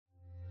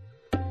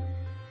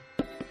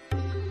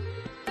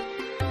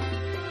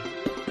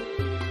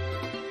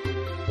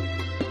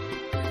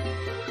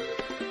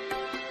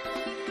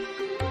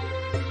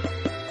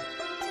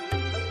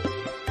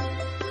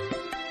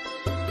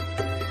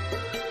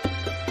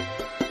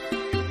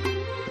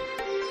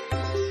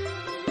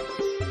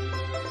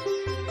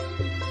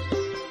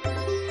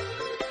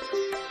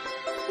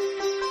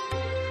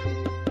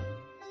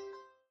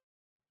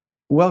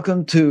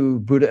Welcome to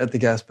Buddha at the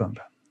Gas Pump.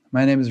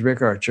 My name is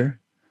Rick Archer.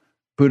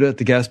 Buddha at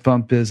the Gas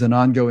Pump is an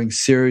ongoing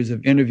series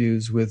of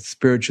interviews with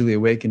spiritually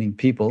awakening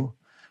people.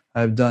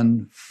 I've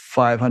done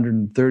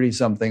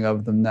 530-something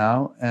of them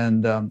now,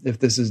 and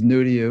if this is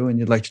new to you and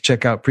you'd like to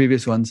check out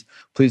previous ones,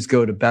 please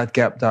go to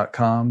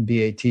batgap.com,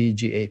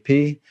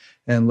 BATGAP,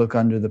 and look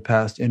under the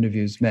past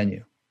interviews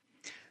menu.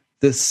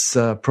 This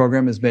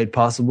program is made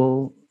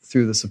possible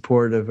through the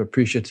support of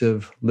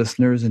appreciative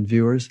listeners and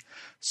viewers.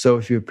 So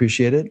if you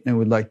appreciate it and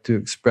would like to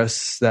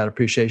express that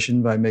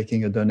appreciation by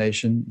making a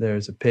donation,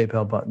 there's a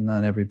PayPal button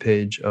on every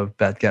page of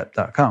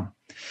batgap.com.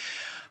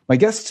 My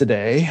guests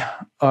today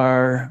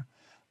are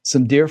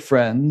some dear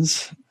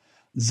friends,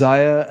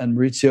 Zaya and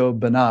Maurizio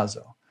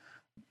Bonazzo.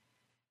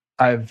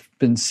 I've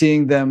been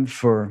seeing them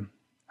for,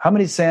 how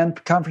many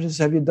SAND conferences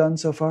have you done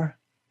so far?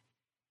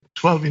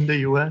 12 in the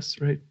US,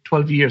 right?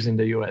 12 years in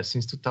the US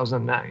since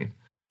 2009.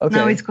 Okay.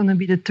 Now it's going to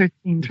be the 13th.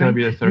 It's going to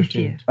be the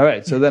 13th. All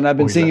right. So then I've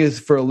been seeing you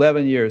for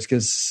 11 years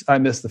because I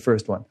missed the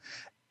first one.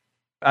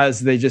 As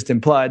they just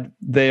implied,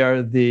 they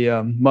are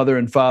the mother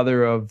and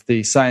father of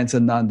the Science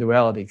and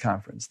Non-Duality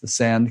Conference, the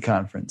SAND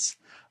conference,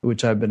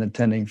 which I've been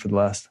attending for the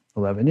last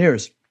 11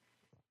 years.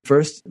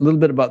 First, a little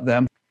bit about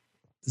them.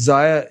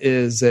 Zaya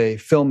is a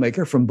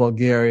filmmaker from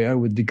Bulgaria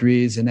with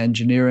degrees in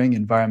engineering,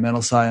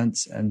 environmental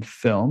science, and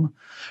film.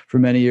 For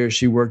many years,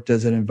 she worked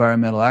as an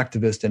environmental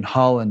activist in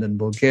Holland and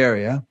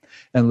Bulgaria,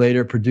 and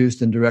later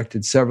produced and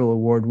directed several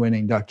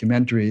award-winning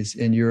documentaries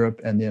in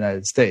Europe and the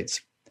United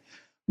States.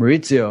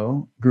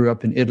 Maurizio grew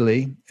up in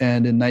Italy,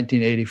 and in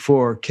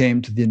 1984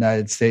 came to the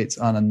United States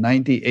on a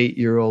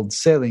 98-year-old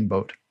sailing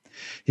boat.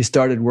 He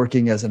started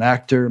working as an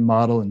actor,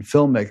 model, and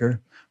filmmaker,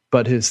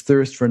 but his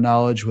thirst for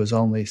knowledge was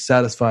only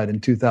satisfied in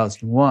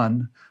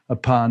 2001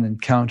 upon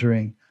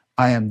encountering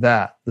I Am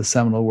That, the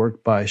seminal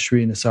work by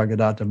Sri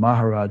Nisargadatta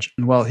Maharaj,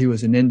 and while he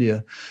was in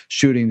India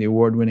shooting the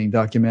award-winning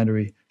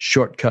documentary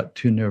Shortcut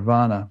to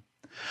Nirvana.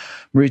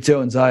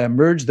 Maurizio and Zaya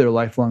merged their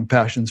lifelong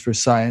passions for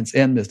science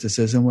and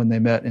mysticism when they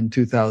met in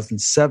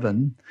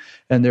 2007,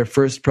 and their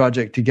first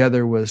project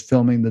together was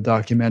filming the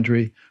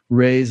documentary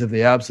Rays of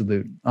the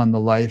Absolute on the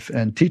life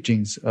and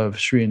teachings of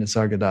Sri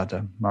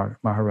Nisargadatta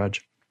Maharaj.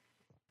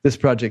 This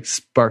project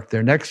sparked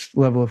their next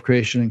level of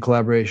creation and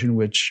collaboration,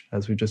 which,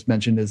 as we just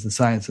mentioned, is the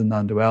Science and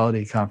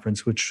Non-Duality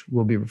Conference, which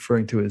we'll be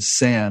referring to as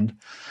SAND,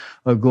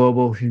 a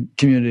global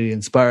community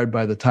inspired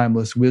by the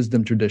timeless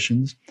wisdom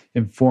traditions,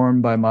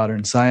 informed by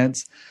modern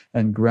science,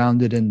 and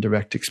grounded in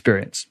direct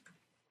experience.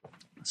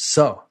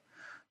 So,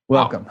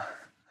 welcome. Wow.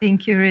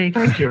 Thank you, Rick.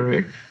 Thank you,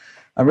 Rick.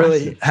 I'm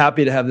really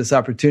happy to have this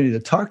opportunity to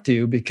talk to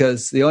you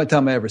because the only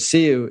time I ever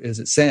see you is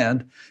at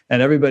SAND,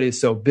 and everybody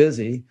is so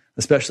busy,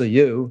 especially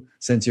you,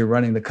 since you're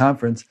running the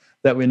conference,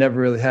 that we never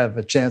really have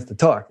a chance to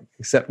talk,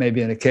 except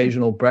maybe an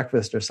occasional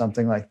breakfast or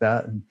something like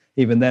that. And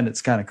even then,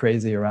 it's kind of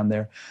crazy around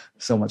there.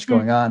 So much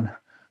going on.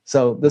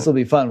 So this will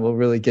be fun. We'll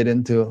really get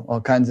into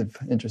all kinds of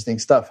interesting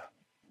stuff.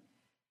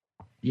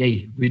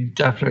 Yay. We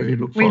definitely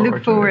look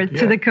forward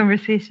to the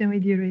conversation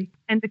with you, Rick,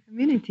 and the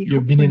community.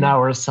 You've been in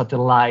our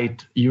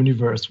satellite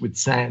universe with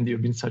SAND.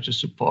 You've been such a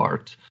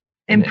support.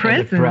 And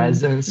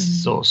presence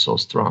so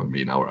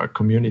strongly in our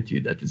community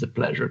that is a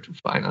pleasure to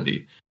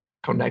finally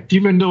connect.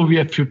 Even though we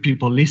have few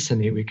people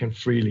listening, we can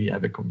freely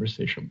have a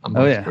conversation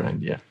amongst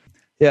friends.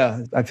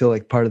 Yeah, I feel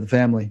like part of the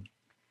family.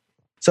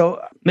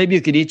 So maybe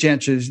you could each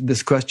answer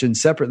this question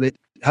separately.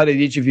 How did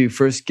each of you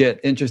first get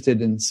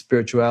interested in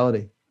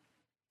spirituality?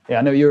 Yeah,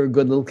 I know you're a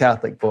good little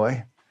Catholic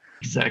boy.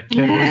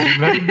 Exactly. I was a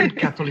very good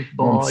Catholic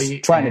boy.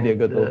 Trying to be a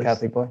good little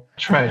Catholic boy.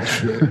 Tried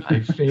to be. I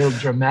failed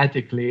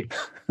dramatically.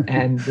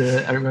 And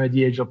I remember at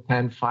the age of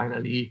 10,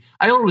 finally,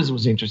 I always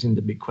was interested in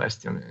the big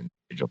question. And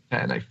at the age of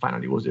 10, I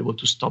finally was able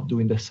to stop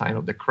doing the sign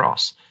of the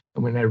cross.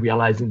 And when I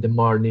realized in the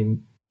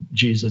morning,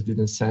 Jesus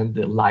didn't send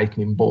the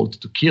lightning bolt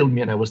to kill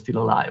me and I was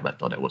still alive, I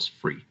thought I was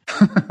free.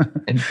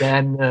 And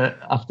then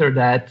after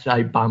that,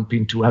 I bumped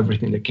into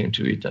everything that came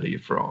to Italy,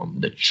 from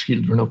the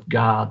Children of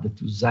God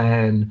to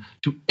Zen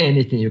to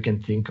anything you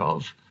can think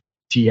of,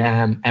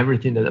 TM,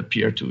 everything that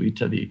appeared to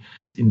Italy.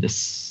 In the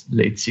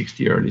late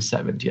 60s, early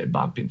 70s, I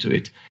bumped into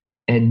it.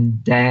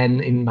 And then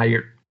in my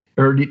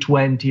early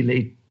 20s,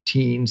 late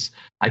teens,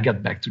 I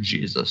got back to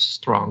Jesus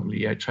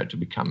strongly. I tried to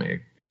become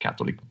a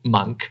Catholic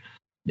monk.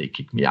 They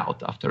kicked me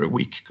out after a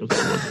week because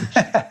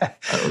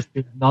I was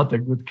still not a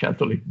good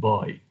Catholic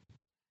boy.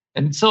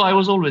 And so I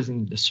was always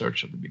in the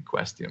search of the big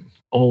question,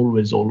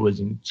 always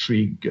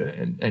intrigued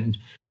and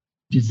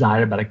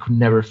desire, but I could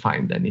never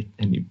find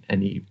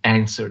any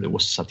answer that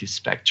was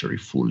satisfactory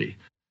fully.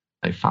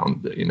 I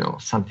found,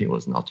 something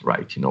was not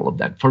right in all of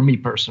that. For me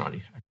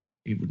personally,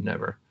 it would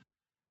never.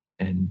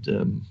 And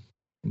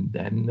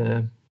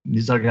then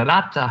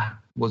Nisargadatta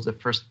was the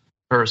first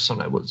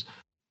person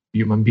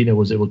human being, I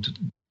was able to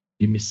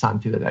give me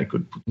something that I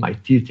could put my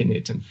teeth in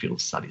it and feel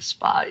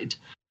satisfied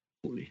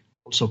fully.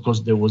 Also,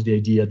 because there was the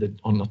idea that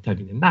on not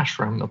having an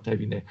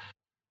ashram,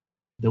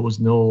 there was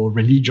no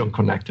religion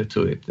connected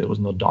to it. There was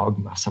no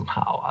dogma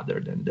somehow other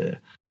than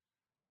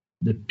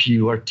the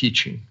pure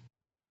teaching.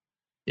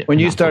 Yeah, when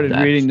you started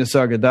reading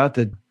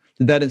Nisargadatta,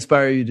 Did that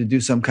inspire you to do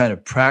some kind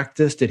of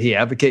practice? Did he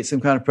advocate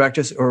some kind of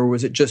practice, or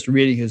was it just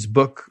reading his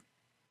book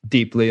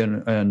deeply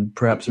and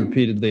perhaps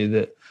repeatedly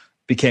that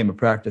became a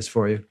practice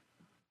for you?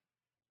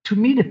 To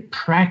me, the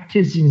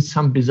practice in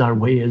some bizarre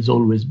way has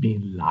always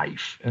been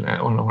life. And I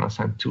want to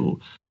understand too.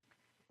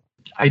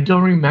 I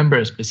don't remember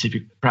a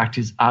specific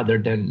practice other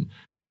than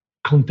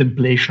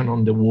contemplation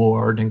on the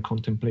world and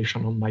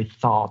contemplation on my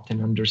thought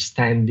and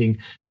understanding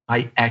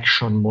my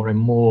action more and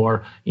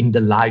more in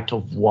the light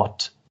of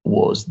what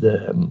was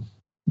the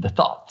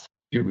thought,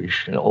 if you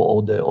wish,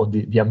 or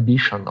the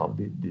ambition of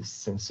this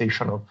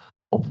sensation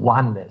of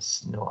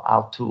oneness,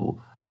 how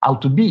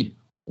to be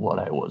what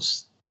I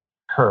was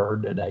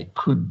heard that I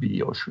could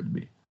be or should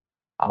be,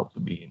 how to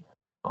be in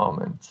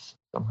moments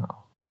somehow.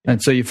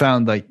 And so you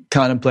found like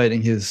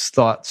contemplating his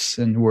thoughts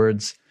and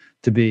words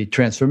to be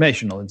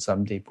transformational in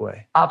some deep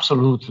way.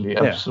 Absolutely.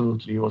 It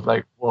was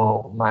like,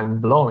 whoa,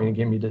 mind blowing. It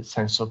gave me the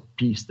sense of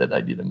peace that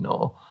I didn't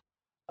know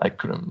I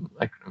couldn't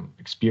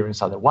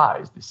experience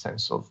otherwise. This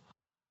sense of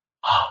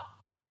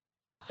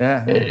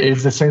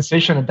it's a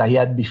sensation that I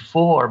had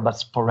before, but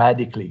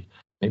sporadically.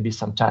 Maybe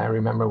sometime I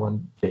remember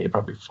one day,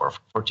 probably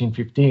 14,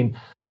 15,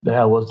 that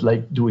I was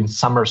like doing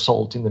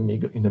somersault in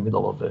the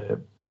middle of a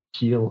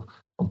hill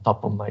on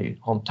top of my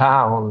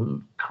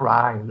hometown,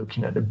 crying,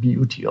 looking at the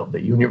beauty of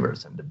the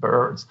universe and the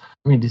birds.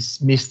 I mean,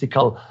 this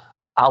mystical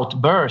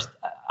outburst,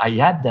 I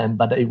had them,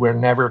 but they were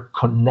never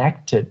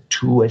connected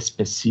to a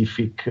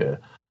specific,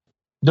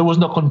 there was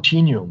no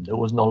continuum, there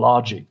was no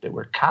logic. They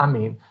were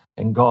coming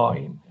and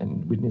going.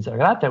 And with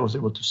Nisargadatta, I was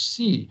able to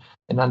see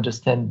and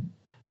understand,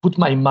 put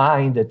my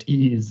mind at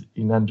ease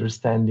in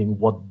understanding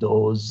what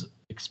those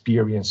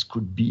experiences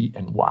could be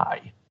and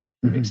why.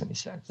 It makes any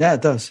sense. Yeah,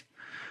 it does.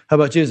 How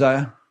about you,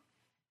 Zaya?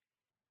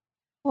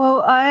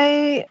 Well,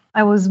 I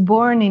was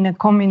born in a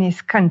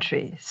communist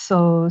country,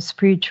 so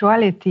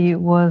spirituality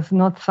was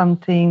not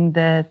something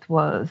that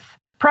was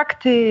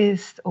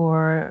practiced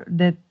or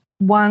that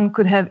one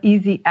could have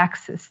easy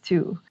access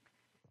to.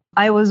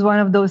 I was one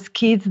of those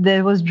kids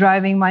that was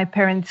driving my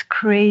parents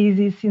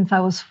crazy since I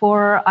was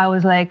 4. I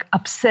was like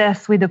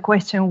obsessed with the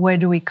question, where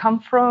do we come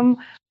from?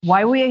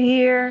 Why we're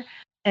here?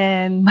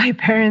 And my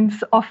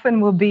parents often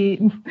will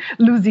be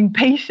losing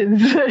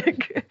patience.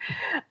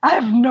 I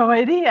have no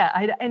idea.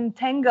 And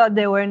thank God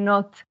they were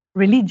not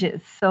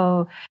religious.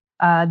 So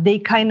they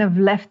kind of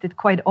left it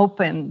quite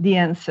open, the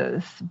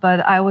answers. But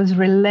I was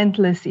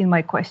relentless in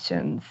my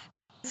questions.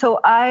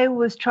 So I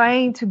was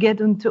trying to get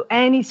into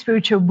any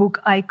spiritual book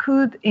I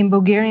could. In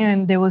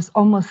Bulgarian, there was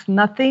almost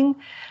nothing.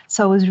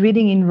 So I was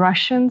reading in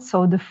Russian.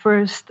 So the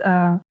first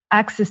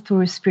access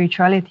to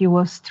spirituality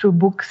was through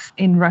books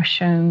in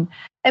Russian,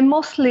 and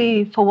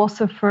mostly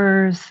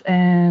philosophers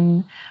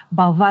and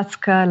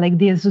Blavatsky, like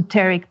the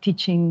esoteric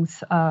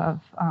teachings of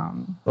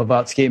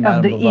Blavatsky,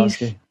 Madame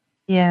Blavatsky. East.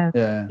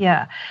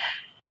 Yeah.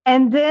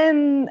 And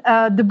then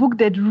the book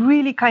that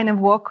really kind of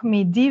walked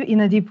me in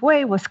a deep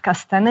way was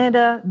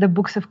Castaneda. The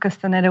books of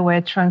Castaneda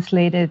were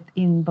translated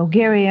in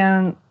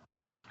Bulgarian.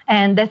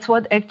 And that's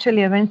what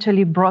actually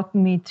eventually brought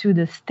me to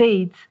the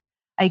States.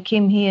 I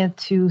came here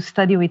to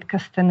study with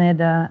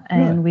Castaneda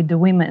and with the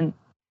women.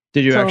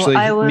 Did you actually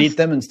meet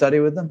them and study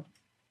with them?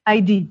 I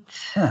did.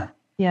 Huh.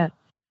 Yeah.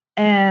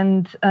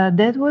 And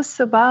that was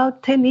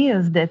about 10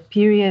 years, that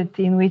period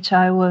in which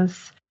I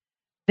was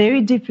very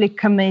deeply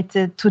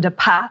committed to the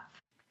path.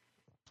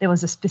 There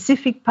was a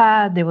specific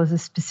path. There was a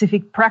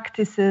specific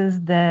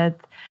practices that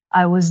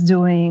I was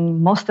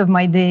doing most of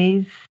my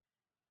days.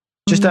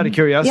 Just out of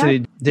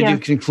curiosity, did you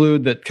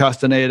conclude that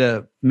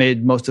Castaneda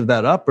made most of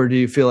that up, or do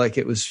you feel like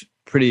it was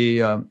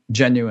pretty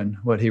genuine,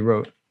 what he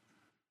wrote?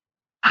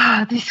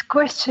 This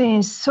question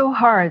is so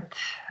hard.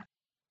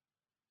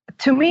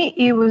 To me,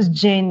 it was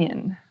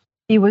genuine.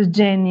 It was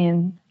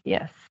genuine,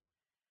 yes.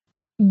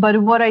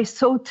 But what I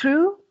saw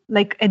through,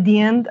 like at the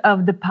end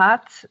of the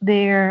path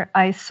there,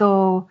 I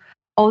saw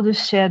all the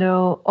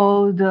shadow,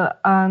 all the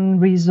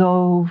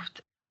unresolved,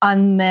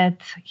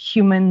 unmet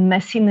human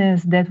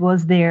messiness that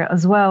was there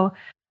as well,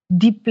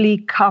 deeply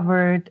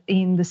covered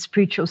in the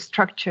spiritual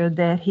structure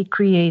that he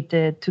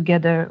created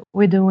together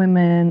with the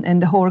women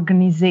and the whole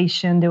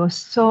organization. There was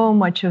so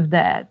much of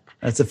that.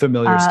 That's a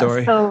familiar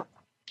story. So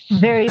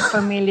very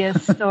familiar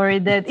story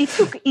that it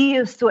took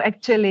years to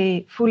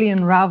actually fully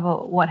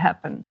unravel what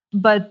happened.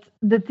 But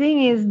the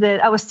thing is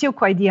that I was still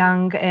quite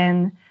young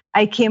and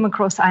I came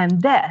across I Am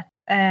Death.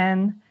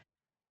 And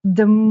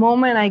the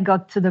moment I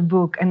got to the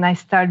book and I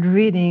started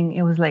reading,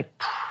 it was like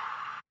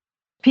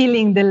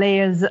peeling the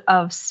layers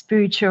of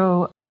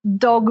spiritual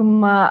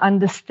dogma,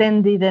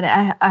 understanding that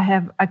I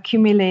have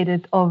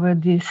accumulated over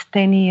these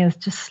 10 years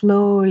just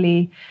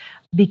slowly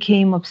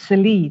became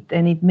obsolete,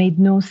 and it made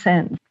no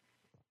sense.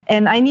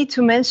 And I need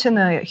to mention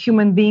a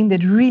human being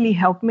that really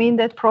helped me in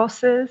that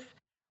process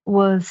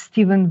was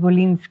Stephen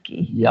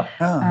Volinsky. Yep.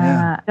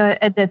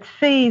 At that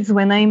phase,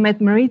 when I met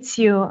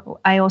Maurizio,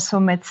 I also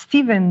met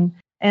Stephen,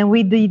 and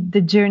we did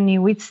the journey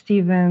with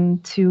Stephen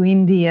to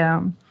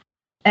India.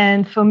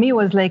 And for me, it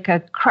was like a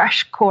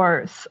crash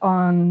course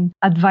on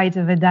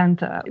Advaita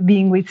Vedanta,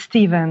 being with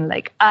Stephen.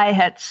 Like, I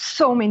had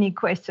so many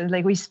questions.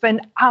 Like, we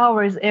spent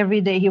hours every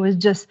day. He was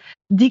just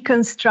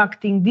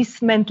deconstructing,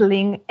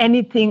 dismantling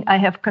anything I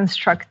have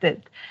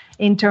constructed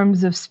in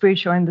terms of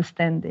spiritual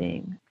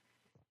understanding.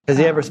 Has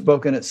he ever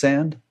spoken at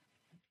SAND?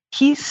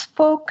 He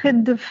spoke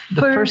at the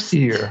first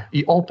year.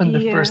 He opened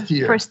the first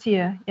year. First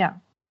year, yeah.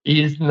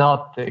 He is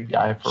not the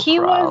guy for He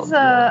crowd, was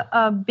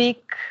a big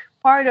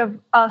part of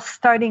us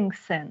starting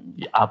SAND.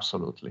 Yeah,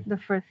 absolutely. The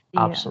first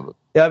year. Absolutely.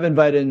 Yeah, I've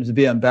invited him to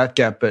be on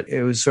Batgap, but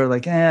it was sort of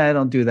like, I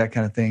don't do that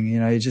kind of thing. You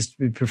know,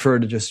 we prefer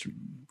to just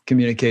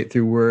communicate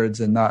through words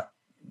and not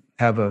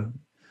have a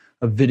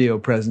video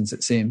presence,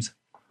 it seems.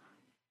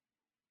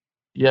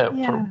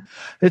 Yeah.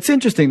 It's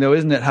interesting, though,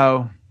 isn't it,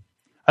 how,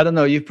 I don't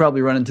know, you've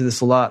probably run into this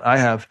a lot, I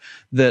have,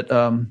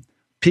 that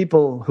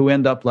people who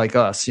end up like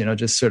us, you know,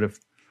 just sort of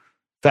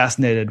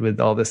fascinated with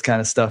all this kind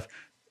of stuff,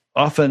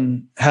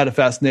 often had a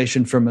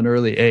fascination from an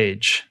early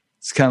age.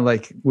 It's kind of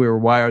like we were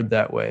wired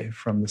that way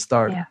from the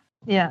start.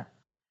 Yeah.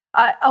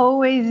 I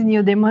always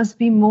knew there must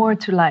be more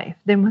to life.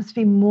 There must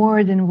be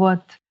more than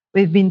what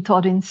we've been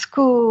taught in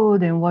school,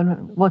 than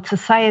what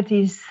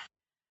society is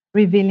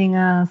revealing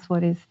us,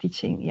 what is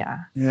teaching.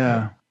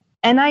 Yeah.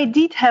 And I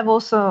did have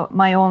also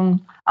my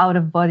own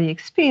out-of-body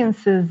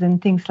experiences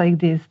and things like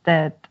this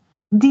that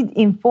did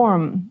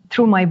inform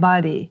through my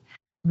body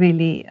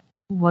really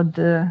what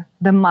the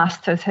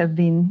masters have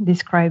been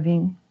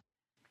describing.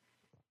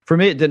 For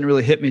me, it didn't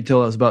really hit me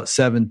till I was about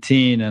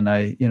 17, and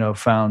I,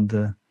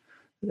 found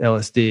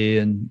LSD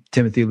and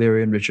Timothy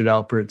Leary and Richard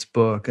Alpert's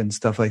book and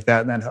stuff like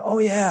that. And then, oh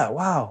yeah,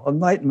 wow,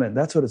 enlightenment,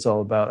 that's what it's all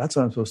about. That's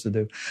what I'm supposed to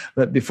do.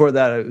 But before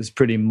that, it was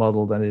pretty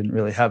muddled. I didn't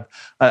really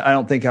I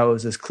don't think I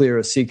was as clear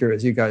a seeker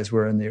as you guys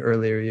were in the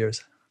earlier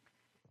years.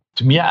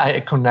 To me,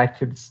 I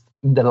connected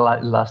in the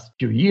last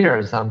few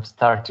years. I'm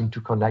starting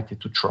to connect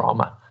it to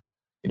trauma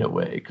in a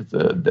way, because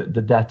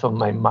the death of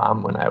my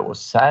mom when I was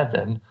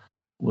 7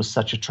 was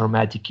such a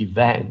traumatic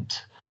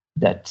event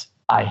that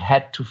I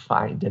had to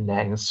find an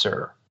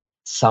answer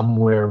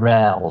somewhere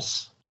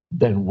else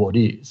than what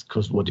is,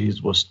 because what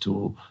is was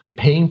too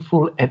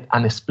painful and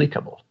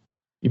inexplicable.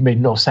 It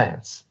made no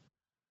sense.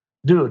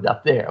 Dude,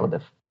 up there,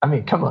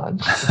 come on.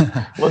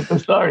 What's the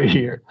story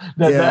here?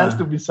 There has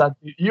to be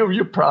something.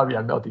 You probably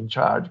are not in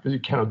charge because you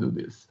cannot do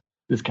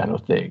this kind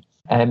of thing.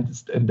 And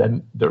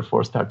then,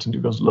 therefore, starting to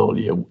go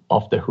slowly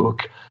off the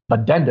hook.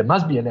 But then there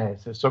must be an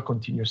answer, so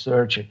continue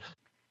searching.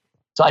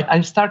 So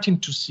I'm starting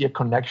to see a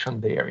connection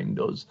there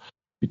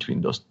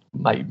between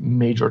my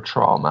major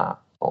trauma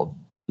of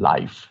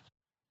life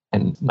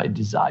and my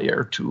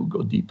desire to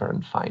go deeper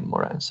and find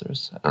more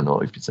answers. I don't know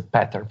if it's a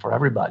pattern for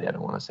everybody. I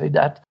don't want to say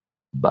that,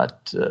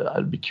 but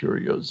I'll be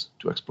curious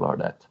to explore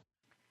that.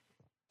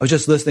 I was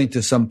just listening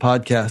to some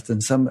podcast,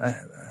 and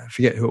I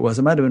forget who it was.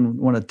 It might have been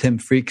one of Tim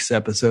Freak's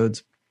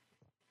episodes.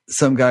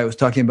 Some guy was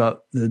talking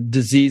about the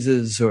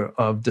diseases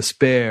of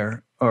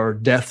despair or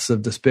deaths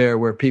of despair,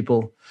 where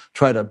people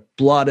try to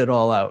blot it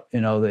all out.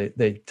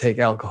 They take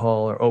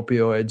alcohol or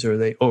opioids, or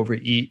they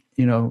overeat,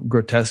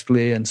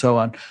 grotesquely and so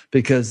on,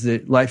 because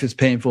life is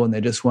painful and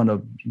they just want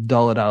to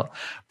dull it out.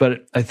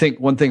 But I think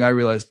one thing I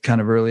realized kind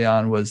of early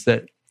on was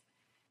that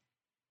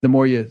the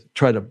more you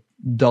try to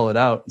dull it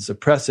out and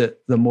suppress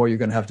it, the more you're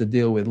going to have to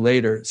deal with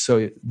later. So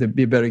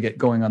you better get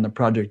going on the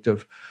project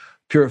of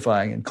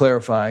purifying and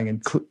clarifying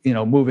and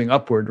moving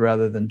upward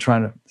rather than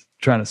trying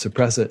to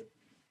suppress it.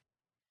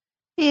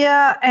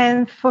 Yeah,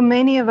 and for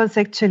many of us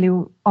actually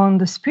on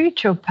the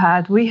spiritual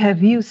path, we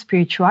have used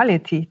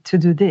spirituality to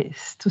do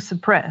this, to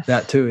suppress.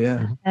 That too,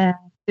 yeah. And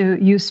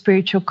to use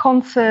spiritual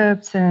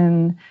concepts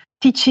and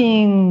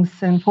teachings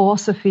and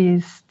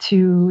philosophies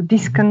to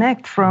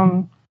disconnect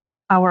from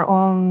our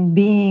own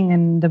being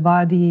and the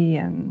body.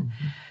 And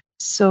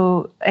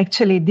so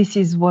actually this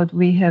is what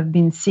we have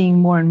been seeing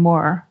more and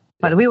more.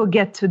 But we will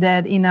get to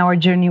that in our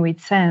journey with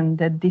SAND,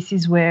 that this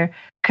is where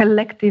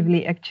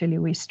collectively actually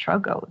we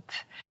struggled.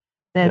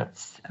 I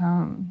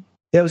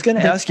was going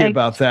to ask you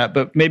about that,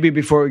 but maybe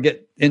before we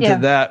get into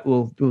that,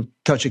 we'll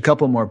touch a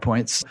couple more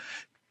points.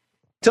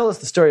 Tell us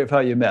the story of how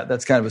you met.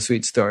 That's kind of a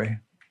sweet story.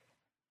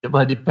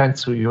 Well, it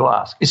depends who you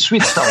ask. It's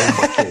sweet story in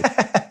both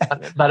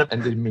cases. But I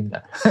didn't mean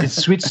that. It's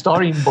sweet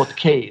story in both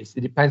cases.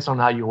 It depends on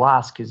how you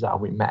ask is how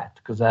we met,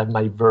 because I have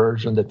my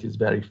version that is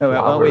very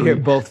flowery. We hear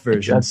both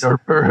versions. Your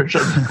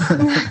version.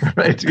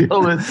 Right?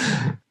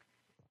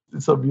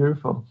 It's so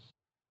beautiful.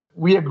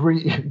 We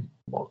agree,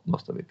 well,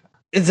 most of it.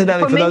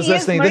 Incidentally, for those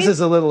listening, this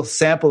is a little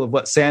sample of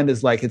what SAND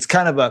is like. It's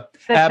kind of a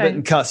Abbott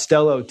and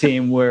Costello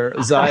team where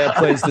Zaya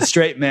plays the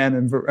straight man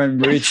and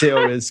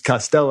Maurizio is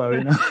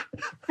Costello.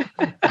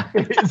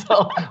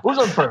 So, who's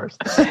on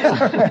first?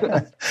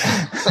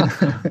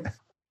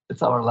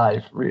 It's our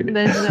life, really.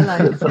 That's the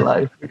life. That's the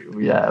life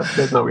we have.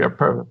 That's why we are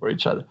perfect for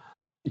each other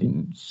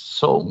in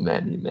so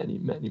many, many,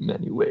 many,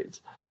 many ways.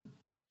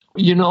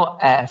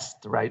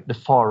 EST, right? The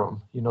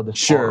forum. The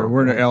sure, forum.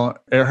 Werner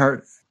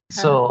Erhard.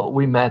 So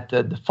we met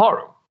at the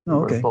forum.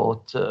 Okay. We were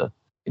both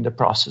in the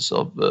process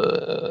of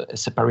a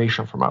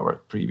separation from our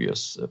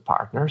previous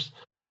partners.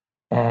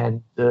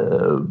 And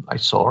I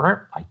saw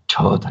her. I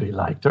totally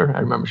liked her. I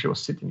remember she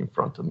was sitting in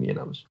front of me,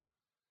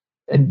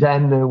 and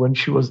then when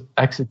she was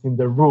exiting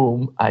the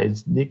room, I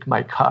sneaked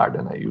my card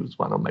and I used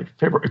one of my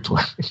favorite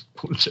ones.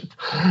 Bullshit.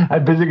 I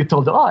basically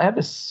told her, I have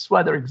a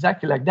sweater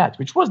exactly like that,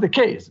 which was the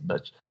case,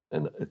 but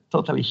a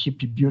totally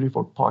hippie,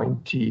 beautiful,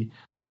 pointy,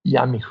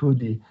 yummy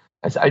hoodie.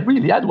 I said, I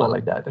really had one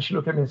like that. And she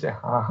looked at me and said,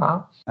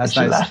 That's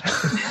and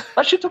nice.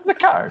 But she took the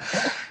card.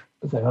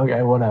 I said,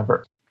 okay,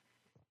 whatever.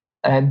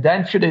 And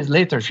then a few days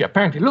later, she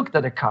apparently looked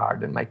at the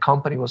card, and my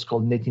company was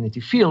called 1980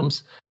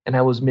 Films, and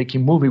I was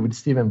making a movie with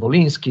Steven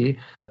Wolinski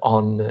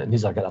on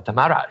Nisargadatta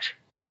Maharaj.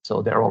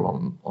 So they're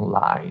all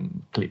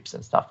online clips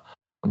and stuff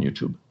on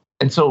YouTube.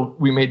 And so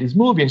we made this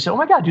movie, and she said, oh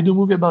my God, you do a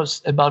movie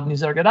about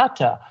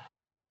Nisargadatta.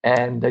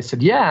 And I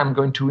said, yeah, I'm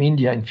going to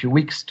India in a few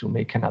weeks to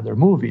make another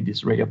movie,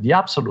 this Ray of the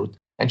Absolute.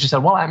 And she said,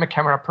 well, I'm a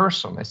camera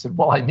person. I said,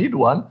 well, I need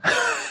one.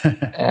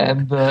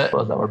 And it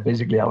was our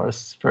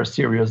first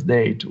serious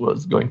date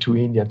was going to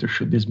India to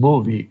shoot this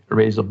movie,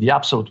 Rays of the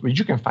Absolute, which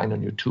you can find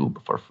on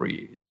YouTube for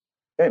free.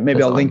 Okay,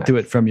 maybe I'll link to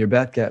it from your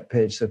Batgap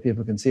page so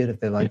people can see it if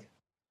they like.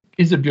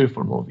 It's a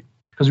beautiful movie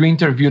because we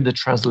interviewed the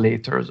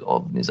translators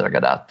of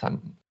Nisargadatta,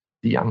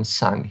 the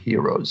unsung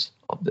heroes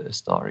of the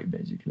story,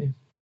 basically.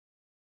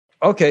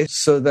 Okay,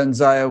 so then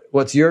Zaya,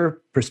 what's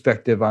your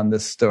perspective on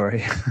this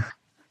story?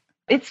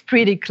 It's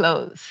pretty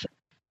close.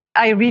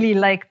 I really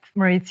liked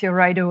Maurizio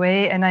right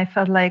away, and I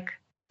felt like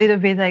a little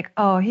bit like,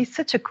 oh, he's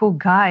such a cool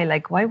guy.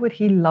 Like, why would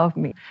he love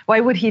me?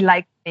 Why would he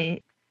like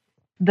me?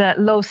 The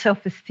low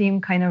self-esteem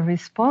kind of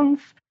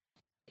response.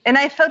 And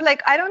I felt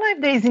like, I don't know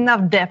if there is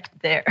enough depth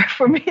there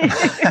for me.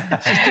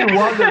 She's still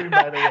wondering,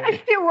 by the way.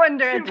 I still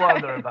wonder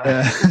about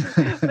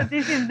it. But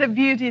this is the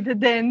beauty, the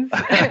dance.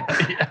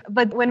 Yeah.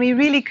 But when we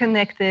really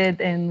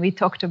connected and we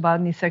talked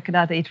about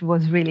Nisargadatta, it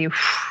was really,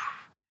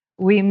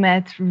 we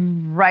met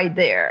right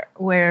there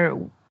where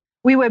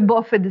we were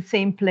both at the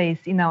same place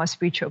in our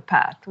spiritual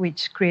path,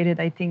 which created,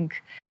 I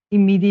think,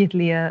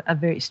 immediately a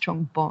very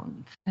strong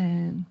bond.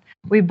 And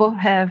we both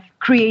have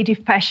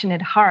creative,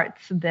 passionate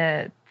hearts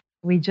that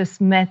we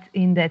just met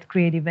in that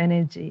creative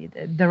energy.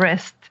 The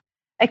rest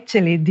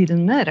actually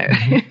didn't matter.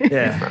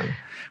 Yeah.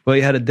 Well,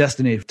 you had a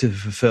destiny to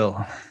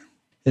fulfill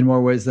in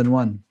more ways than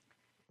one.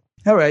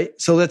 All right.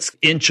 So let's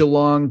inch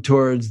along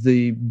towards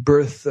the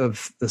birth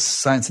of the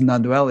Science and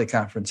Non-Duality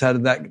Conference. How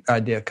did that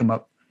idea come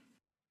up?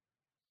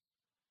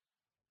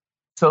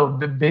 So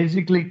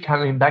basically literally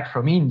coming back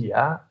from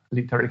India,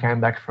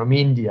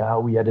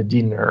 we had a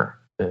dinner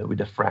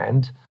with a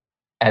friend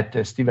at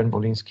the Steven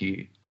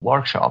Wolinski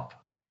workshop.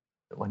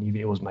 One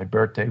evening, it was my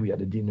birthday. We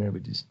had a dinner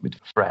with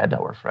Fred,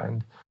 our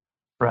friend,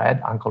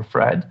 Uncle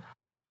Fred.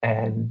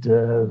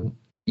 And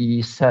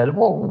he said,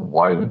 well,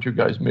 why don't you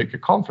guys make a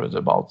conference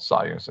about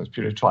science and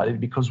spirituality?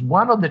 Because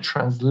one of the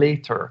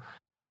translators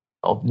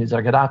of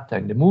Nisargadatta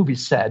in the movie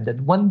said that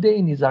one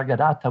day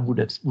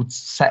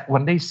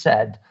Nisargadatta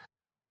said,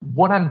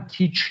 what I'm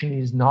teaching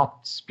is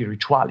not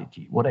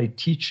spirituality. What I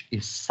teach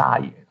is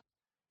science.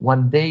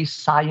 One day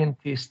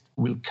scientists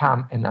will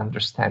come and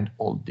understand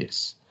all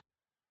this.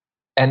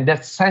 And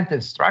that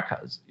sentence struck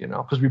us,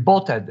 because we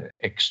both had the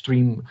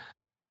extreme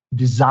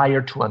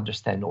desire to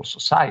understand also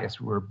science.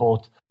 We were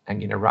both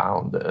hanging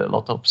around a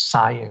lot of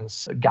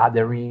science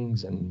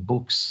gatherings and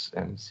books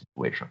and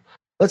situations.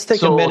 Let's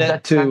take a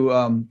minute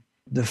to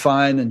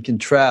define and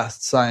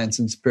contrast science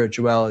and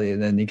spirituality,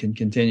 and then you can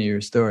continue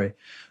your story.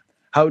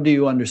 How do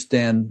you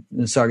understand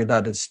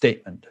Nisargadatta's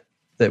statement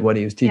that what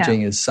he was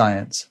teaching is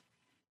science?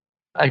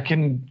 I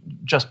can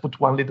just put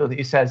one little thing.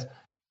 He says,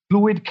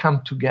 fluid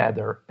come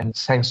together and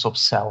sense of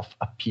self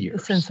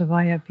appears. The sense of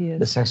I appears.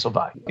 The sense of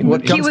I.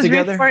 What comes together? He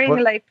was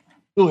referring like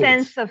Fluids.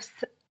 sense of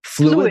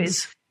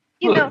Fluids?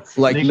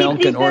 Like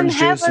milk and orange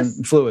juice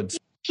and fluids.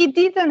 He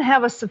didn't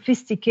have a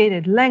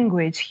sophisticated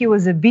language. He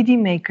was a bead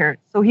maker.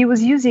 So he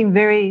was using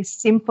very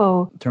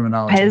simple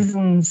terminology,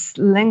 peasants'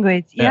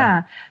 language.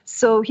 Yeah.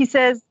 So he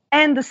says,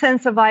 and the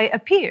sense of I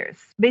appears.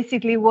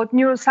 Basically what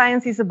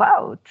neuroscience is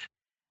about.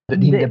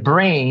 In the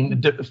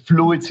brain, the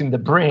fluids in the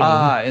brain.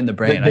 In the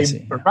brain, I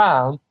see.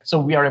 Around. So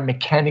we are a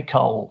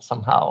mechanical,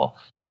 somehow,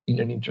 in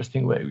an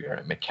interesting way, we are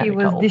a mechanical.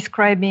 He was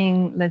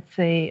describing, let's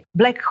say,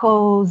 black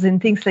holes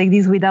and things like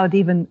this without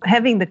even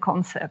having the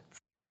concepts.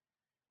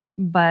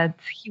 But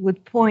he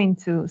would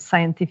point to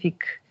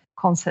scientific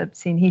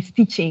concepts in his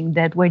teaching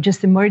that were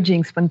just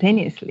emerging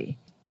spontaneously.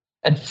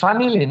 And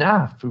funnily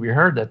enough, we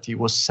heard that he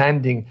was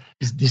sending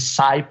his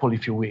disciple,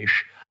 if you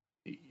wish,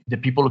 the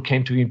people who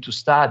came to him to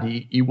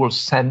study, he will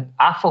send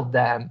half of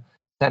them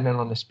sending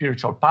on a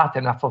spiritual path,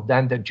 and half of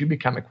them that you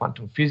become a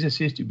quantum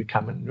physicist, you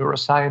become a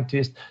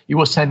neuroscientist. He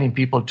was sending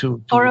people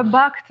to or a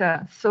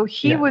bhakta. So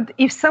he would,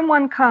 if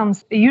someone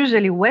comes,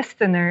 usually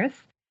Westerners,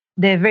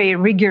 they're very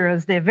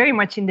rigorous, they're very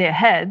much in their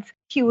heads,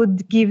 he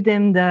would give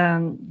them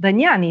the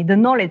jnani, the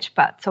knowledge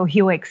path. So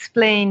he would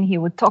explain, he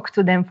would talk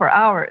to them for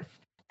hours.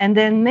 And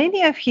then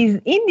many of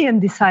his Indian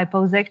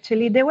disciples,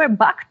 actually, they were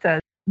bhaktas.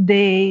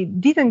 They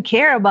didn't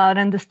care about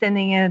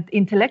understanding it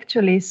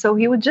intellectually. So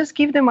he would just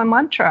give them a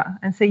mantra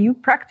and say, you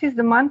practice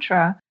the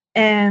mantra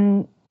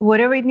and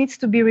whatever it needs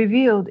to be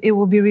revealed, it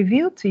will be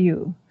revealed to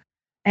you.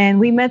 And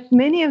we met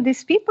many of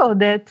these people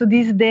that to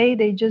this day,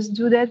 they just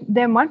do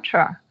their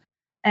mantra.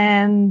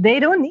 And they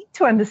don't need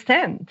to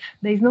understand.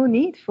 There's no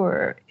need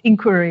for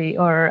inquiry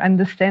or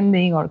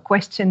understanding or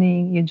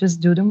questioning. You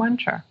just do the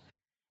mantra.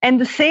 And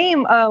the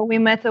same, we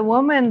met a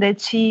woman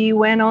that she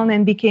went on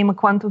and became a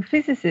quantum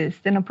physicist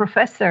and a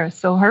professor.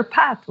 So her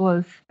path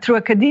was through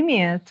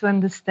academia to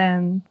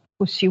understand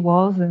who she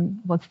was and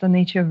what's the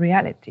nature of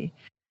reality.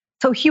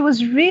 So he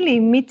was really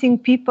meeting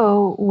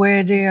people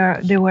where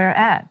they were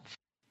at.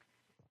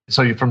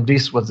 So from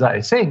this, what I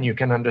was saying, you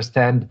can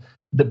understand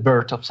the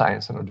birth of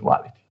science and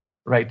duality,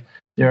 right?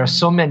 There are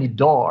so many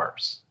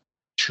doors.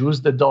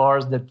 Choose the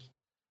doors that,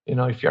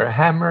 if you're a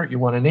hammer, you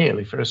want a nail.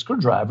 If you're a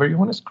screwdriver, you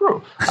want a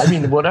screw. I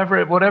mean,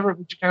 whatever,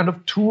 which kind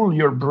of tool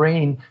your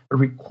brain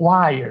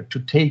requires to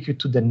take you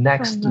to the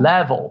next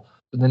level,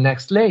 to the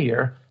next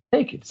layer,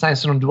 take it.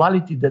 Science and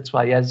duality, that's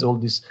why it has all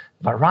this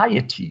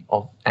variety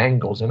of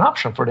angles and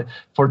options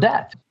for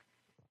that.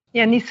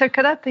 Yeah,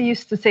 Nisargadatta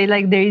used to say,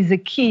 there is a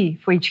key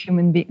for each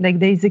human being.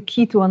 There is a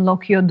key to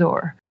unlock your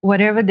door.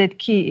 Whatever that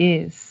key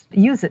is,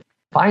 use it.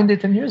 Find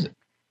it and use it.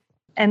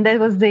 And that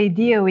was the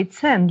idea with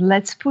Sand.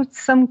 Let's put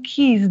some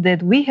keys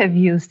that we have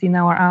used in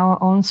our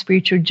own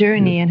spiritual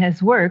journey and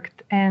has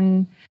worked,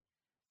 and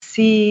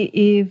see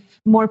if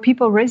more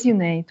people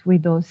resonate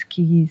with those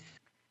keys.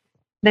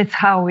 That's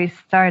how we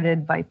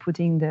started, by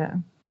putting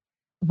the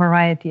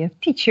variety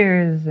of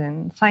teachers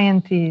and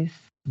scientists.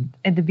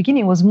 At the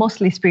beginning, it was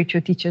mostly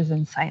spiritual teachers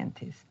and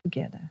scientists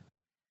together.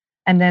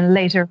 And then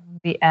later,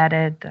 we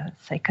added the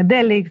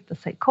psychedelics, the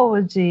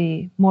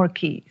psychology, more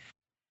keys.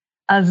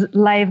 As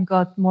life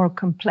got more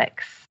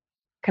complex,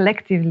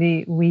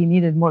 collectively, we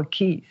needed more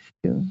keys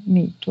to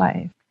meet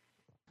life.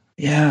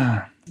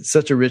 Yeah,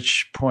 such a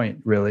rich point,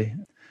 really.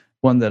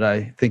 One that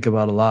I think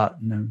about a lot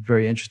and I'm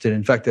very interested in.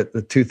 In fact, at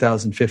the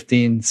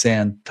 2015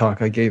 SAND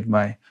talk, I gave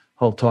my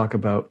whole talk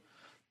about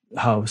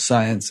how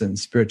science and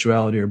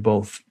spirituality are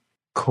both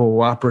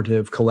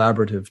cooperative,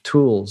 collaborative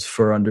tools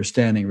for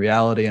understanding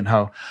reality, and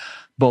how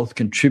both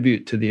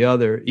contribute to the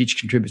other, each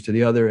contributes to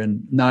the other,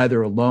 and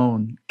neither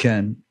alone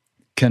can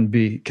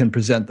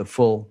present the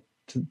full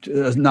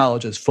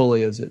knowledge as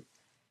fully as it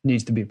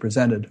needs to be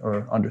presented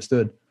or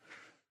understood.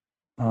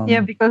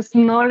 Because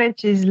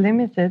knowledge is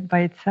limited by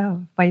itself,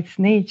 by its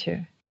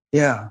nature.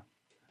 Yeah.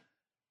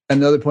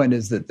 Another point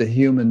is that the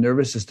human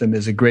nervous system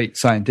is a great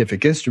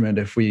scientific instrument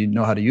if we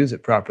know how to use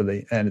it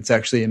properly. And it's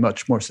actually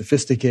much more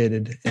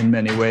sophisticated in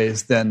many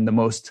ways than the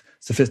most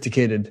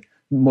sophisticated,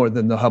 more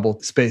than the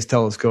Hubble Space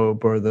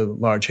Telescope or the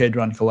Large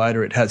Hadron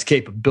Collider. It has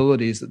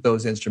capabilities that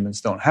those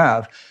instruments don't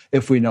have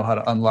if we know how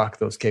to unlock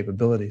those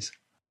capabilities.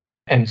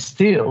 And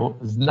still,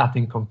 there's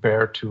nothing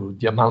compared to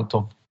the amount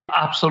of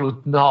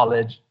absolute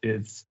knowledge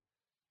is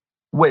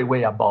way,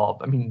 way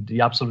above. I mean,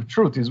 the absolute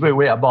truth is way,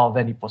 way above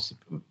any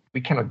possible.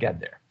 We cannot get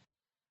there.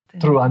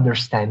 Through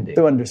understanding.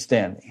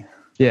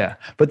 Yeah.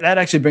 But that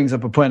actually brings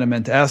up a point I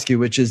meant to ask you,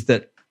 which is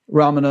that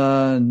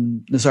Ramana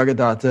and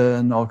Nisargadatta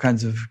and all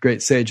kinds of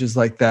great sages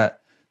like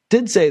that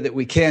did say that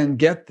we can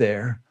get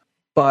there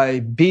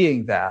by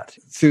being that,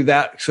 through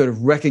that sort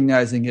of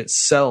recognizing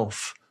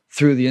itself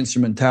through the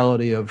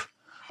instrumentality of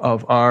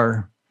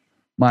our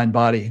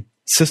mind-body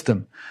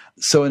system.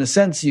 So in a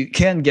sense, you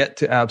can get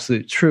to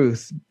absolute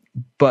truth,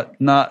 but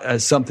not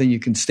as something you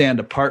can stand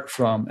apart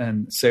from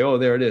and say, oh,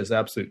 there it is,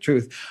 absolute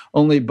truth,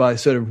 only by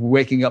sort of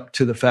waking up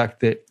to the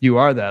fact that you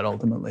are that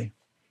ultimately.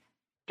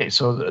 Okay,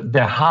 so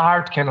the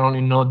heart can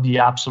only know the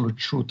absolute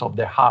truth of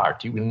the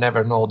heart. You will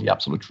never know the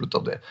absolute truth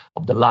of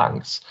the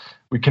lungs.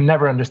 We can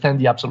never understand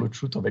the absolute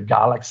truth of a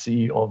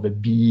galaxy, of a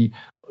bee.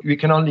 We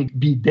can only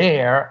be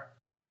there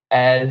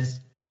as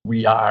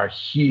we are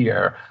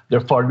here.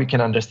 Therefore, we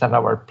can understand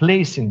our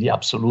place in the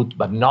absolute,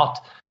 but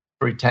not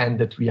pretend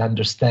that we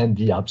understand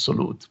the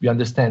absolute. We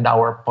understand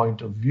our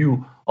point of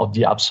view of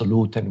the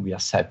absolute, and we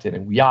accept it,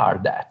 and we are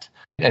that.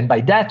 And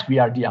by that, we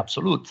are the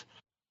absolute.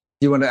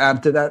 You want to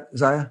add to that,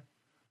 Zaya?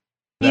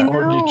 What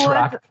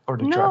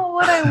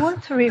I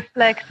want to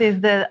reflect is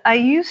that I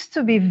used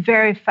to be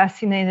very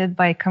fascinated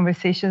by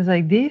conversations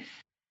like this,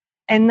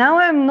 and now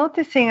I'm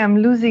noticing I'm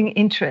losing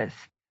interest.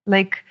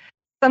 Like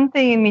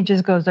something in me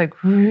just goes like,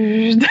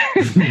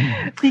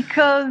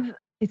 because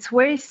it's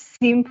way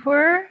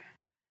simpler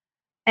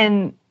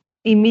and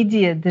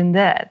immediate than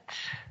that,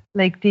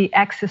 like the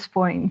access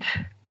point.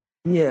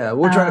 Yeah,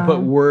 we're trying to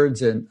put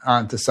words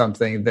onto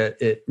something that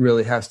it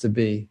really has to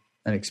be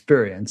an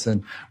experience,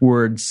 and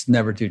words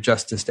never do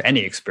justice to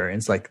any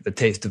experience. Like the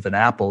taste of an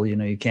apple,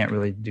 you can't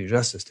really do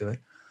justice to it.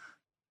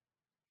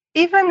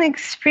 Even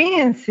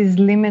experience is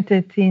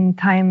limited in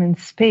time and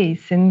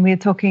space, and we're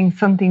talking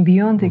something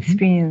beyond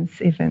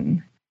experience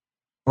even.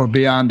 Or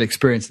beyond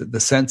experience that the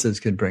senses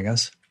could bring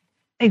us.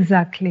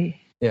 Exactly.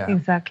 Yeah.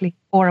 Exactly.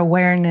 Or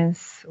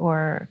awareness,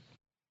 or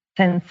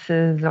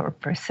senses, or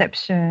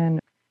perception.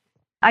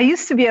 I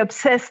used to be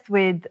obsessed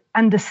with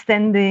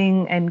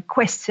understanding and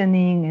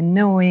questioning and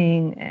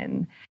knowing,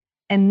 and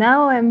And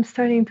now I'm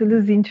starting to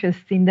lose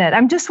interest in that.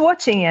 I'm just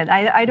watching it.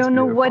 I don't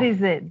know what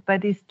is it,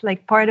 but it's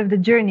like part of the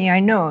journey. I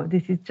know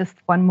this is just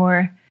one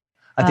more.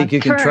 I think you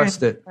can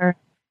trust it.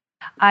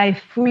 I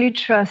fully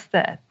trust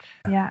that.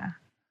 Yeah.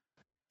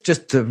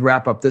 Just to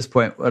wrap up this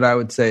point, what I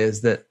would say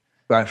is that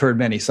I've heard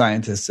many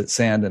scientists at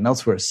SAND and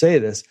elsewhere say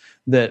this,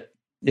 that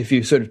if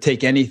you sort of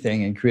take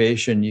anything in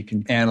creation, you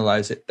can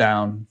analyze it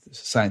down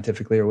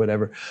scientifically or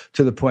whatever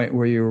to the point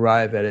where you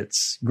arrive at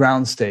its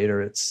ground state or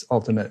its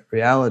ultimate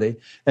reality.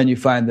 And you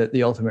find that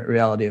the ultimate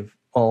reality of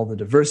all the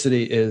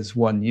diversity is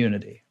one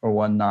unity or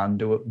one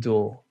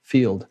non-dual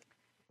field.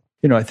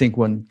 I think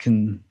one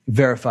can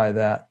verify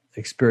that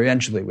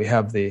experientially. We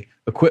have the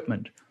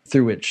equipment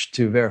through which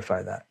to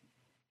verify that.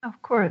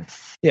 Of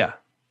course. Yeah.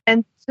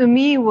 And to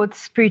me, what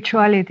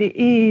spirituality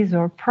is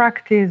or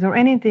practice or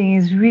anything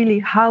is really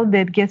how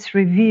that gets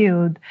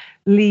revealed,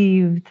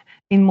 lived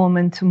in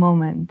moment to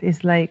moment.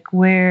 It's like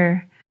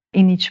where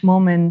in each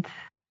moment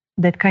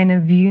that kind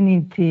of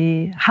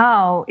unity,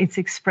 how it's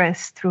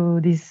expressed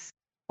through this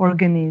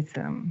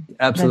organism.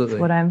 Absolutely. That's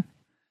what I'm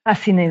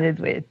fascinated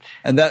with.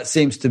 And that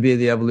seems to be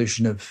the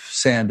evolution of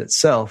SAND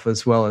itself,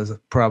 as well as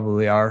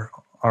probably our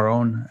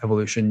own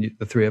evolution,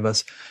 the three of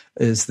us,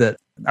 is that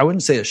I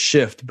wouldn't say a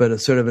shift, but a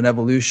sort of an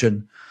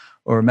evolution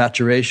or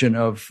maturation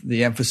of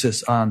the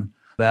emphasis on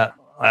that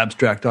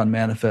abstract,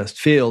 unmanifest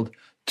field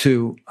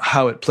to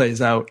how it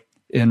plays out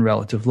in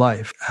relative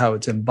life, how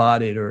it's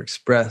embodied or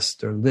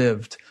expressed or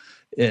lived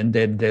in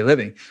day-to-day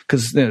living.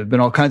 Because there have been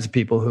all kinds of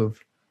people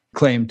who've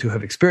claimed to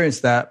have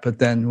experienced that, but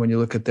then when you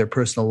look at their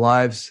personal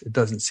lives, it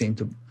doesn't seem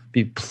to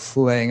be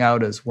playing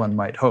out as one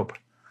might hope.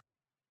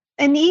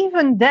 And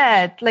even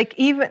that, like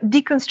even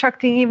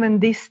deconstructing even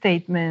this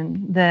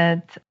statement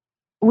that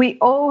we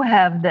all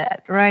have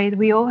that, right?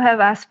 We all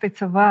have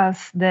aspects of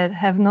us that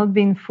have not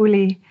been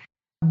fully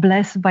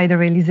blessed by the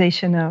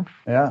realization of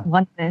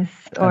oneness,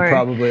 or and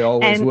probably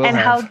always will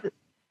have.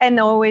 And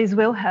always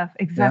will have,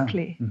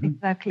 exactly,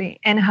 exactly.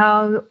 And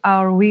how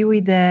are we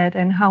with that,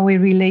 and how we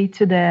relate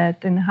to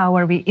that, and how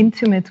are we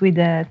intimate with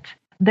that?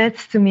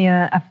 That's to me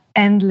a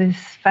endless,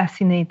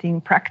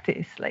 fascinating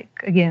practice. Like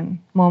again,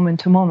 moment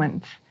to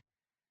moment.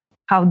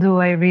 How do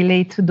I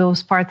relate to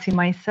those parts in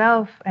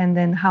myself, and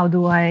then how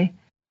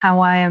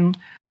I am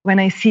when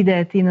I see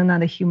that in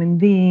another human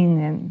being?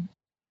 And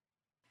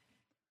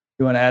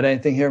you want to add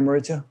anything here,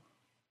 Maurizio?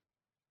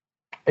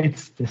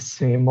 It's the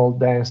same old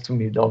dance to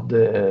me of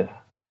the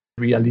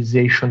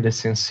realization, the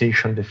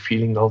sensation, the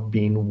feeling of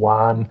being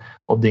one,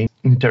 of the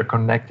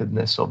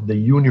interconnectedness of the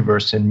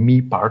universe and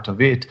me part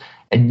of it,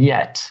 and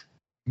yet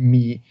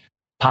me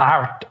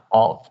part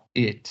of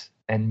it,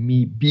 and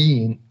me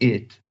being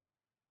it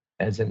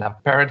as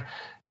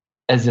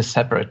a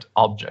separate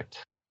object.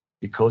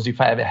 Because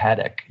if I have a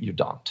headache, you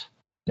don't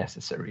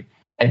necessarily.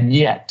 And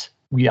yet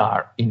we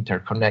are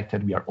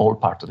interconnected. We are all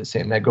part of the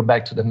same. I go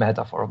back to the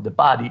metaphor of the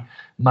body.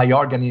 My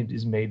organism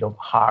is made of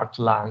heart,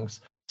 lungs,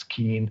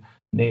 skin,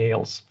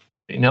 nails,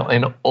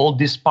 and all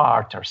these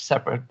parts are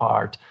separate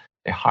parts.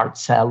 A heart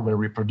cell, when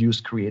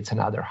reproduced, creates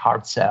another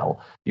heart cell.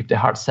 If the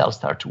heart cell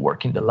starts to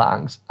work in the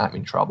lungs, I'm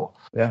in trouble.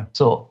 Yeah.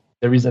 So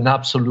there is an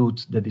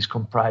absolute that is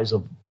comprised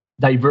of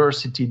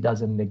diversity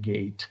doesn't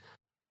negate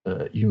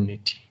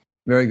unity.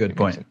 Very good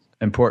point.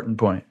 Important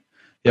point.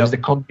 There's the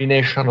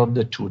combination of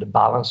the two, the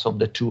balance of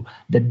the two.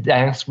 The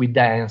dance we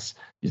dance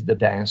is the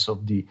dance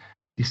of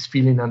this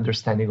feeling,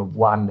 understanding of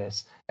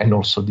oneness, and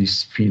also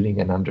this feeling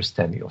and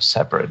understanding of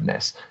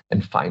separateness,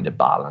 and find a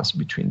balance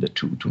between the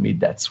two. To me,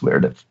 that's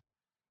where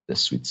the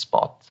sweet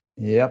spot.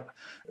 Yep.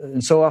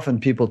 And so often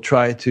people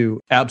try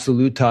to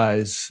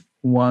absolutize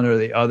one or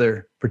the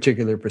other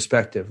particular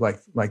perspective,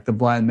 like the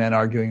blind man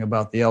arguing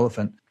about the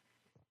elephant.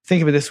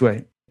 Think of it this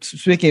way.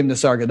 Speaking of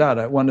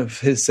Nisargadatta, one of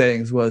his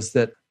sayings was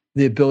that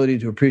the ability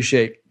to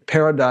appreciate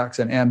paradox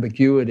and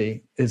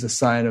ambiguity is a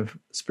sign of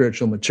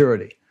spiritual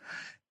maturity.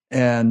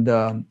 And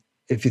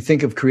if you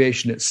think of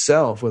creation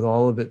itself with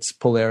all of its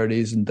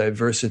polarities and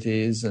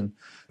diversities and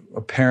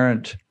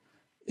apparent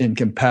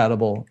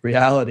incompatible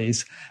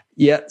realities,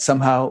 yet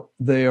somehow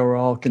they are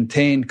all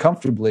contained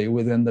comfortably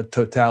within the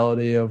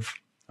totality of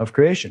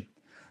creation.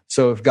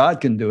 So if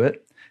God can do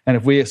it, and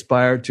if we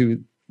aspire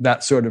to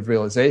that sort of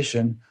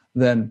realization,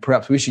 then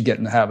perhaps we should get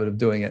in the habit of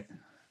doing it.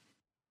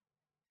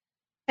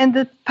 And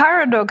the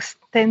paradox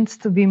tends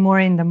to be more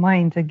in the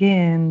mind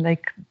again.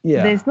 Like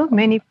there's not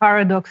many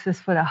paradoxes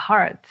for the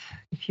heart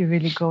if you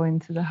really go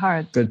into the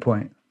heart. Good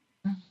point.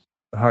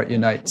 The heart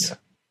unites.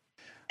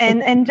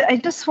 And I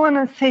just want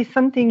to say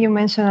something you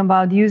mentioned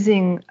about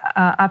using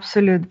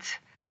absolute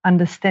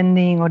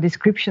understanding or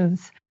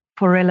descriptions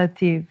for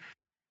relative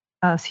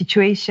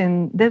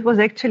situation. That was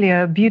actually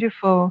a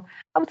beautiful,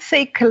 I would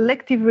say,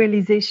 collective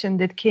realization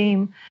that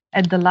came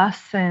at the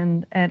last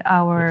SAND at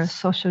our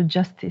social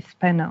justice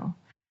panel.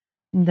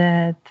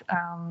 That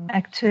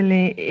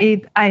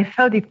I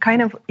felt it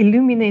kind of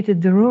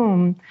illuminated the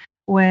room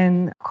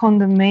when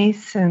Conda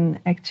Mason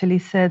actually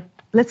said,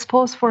 let's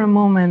pause for a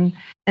moment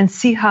and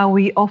see how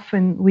we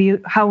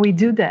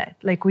do that.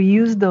 Like we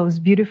use those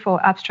beautiful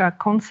abstract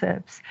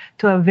concepts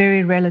to a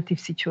very relative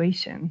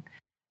situation.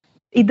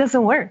 it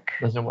doesn't work.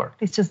 Doesn't work.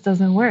 It just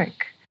doesn't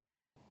work.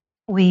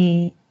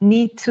 We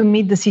need to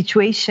meet the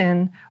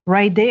situation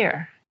right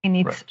there in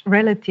its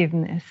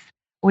relativeness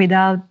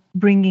without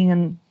bringing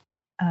in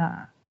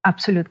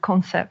absolute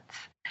concepts.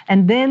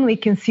 And then we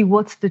can see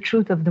what's the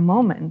truth of the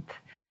moment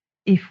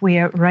if we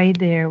are right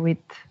there with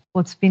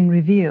what's been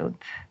revealed.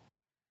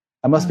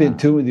 I must be in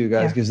tune with you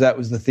guys because that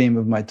was the theme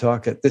of my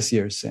talk at this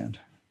year's Sand.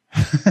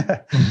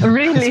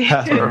 Really?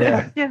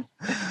 Yeah.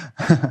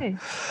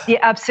 The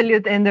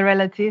absolute and the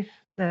relative.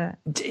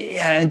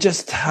 And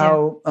just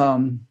how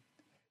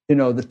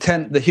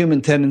the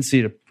human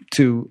tendency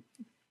to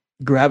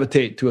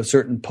gravitate to a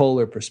certain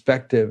polar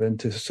perspective and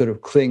to sort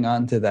of cling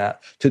on to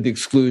that to the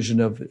exclusion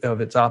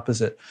of its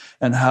opposite,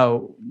 and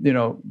how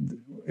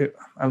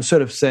I was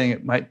sort of saying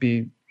it might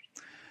be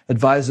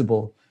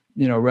advisable,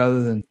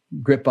 rather than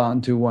grip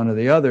onto one or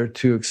the other,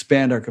 to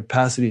expand our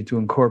capacity to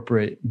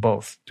incorporate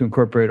both, to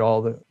incorporate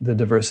all the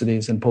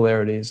diversities and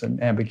polarities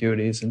and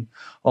ambiguities and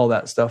all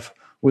that stuff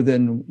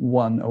within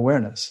one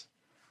awareness,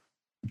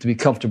 to be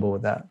comfortable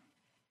with that.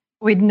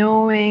 With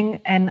knowing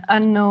and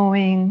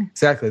unknowing.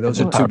 Exactly. Those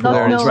are two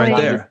polarities right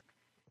there.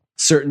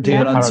 Certainty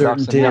and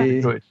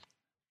uncertainty.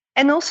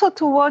 And also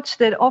to watch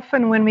that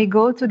often when we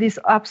go to these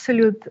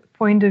absolute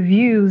point of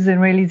views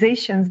and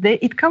realizations,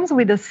 it comes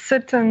with a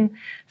certain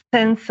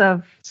sense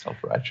of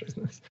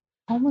self-righteousness.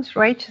 Almost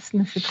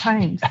righteousness at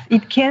times.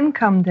 It can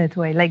come that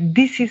way. Like,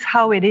 this is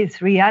how it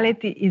is.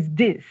 Reality is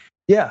this.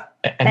 Yeah.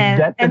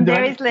 And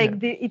there is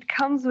it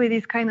comes with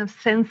this kind of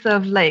sense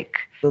of like,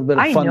 a little bit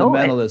of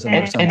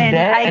fundamentalism or something.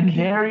 And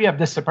there you have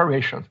the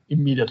separation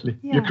immediately.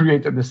 Yeah. You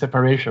created the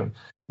separation.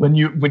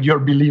 With your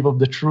belief of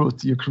the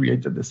truth, you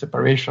created the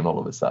separation all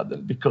of a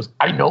sudden, because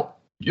I know,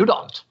 you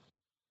don't.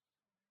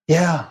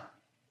 Yeah.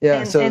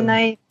 Yeah.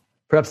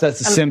 Perhaps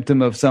that's a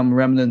symptom of some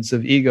remnants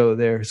of ego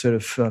there, sort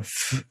of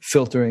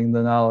filtering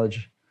the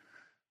knowledge.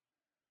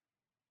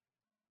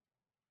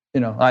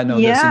 I know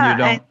this and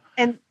you don't.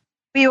 And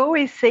we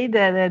always say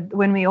that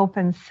when we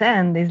open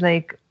Sand, it's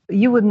like,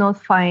 you would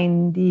not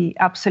find the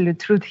absolute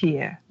truth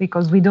here,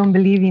 because we don't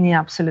believe in the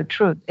absolute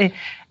truth.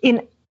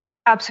 In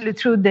absolute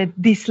truth that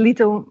this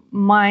little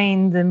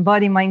mind and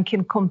body mind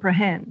can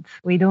comprehend.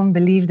 We don't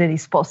believe that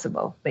it's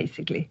possible,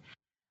 basically.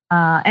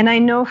 And I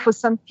know for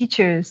some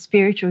teachers,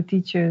 spiritual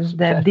teachers,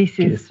 that this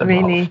is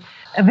really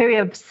very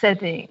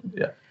upsetting.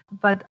 Yeah.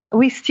 But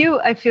we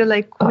still, I feel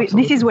like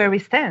this is where we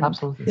stand.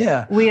 Absolutely.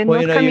 Yeah. We are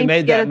not coming you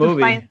made that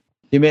movie.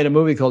 You made a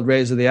movie called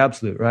Rays of the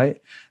Absolute,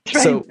 right?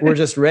 Right. So we're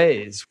just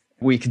rays.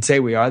 We can say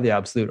we are the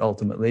absolute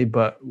ultimately,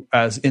 but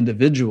as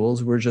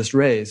individuals, we're just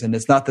rays. And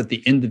it's not that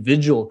the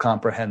individual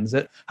comprehends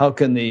it. How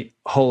can the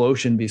whole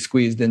ocean be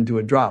squeezed into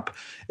a drop?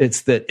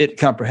 It's that it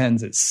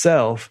comprehends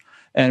itself,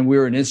 and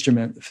we're an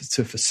instrument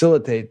to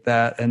facilitate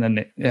that and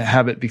then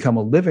have it become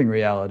a living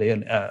reality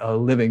and a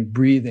living,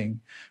 breathing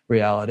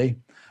reality.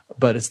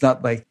 But it's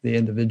not like the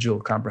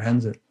individual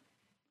comprehends it.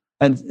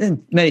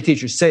 And many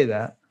teachers say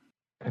that.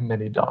 And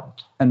many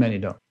don't.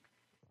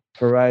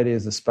 Variety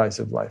is the spice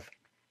of life.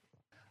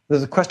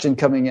 There's a question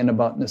coming in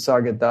about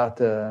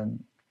Nisargadatta.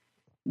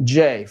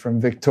 Jay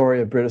from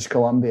Victoria, British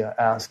Columbia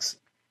asks,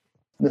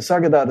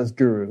 Nisargadatta's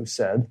guru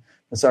said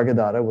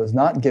Nisargadatta was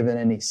not given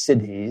any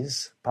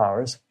siddhis,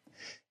 powers.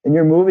 In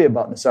your movie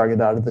about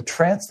Nisargadatta, the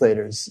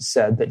translators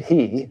said that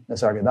he,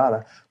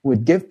 Nisargadatta,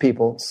 would give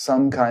people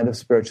some kind of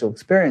spiritual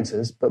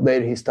experiences, but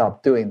later he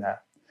stopped doing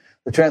that.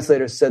 The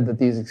translators said that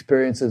these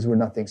experiences were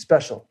nothing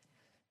special.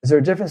 Is there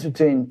a difference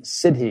between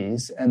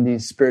siddhis and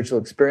these spiritual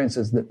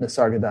experiences that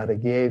Nisargadatta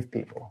gave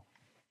people?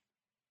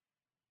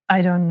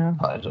 I don't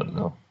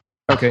know.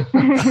 Okay.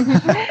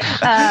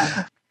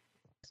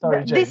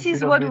 Sorry, Jane, this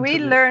is what we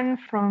learned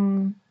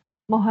from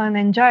Mohan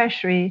and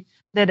Jayashri,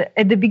 that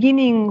at the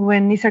beginning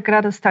when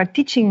Nisargadatta started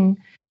teaching,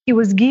 he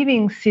was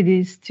giving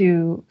siddhis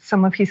to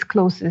some of his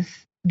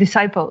closest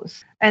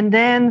disciples. And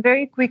then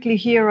very quickly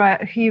he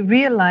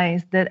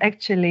realized that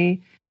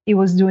actually he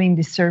was doing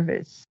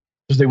disservice.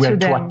 Because they were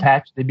too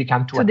attached, they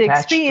became too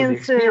attached to the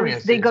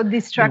experiences. They got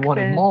distracted. They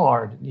wanted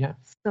more, yeah.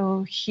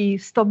 So he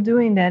stopped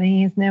doing that, and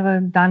he's never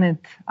done it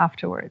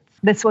afterwards.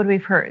 That's what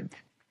we've heard.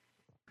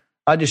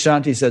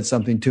 Adyashanti said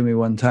something to me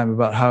one time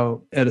about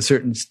how at a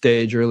certain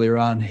stage earlier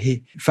on,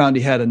 he found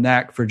he had a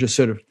knack for just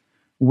sort of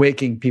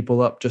waking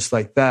people up just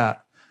like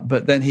that.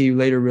 But then he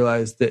later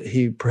realized that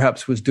he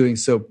perhaps was doing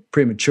so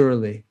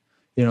prematurely,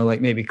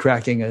 like maybe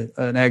cracking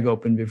an egg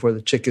open before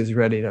the chick is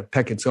ready to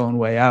peck its own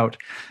way out.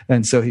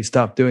 And so he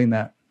stopped doing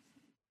that.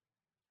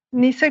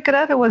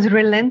 Nisargadatta was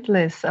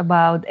relentless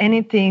about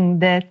anything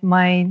that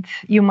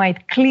you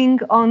might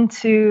cling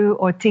onto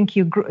or think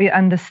you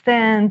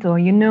understand or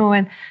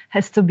and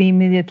has to be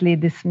immediately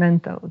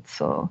dismantled.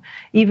 So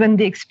even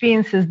the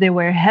experiences they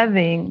were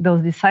having,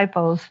 those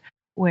disciples,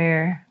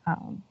 were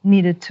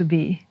needed to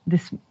be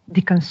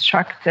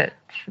deconstructed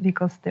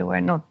because they were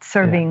not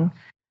serving.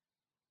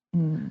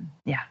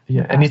 Yeah.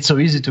 And it's so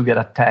easy to get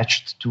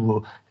attached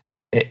to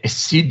a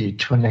siddhi,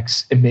 to an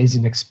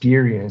amazing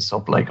experience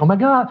of like, oh my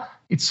God,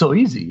 it's so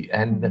easy.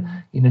 And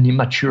in an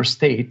immature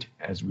state,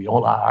 as we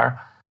all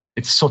are,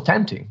 it's so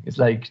tempting. It's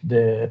like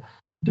the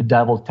the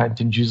devil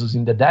tempting Jesus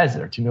in the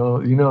desert.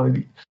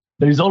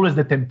 There is always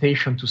the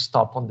temptation to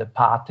stop on the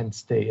path and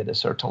stay at a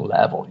certain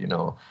level,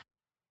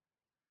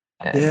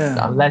 And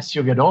unless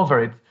you get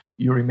over it,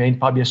 you remain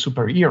probably a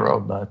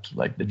superhero, but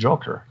like the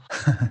Joker.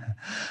 I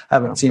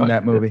haven't seen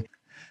that movie.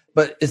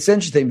 But it's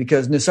interesting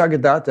because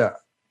Nisargadatta,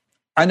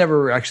 I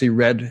never actually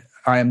read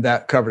I Am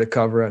That cover to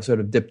cover. I sort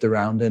of dipped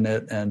around in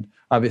it and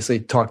obviously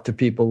talked to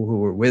people who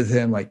were with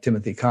him, like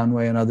Timothy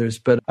Conway and others.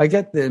 But I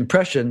get the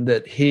impression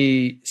that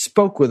he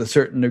spoke with a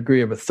certain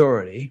degree of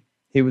authority.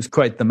 He was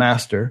quite the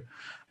master.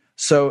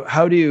 So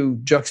how do you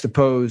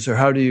juxtapose or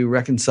how do you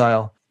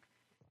reconcile?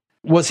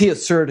 Was he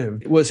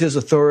assertive? Was his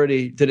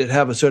authority, did it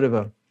have a sort of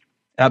a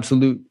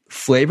absolute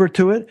flavor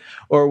to it?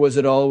 Or was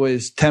it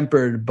always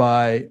tempered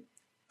by,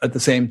 at the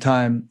same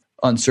time,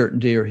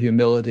 uncertainty or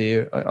humility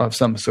of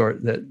some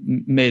sort that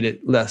made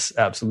it less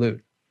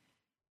absolute?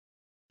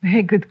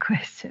 Very good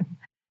question.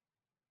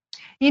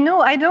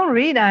 I don't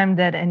read I Am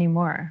That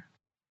anymore.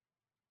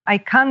 I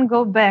can't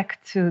go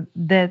back to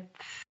that.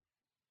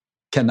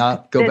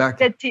 Cannot go back?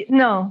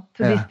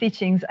 These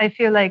teachings. I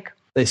feel like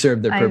they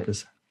serve their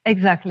purpose.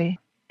 Exactly.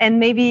 And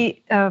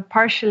maybe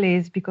partially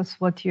is because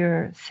what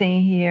you're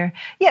saying here.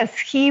 Yes,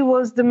 he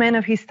was the man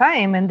of his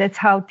time, and that's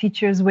how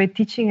teachers were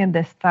teaching at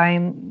this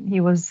time.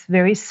 He was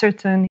very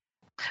certain.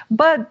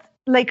 But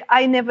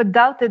I never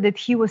doubted that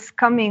he was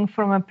coming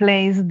from a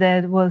place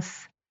that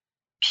was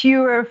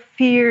pure,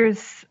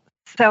 fierce,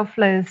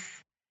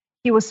 selfless.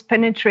 He was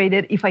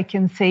penetrated, if I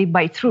can say,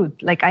 by truth.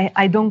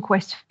 I don't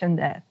question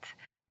that.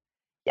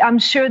 I'm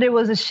sure there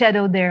was a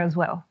shadow there as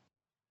well,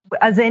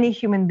 as any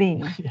human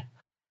being. Yeah.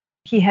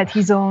 He had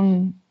his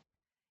own,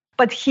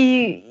 but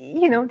he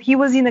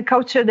was in a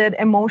culture that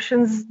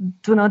emotions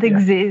do not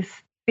exist,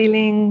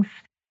 feelings,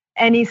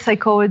 any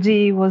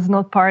psychology was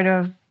not part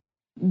of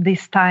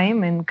this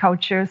time and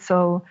culture.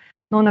 So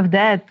none of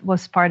that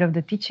was part of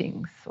the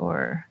teachings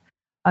or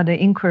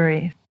the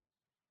inquiry.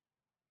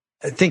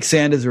 I think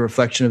Sand is a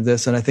reflection of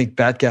this, and I think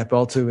Batgap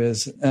also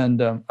is,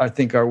 and I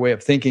think our way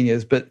of thinking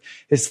is, but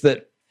it's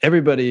that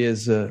everybody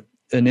is an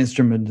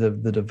instrument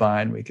of the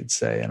divine, we could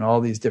say, and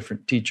all these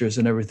different teachers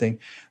and everything,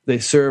 they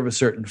serve a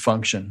certain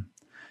function.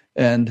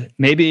 And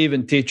maybe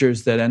even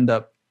teachers that end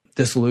up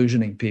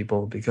disillusioning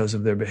people because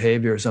of their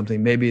behavior or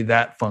something, maybe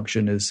that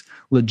function is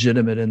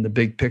legitimate in the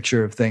big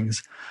picture of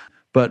things.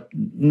 But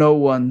no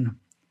one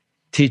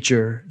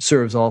teacher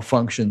serves all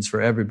functions for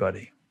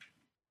everybody.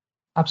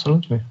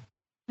 Absolutely.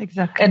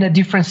 Exactly. And a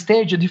different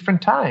stage, a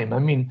different time. I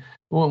mean,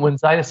 when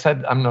Zaya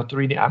said, I'm not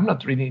reading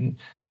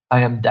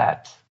I Am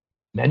That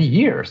many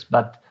years,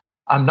 but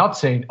I'm not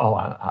saying,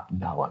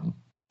 now I'm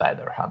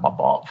better, I'm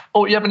above.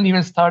 Oh, you haven't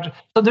even started.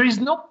 So there is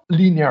no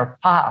linear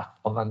path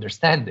of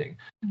understanding.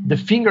 Mm-hmm. The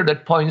finger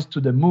that points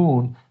to the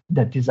moon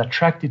that is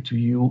attracted to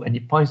you and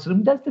it points to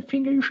them, that's the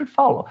finger you should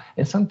follow.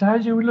 And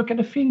sometimes you will look at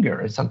the finger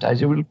and sometimes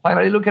you will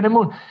finally look at the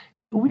moon.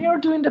 We are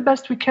doing the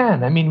best we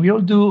can. I mean, we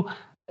all do.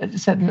 As I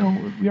said,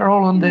 we are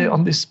all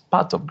on this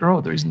path of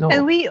growth. There is no.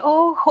 And we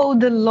all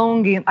hold the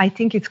longing. I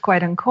think it's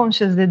quite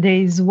unconscious that there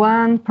is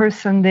one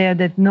person there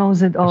that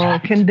knows it all,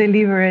 right, can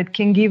deliver it,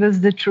 can give us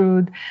the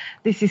truth.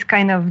 This is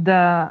kind of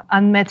the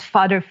unmet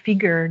father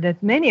figure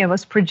that many of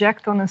us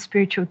project on our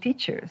spiritual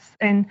teachers.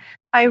 And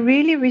I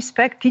really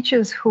respect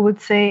teachers who would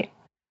say,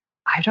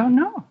 I don't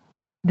know.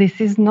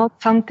 This is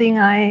not something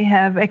I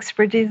have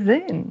expertise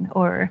in,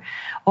 or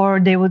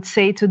they would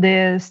say to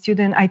the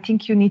student, I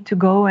think you need to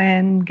go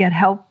and get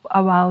help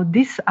about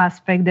this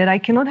aspect that I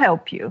cannot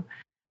help you.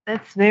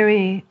 That's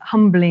very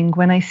humbling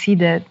when I see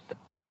that.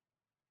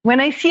 When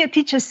I see a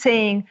teacher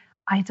saying,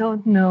 I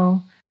don't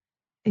know,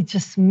 it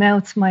just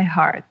melts my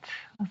heart.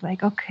 I was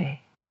like,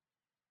 okay,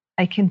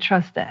 I can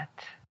trust that.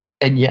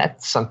 And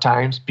yet,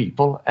 sometimes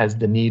people has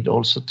the need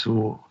also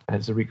to,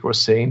 as Rick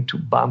was saying, to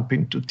bump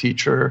into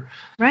teacher.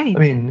 Right. I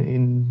mean,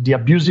 in the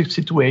abusive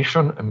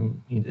situation,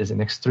 as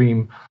an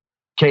extreme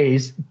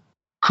case,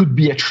 could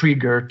be a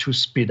trigger to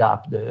speed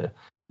up the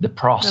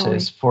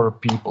process for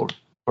people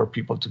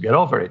to get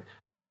over it.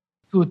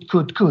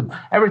 Could.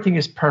 Everything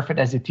is perfect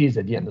as it is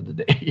at the end of the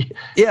day.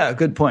 Yeah,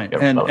 good point.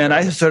 And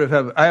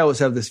I always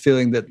have this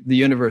feeling that the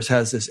universe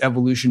has this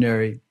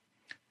evolutionary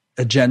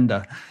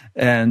agenda,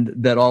 and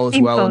that all is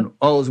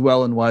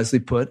well and wisely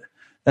put.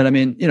 And I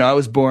mean, I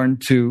was born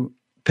to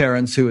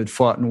parents who had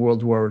fought in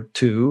World War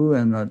II,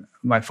 and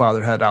my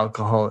father had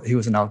alcohol. He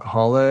was an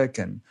alcoholic,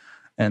 and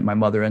my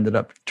mother ended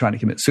up trying to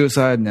commit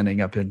suicide and ending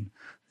up in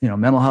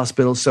mental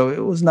hospitals. So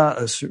it was not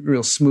a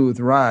real smooth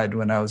ride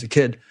when I was a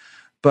kid.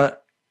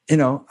 But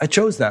I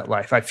chose that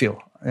life. I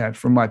feel,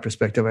 from my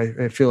perspective,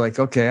 I feel like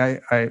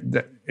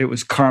that it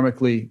was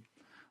karmically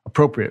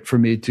appropriate for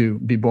me to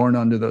be born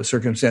under those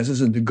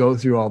circumstances and to go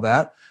through all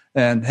that.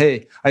 And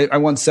hey, I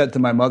once said to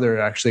my mother,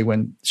 actually,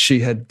 when she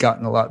had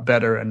gotten a lot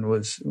better and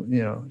was,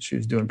 she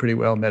was doing pretty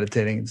well,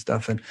 meditating and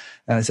stuff. And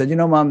I said,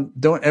 Mom,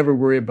 don't ever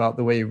worry about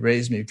the way you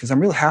raised me, because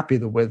I'm real happy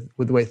with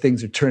the way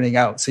things are turning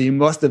out. So you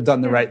must have done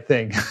the right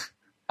thing.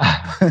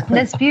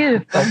 That's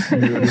beautiful. That's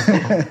beautiful.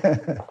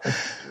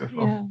 That's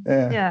beautiful.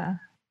 Yeah.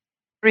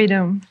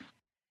 Freedom.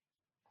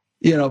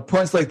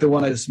 points like the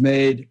one I just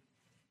made,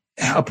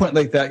 a point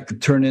like that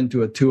could turn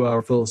into a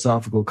 2-hour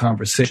philosophical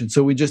conversation.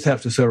 So we just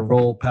have to sort of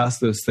roll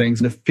past those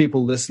things. And if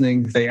people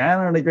listening say, I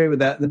don't agree with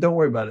that, then don't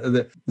worry about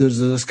it.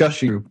 There's a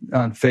discussion group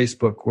on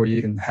Facebook where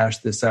you can hash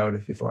this out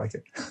if you feel like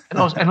it. And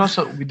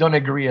also, we don't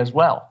agree as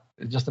well.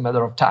 It's just a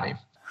matter of time.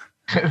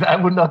 I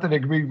would not have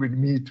agreed with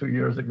me 2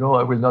 years ago.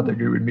 I will not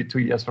agree with me 2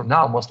 years from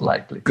now, most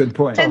likely. Good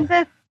point. And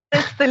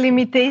that's the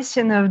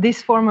limitation of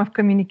this form of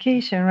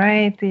communication,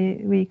 right?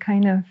 We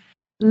kind of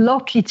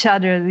lock each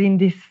other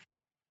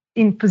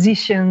in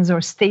positions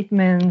or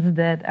statements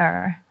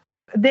they're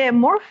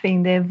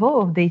morphing, they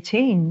evolve, they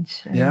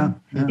change. Yeah.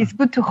 It's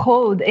good to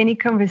hold any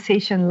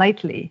conversation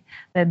lightly,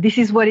 that this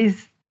is what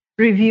is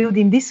revealed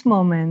in this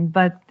moment,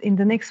 but in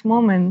the next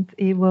moment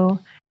it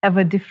will have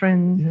a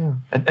different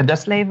and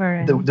that's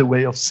flavor. The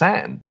way of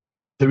sand.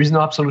 There is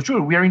no absolute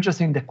truth. We are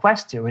interested in the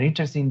question. We're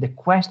interested in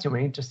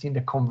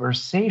the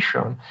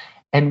conversation.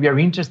 And we are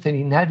interested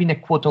in having a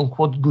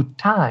quote-unquote good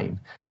time.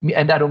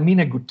 And I don't mean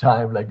a good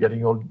time like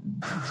getting all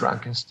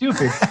drunk and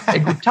stupid. A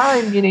good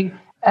time meaning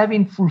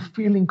having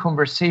fulfilling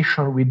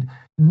conversation with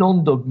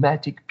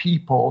non-dogmatic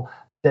people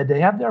that they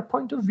have their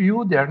point of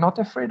view. They're not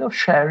afraid of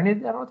sharing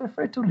it. They're not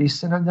afraid to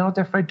listen. And they're not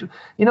afraid to...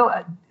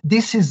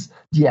 this is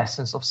the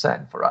essence of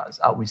Zen for us,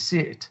 how we see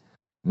it.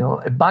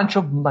 A bunch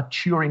of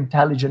mature,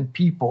 intelligent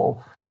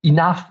people,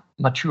 enough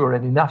mature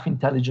and enough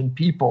intelligent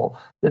people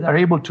that are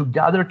able to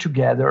gather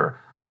together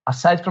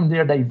aside from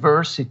their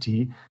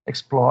diversity,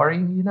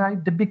 exploring,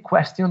 the big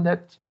question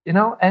that,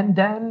 and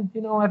then,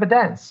 have a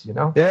dance,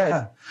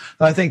 Yeah.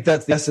 I think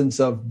that's the essence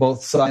of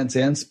both science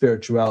and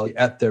spirituality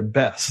at their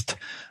best.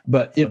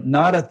 But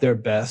not at their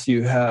best,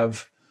 you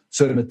have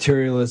sort of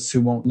materialists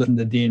who won't listen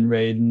to Dean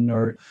Radin,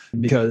 or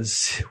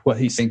because what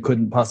he's saying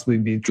couldn't possibly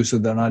be true, so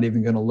they're not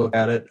even going to look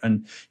at it.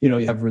 And, you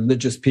have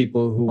religious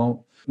people who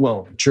won't.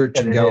 Well, Church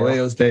in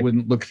Galileo's day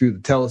wouldn't look through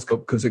the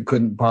telescope because it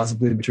couldn't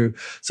possibly be true.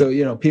 So,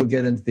 people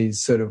get into these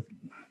sort of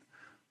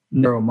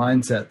narrow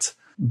mindsets,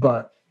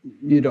 but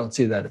you don't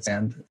see that at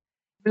Sand.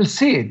 We'll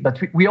see it, but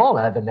we all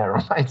have a narrow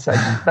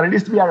mindset. But at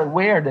least we are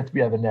aware that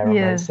we have a narrow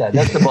mindset.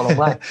 That's the bottom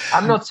line.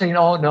 I'm not saying,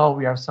 oh, no,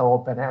 we are so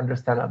open. I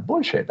understand that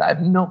bullshit. I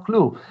have no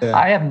clue. Yeah.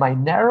 I have my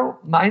narrow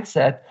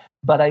mindset,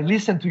 but I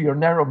listen to your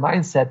narrow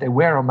mindset,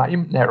 aware of my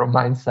narrow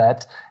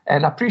mindset,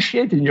 and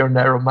appreciating your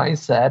narrow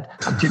mindset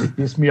until it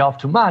pisses me off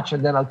too much,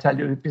 and then I'll tell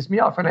you it pissed me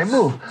off and I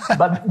move.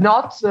 But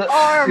not,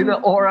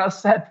 or I'll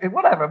set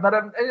whatever. But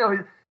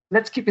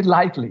let's keep it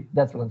lightly.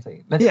 That's what I'm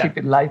saying. Let's keep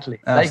it lightly.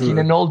 Absolutely. Like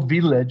in an old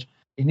village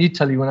in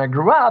Italy when I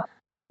grew up,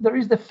 there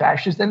is the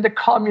fascists and the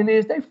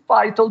communists. They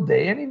fight all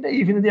day, and in the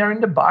evening they are in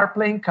the bar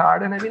playing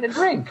cards and having a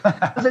drink.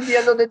 Because at the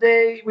end of the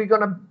day,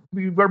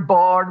 we're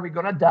bored, we're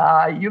gonna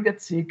die. You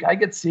get sick, I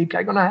get sick.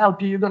 I'm gonna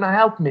help you, you're gonna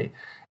help me.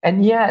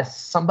 And yes,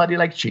 somebody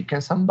likes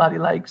chicken, somebody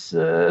likes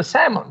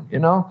salmon.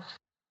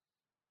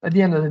 At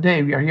the end of the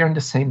day, we are here in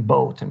the same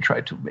boat and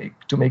try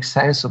to make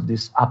sense of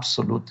this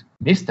absolute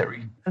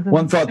mystery.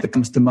 One thought that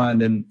comes to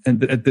mind and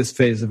at this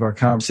phase of our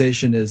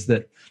conversation is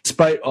that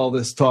despite all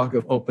this talk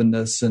of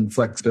openness and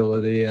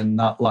flexibility and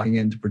not locking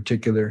into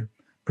particular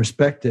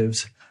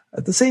perspectives,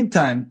 at the same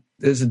time,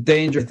 there's a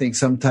danger, I think,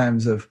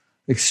 sometimes of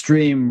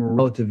extreme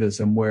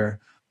relativism where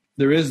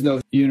there is no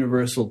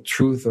universal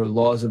truth or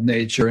laws of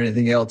nature or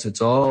anything else.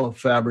 It's all a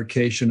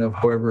fabrication of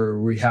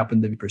however we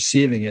happen to be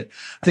perceiving it.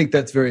 I think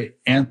that's very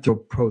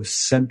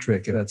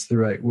anthropocentric, if that's the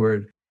right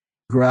word.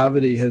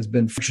 Gravity has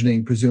been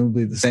functioning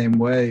presumably the same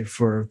way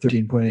for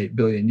 13.8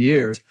 billion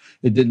years.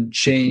 It didn't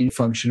change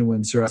function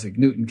when Sir Isaac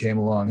Newton came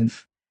along. And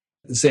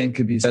the same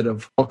could be said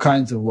of all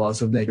kinds of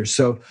laws of nature.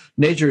 So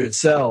nature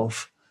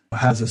itself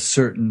has a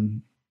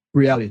certain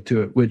reality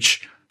to it,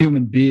 which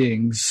human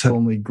beings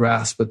only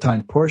grasp a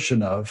tiny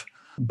portion of,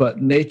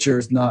 but nature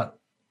is not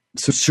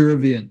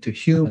subservient to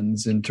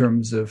humans in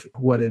terms of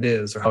what it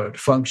is or how it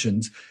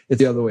functions. It's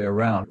the other way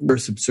around. We're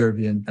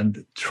subservient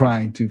and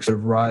trying to sort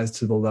of rise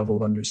to the level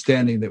of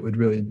understanding that would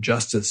really do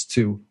justice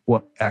to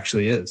what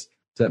actually is.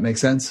 Does that make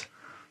sense?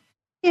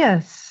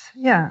 Yes.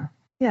 Yeah.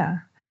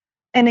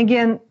 And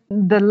again,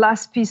 the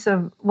last piece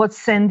of what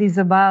Sand is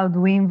about,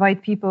 we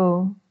invite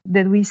people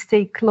that we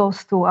stay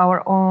close to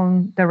our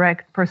own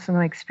direct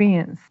personal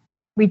experience,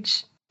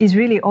 which is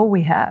really all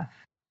we have.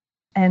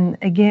 And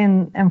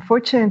again,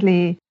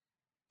 unfortunately,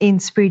 in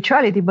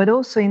spirituality, but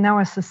also in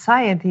our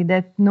society,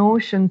 that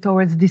notion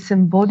towards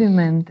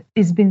disembodiment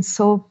has been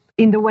so,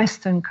 in the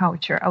Western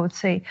culture, I would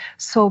say,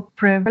 so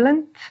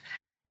prevalent.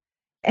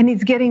 And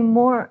it's getting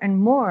more and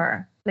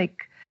more.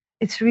 Like,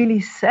 it's really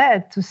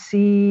sad to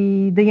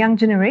see the young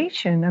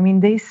generation. I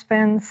mean, they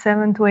spend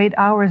 7 to 8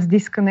 hours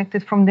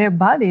disconnected from their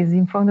bodies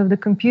in front of the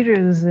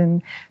computers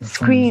and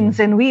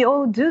screens, and we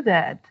all do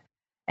that.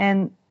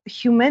 And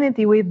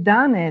humanity, we've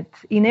done it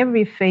in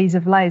every phase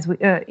of life.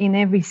 In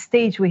every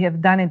stage, we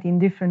have done it in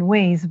different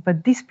ways.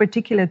 But this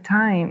particular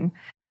time,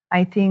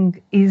 I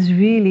think, is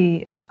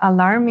really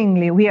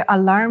we are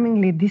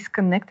alarmingly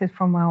disconnected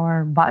from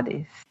our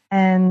bodies.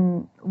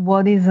 And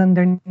what is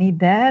underneath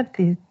that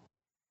is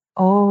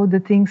all the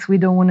things we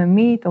don't want to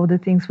meet, all the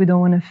things we don't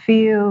want to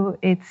feel.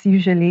 It's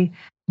usually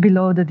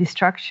below the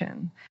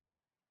destruction.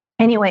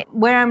 Anyway,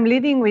 where I'm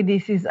leading with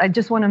this is I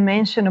just want to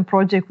mention a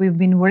project we've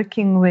been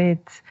working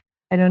with.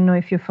 I don't know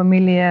if you're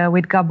familiar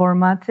with Gabor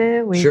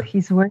Mate, with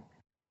his work.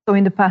 So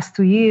in the past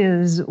 2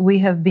 years, we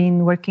have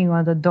been working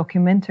on a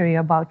documentary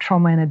about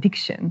trauma and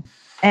addiction.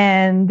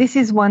 And this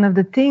is one of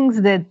the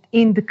things that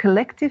in the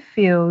collective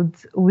field,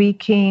 we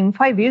came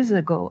 5 years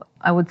ago,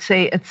 I would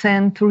say, at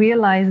SAND to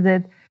realize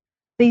that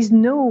there's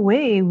no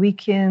way we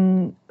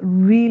can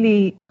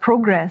really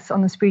progress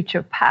on a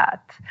spiritual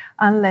path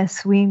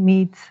unless we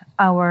meet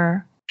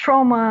our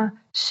trauma,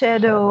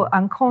 shadow,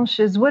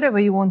 unconscious, whatever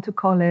you want to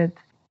call it.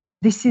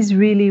 This is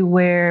really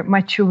where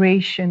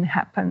maturation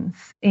happens,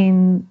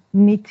 in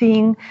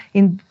meeting,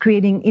 in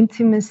creating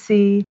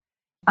intimacy.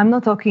 I'm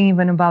not talking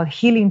even about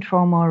healing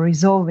trauma or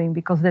resolving,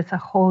 because that's a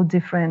whole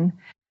different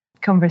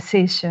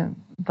conversation.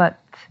 But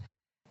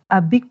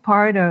a big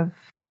part of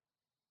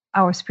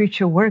our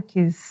spiritual work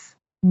is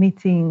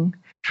meeting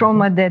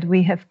trauma that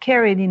we have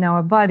carried in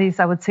our bodies,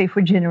 I would say,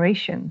 for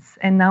generations.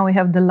 And now we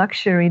have the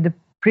luxury, the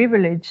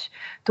privilege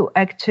to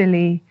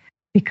actually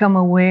become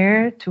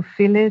aware, to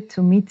feel it,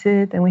 to meet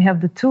it, and we have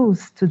the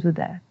tools to do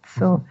that.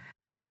 So,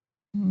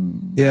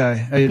 I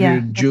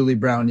interviewed Julie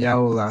Brown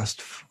Yao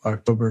last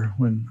October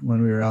when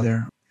we were out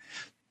there.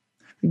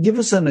 Give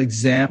us an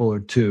example or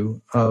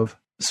two of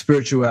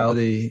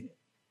spirituality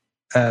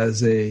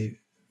as a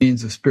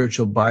means of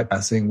spiritual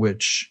bypassing,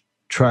 which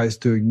tries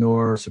to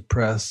ignore,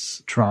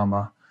 suppress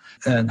trauma,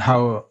 and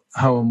how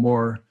a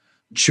more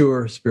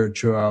mature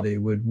spirituality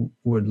would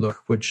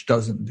look, which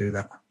doesn't do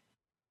that.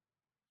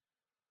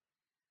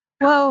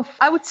 Well,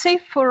 I would say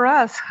for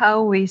us,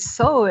 how we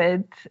saw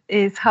it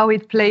is how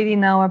it played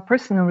in our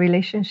personal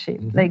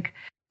relationship. Like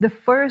the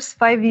first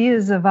 5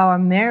 years of our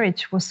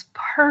marriage was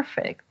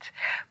perfect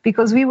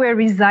because we were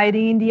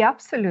residing in the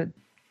absolute.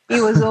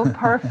 It was all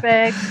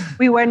perfect.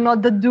 We were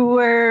not the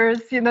doers.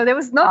 There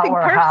was nothing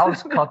perfect. Our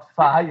house caught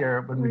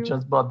fire when we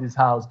just bought this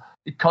house.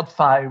 It caught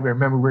fire. We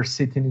remember we were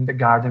sitting in the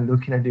garden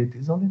looking at it.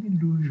 It's all an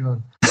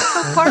illusion.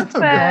 Perfect.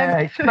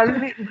 Yeah,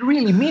 I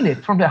really mean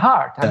it from the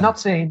heart. I'm not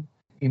saying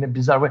in a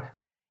bizarre way.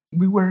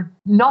 We were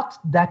not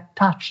that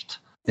touched,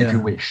 if you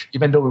wish,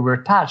 even though we were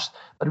touched,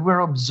 but we were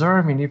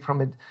observing it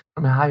from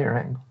a higher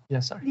angle.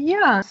 Yes, sir.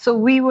 Yeah, so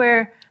we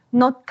were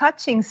not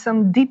touching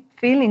some deep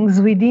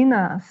feelings within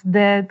us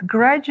that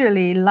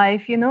gradually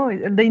life,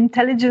 the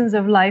intelligence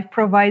of life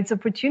provides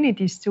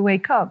opportunities to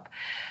wake up.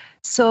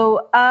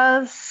 So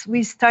as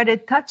we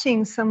started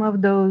touching some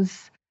of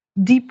those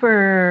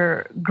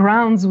deeper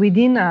grounds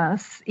within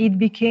us,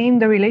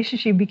 the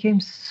relationship became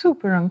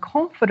super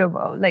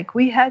uncomfortable. Like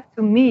we had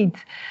to meet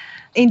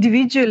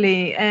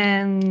individually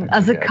and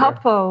as a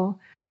couple,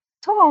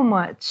 so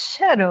much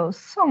shadow,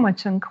 so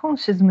much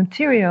unconscious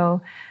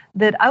material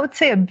that I would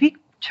say a big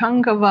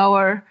chunk of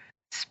our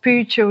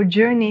spiritual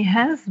journey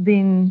has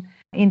been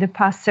in the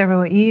past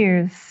several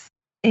years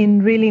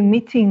in really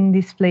meeting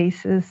these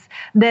places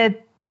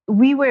that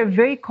we were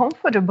very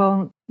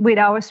comfortable with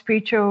our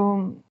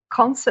spiritual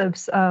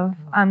concepts of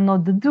I'm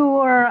not the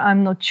doer,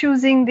 I'm not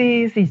choosing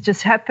this, it's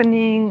just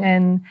happening,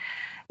 and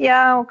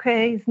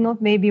it's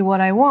not maybe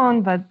what I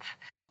want, but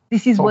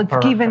this is what's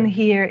given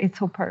here. It's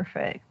so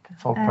perfect.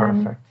 So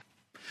perfect.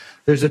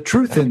 There's a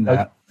truth in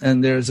that,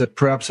 and there's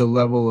perhaps a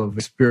level of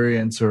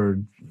experience or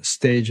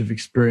stage of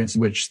experience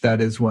in which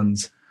that is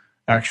one's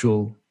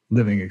actual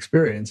living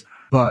experience.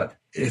 But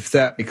if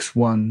that makes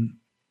one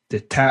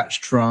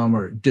detached from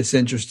or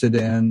disinterested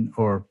in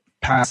or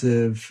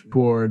passive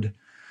toward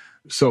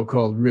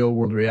so-called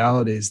real-world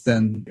realities,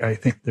 then I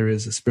think there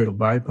is a spiritual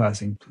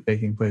bypassing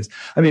taking place.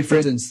 I mean, for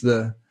instance,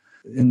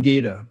 in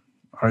Gita,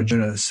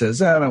 Arjuna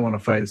says, I don't want to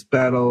fight this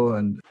battle,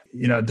 and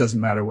it doesn't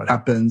matter what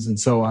happens, and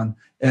so on.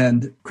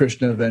 And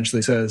Krishna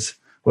eventually says,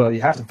 well,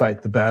 you have to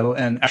fight the battle,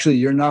 and actually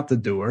you're not the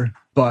doer,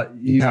 but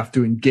you have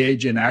to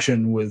engage in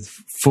action with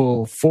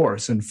full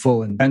force and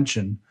full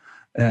intention.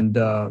 And,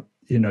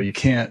 you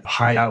can't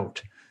hide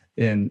out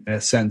in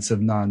a sense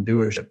of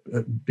non-doership,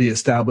 be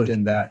established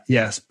in that,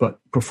 yes, but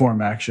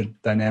perform action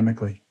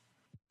dynamically.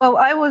 Well,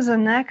 I was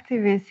an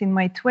activist in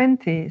my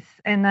 20s,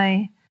 and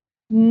I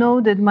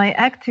know that my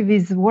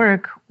activist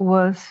work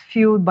was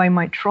fueled by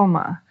my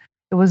trauma.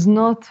 It was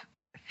not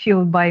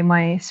fueled by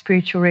my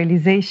spiritual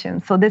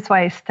realization. So that's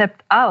why I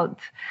stepped out.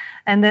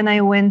 And then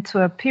I went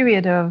to a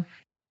period of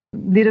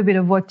little bit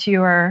of what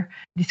you are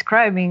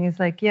describing is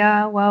like,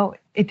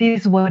 it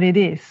is what it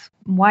is.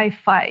 Why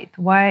fight?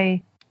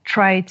 Why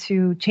try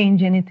to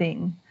change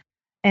anything?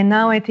 And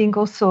now I think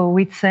also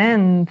with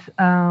SAND,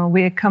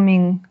 we're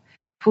coming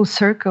full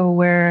circle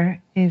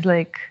where it's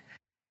like,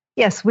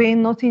 yes, we're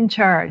not in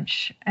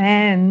charge.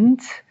 And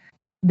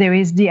there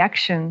is the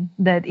action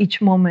that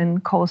each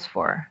moment calls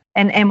for.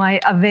 And am I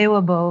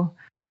available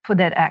for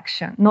that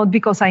action? Not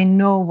because I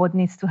know what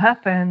needs to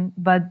happen,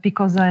 but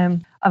because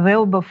I'm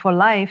available for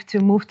life to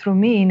move through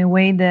me in a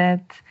way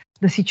that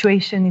the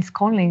situation is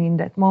calling in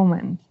that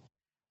moment,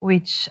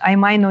 which I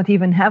might not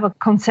even have a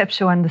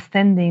conceptual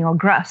understanding or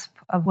grasp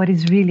of what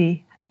is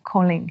really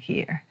calling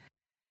here.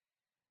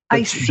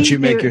 But you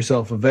make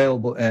yourself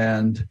available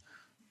and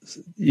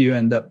you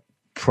end up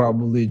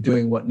probably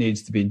doing what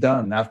needs to be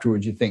done.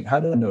 Afterwards, you think, how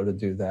did I know to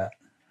do that?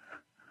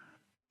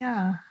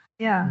 Yeah.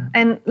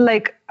 And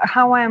like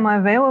how I am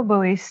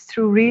available is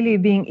through really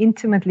being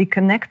intimately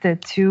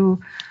connected to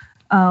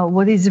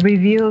what is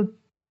revealed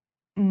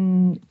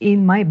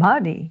in my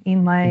body,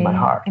 in my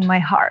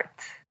heart.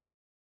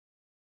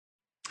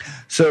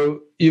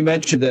 So you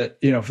mentioned that,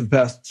 for the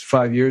past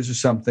 5 years or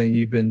something,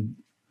 you've been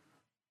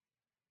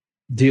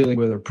dealing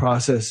with or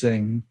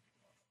processing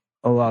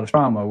a lot of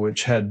trauma,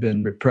 which had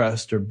been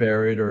repressed or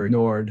buried or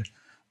ignored.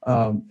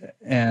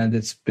 And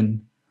it's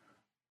been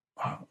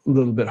a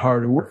little bit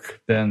harder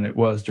work than it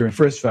was during the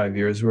first 5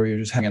 years where you're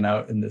just hanging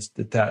out in this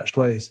detached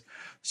place.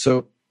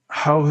 So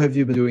how have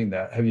you been doing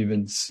that? Have you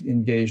been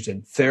engaged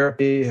in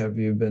therapy? Have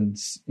you been,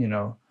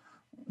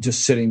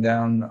 just sitting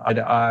down eye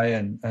to eye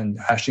and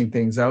hashing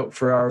things out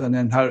for hours? And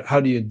then how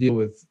do you deal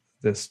with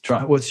this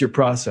trauma? What's your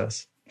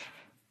process?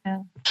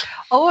 Yeah.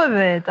 All of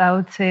it, I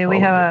would say.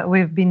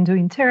 We've been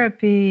doing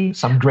therapy.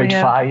 Some great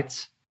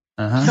fights.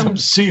 Some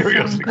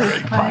seriously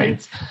great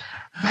fights.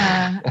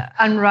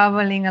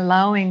 Unraveling,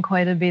 allowing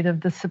quite a bit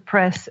of the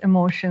suppressed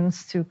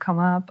emotions to come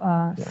up.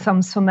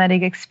 Some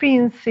somatic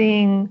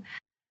experiencing.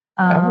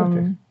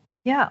 Everything.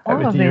 All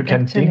everything of it you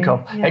can actually. think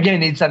of. Yeah.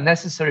 Again, it's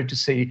unnecessary to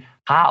say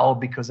how,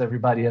 because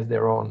everybody has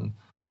their own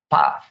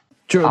path.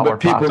 True, but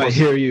people might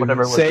hear you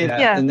say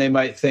that, and they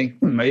might think,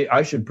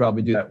 I should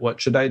probably do that.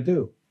 What should I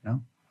do?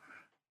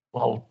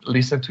 Well,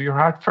 listen to your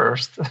heart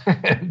first,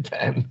 and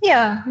then.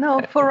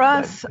 For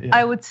us,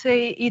 I would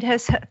say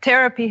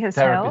therapy has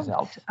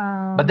helped.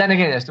 But then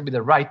again, it has to be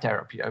the right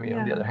therapy. On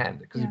the other hand,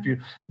 because if you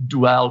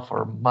dwell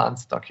for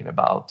months talking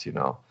about, and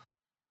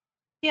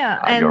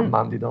your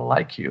mom didn't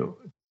like you.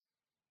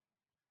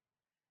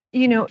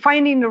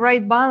 Finding the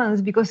right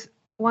balance, because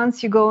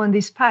once you go on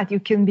this path, you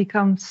can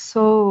become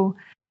so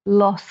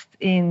lost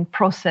in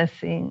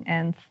processing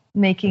and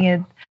making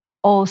it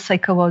all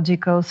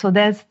psychological. So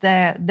that's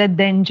that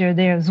danger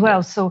there as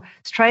well. So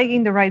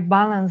striking the right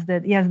balance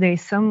that, yes, there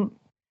is some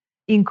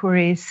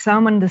inquiry,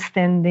 some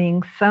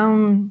understanding,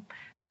 some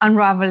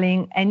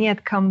unraveling, and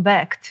yet come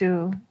back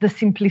to the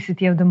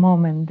simplicity of the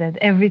moment, that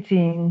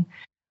everything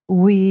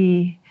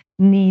we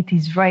need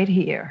is right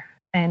here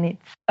and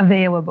it's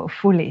available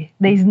fully.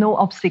 There is no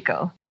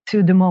obstacle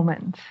to the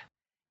moment.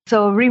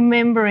 So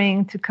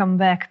remembering to come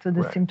back to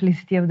the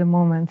simplicity of the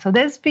moment. So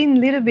that's been a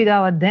little bit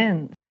our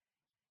dance.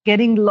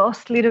 Getting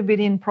lost a little bit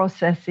in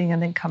processing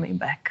and then coming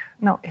back.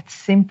 No, it's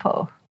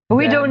simple.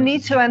 We don't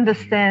need to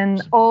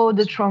understand all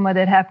the trauma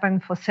that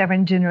happened for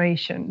 7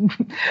 generations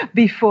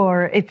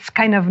before. It's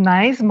kind of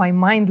nice. My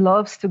mind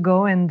loves to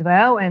go and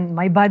dwell, and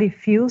my body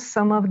feels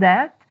some of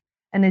that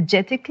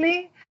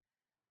energetically,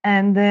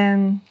 and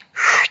then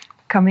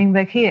coming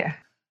back here.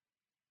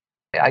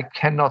 I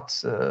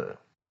cannot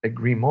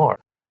agree more.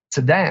 It's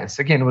a dance.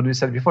 Again, what we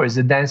said before is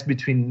a dance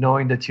between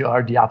knowing that you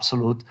are the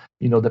absolute,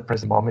 the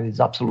present moment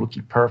is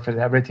absolutely perfect.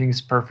 Everything is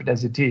perfect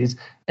as it is.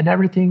 And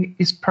everything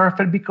is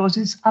perfect because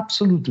it's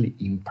absolutely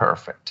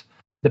imperfect.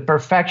 The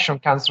perfection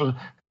comes from,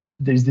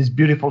 there's this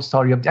beautiful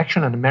story of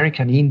actually an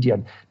American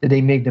Indian that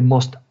they make the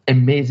most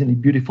amazingly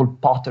beautiful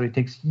pottery. It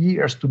takes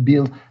years to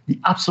build the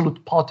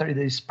absolute pottery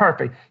that is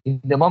perfect. In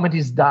the moment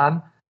it's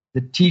done, the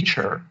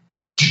teacher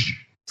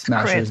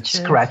scratches it.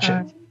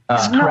 Scratches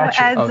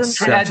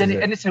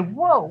it. And they said,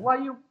 "Whoa, why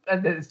you?"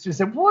 And she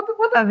said, "What?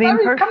 Of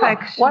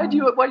imperfection. Why do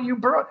you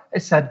brought?" I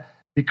said,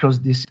 "Because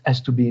this has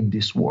to be in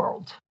this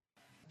world.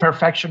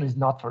 Perfection is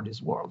not for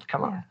this world.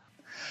 Come on."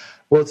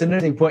 Well, it's an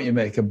interesting point you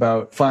make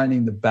about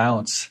finding the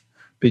balance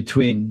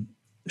between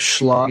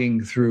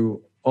slogging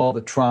through all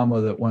the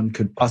trauma that one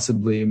could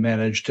possibly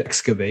manage to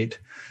excavate,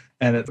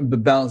 and the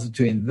balance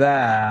between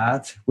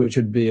that, which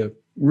would be a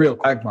real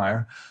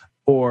quagmire,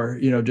 or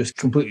just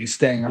completely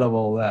staying out of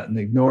all that and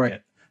ignoring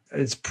it.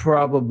 It's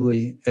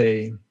probably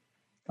a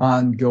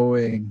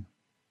ongoing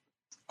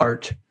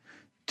art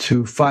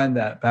to find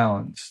that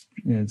balance.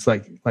 It's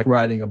like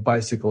riding a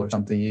bicycle or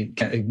something. You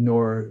can't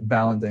ignore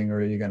balancing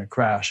or you're going to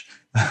crash.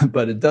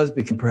 But it does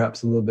become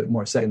perhaps a little bit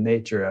more second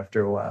nature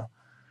after a while.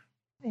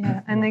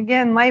 Yeah, and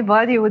again, my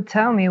body would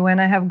tell me when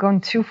I have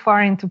gone too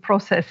far into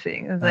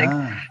processing.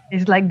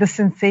 It's like the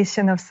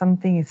sensation of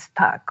something is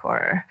stuck,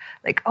 or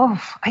like,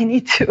 I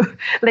need to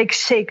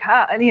shake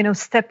out,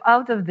 step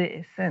out of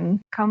this and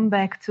come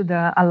back to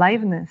the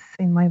aliveness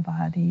in my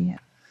body,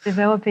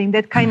 developing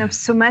that kind of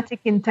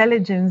somatic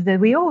intelligence that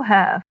we all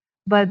have,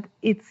 but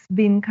it's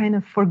been kind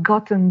of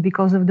forgotten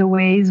because of the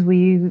ways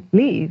we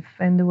live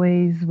and the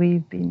ways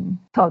we've been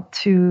taught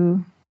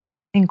to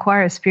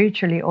inquire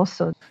spiritually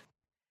also.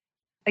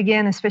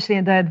 Again, especially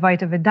in the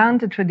Advaita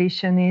Vedanta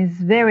tradition, is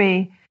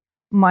very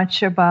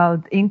much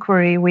about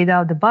inquiry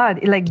without the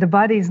body. Like the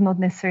body is not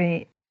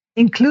necessarily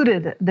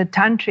included. The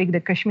Tantric, the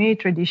Kashmiri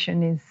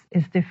tradition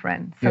is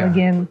different. So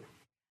again,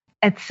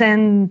 at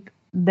Zen,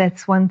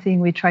 that's one thing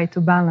we try to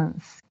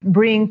balance.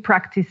 Bring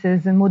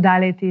practices and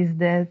modalities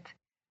that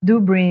do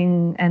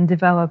bring and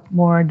develop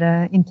more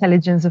the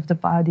intelligence of the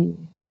body,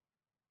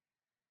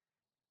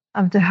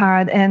 of the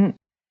heart. And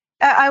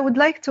I would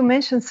like to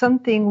mention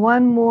something,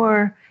 one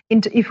more,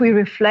 if we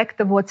reflect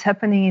of what's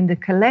happening in the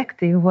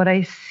collective, what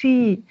I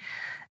see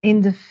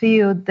in the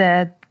field,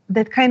 that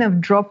kind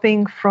of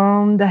dropping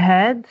from the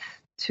head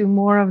to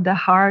more of the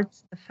heart,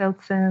 the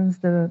felt sense,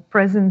 the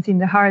presence in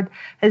the heart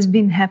has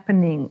been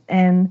happening.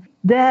 And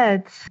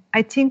that,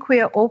 I think we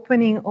are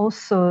opening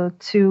also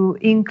to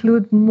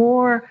include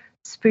more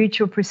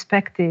spiritual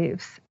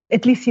perspectives,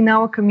 at least in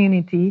our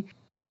community,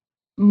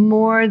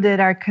 more that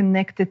are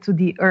connected to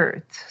the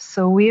earth.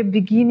 So we are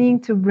beginning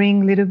to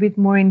bring a little bit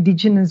more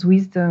indigenous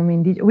wisdom,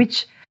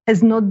 which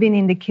has not been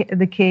in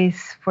the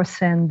case for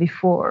Sen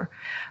before.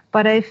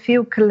 But I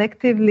feel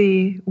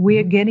collectively we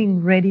are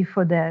getting ready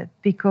for that,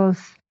 because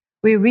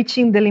we're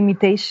reaching the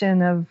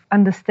limitation of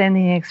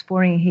understanding and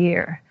exploring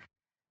here.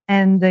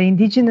 And the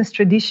indigenous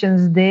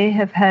traditions, they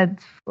have had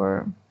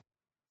for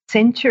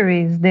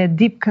centuries their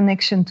deep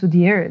connection to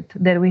the earth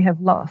that we have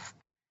lost.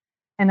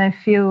 And I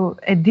feel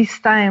at this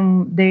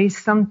time there is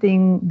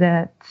something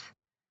that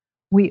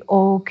we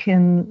all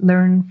can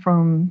learn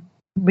from,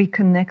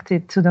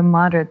 reconnected to the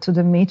mother, to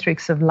the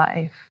matrix of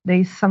life. There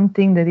is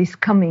something that is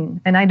coming,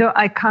 and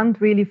I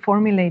can't really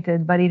formulate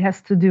it, but it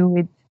has to do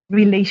with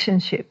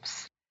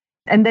relationships.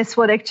 And that's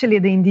what actually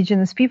the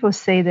indigenous people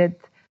say, that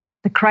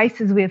the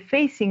crisis we are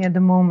facing at the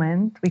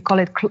moment, we call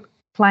it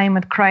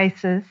climate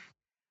crisis,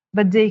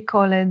 but they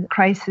call it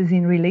crisis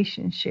in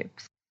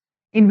relationships.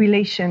 In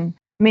relation,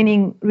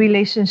 meaning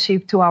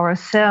relationship to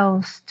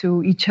ourselves,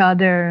 to each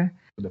other,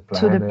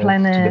 to the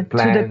planet, to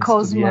the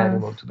cosmos, to the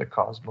animal, to the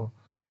cosmos.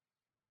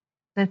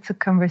 That's a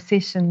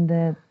conversation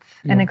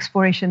an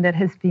exploration that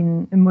has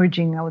been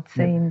emerging, I would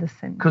say, in the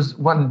sense. Because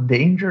one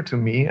danger to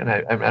me, and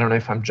I don't know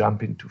if I'm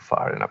jumping too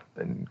far enough,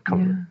 and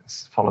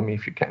follow me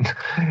if you can.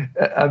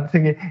 I'm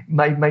thinking,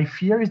 my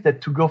fear is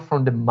that to go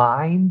from the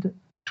mind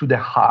to the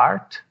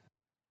heart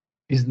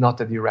is not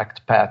a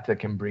direct path that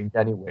can bring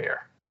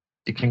anywhere.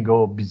 It can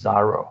go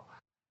bizarro.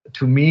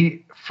 To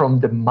me, from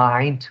the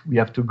mind, we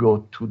have to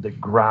go to the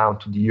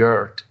ground, to the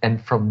earth,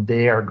 and from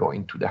there go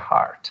into the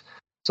heart.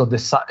 So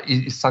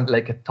it sounds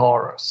like a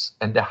torus,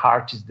 and the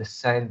heart is the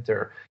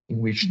center in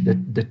which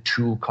the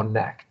two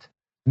connect.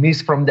 It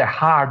means from the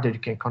heart that you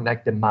can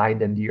connect the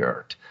mind and the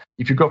earth.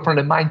 If you go from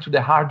the mind to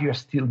the heart, you are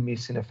still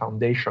missing a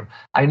foundation.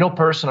 I know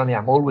personally,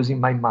 I'm always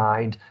in my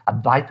mind.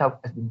 Advaita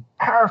has been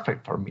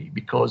perfect for me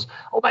because,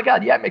 oh my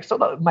God,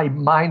 my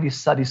mind is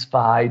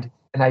satisfied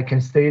and I can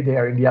stay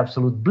there in the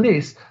absolute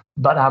bliss,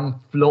 but I'm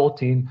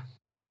floating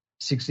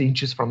 6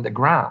 inches from the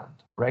ground.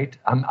 Right?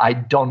 I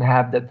don't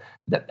have that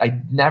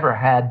I never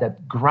had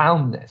that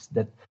groundness,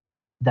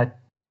 that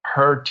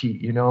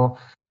hurty,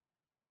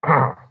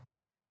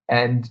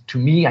 And to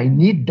me, I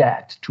need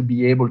that to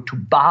be able to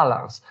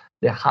balance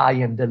the high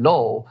and the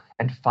low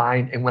and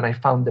when I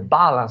found the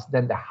balance,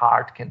 then the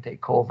heart can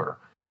take over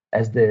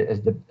as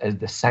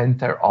the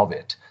center of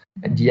it.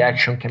 And the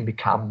action can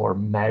become more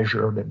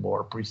measured and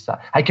more precise.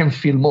 I can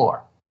feel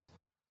more.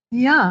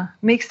 Yeah,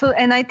 makes sense.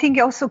 And I think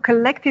also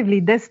collectively,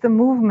 that's the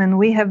movement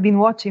we have been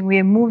watching. We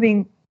are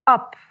moving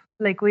up,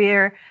 like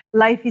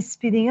life is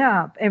speeding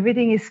up.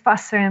 Everything is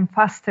faster and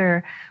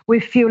faster. We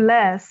feel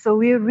less. So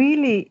we're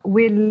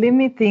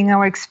limiting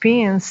our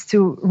experience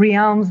to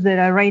realms that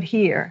are right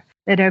here,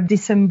 that are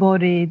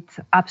disembodied,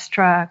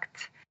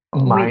 abstract,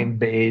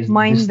 mind-based,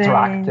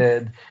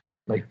 distracted.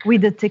 Like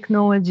with the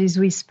technologies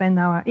we spend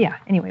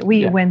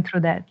we went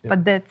through that. Yeah.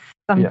 But that's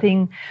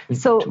something.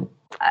 So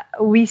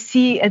we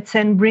see at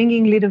Sen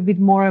bringing a little bit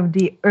more of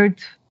the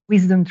earth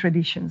wisdom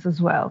traditions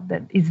as well,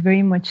 that is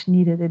very much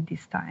needed at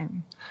this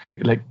time.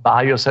 Like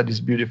Bayo said, this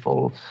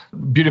beautiful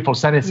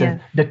sentence,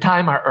 the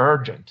time are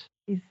urgent.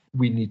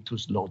 We need to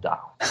slow down.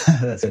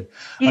 That's it.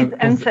 His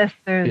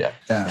ancestors.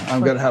 Yeah,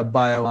 I'm going to have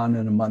Bayo on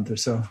in a month or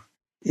so.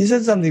 You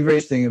said something very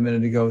interesting a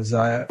minute ago,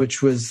 Zaya,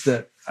 which was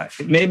that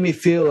it made me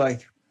feel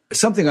like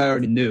something I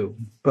already knew,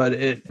 but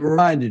it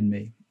reminded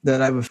me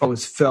that I've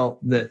always felt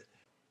that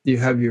you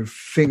have your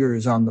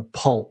fingers on the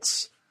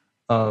pulse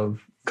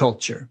of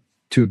culture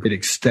to a great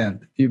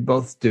extent. You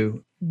both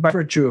do, by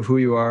virtue of who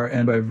you are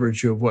and by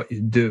virtue of what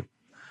you do.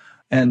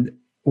 And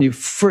when you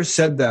first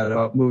said that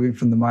about moving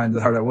from the mind to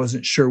the heart, I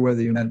wasn't sure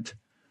whether you meant,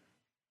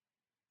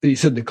 you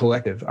said the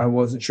collective. I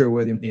wasn't sure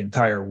whether you meant the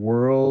entire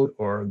world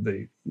or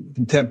the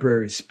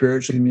contemporary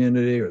spiritual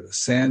community or the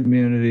Sand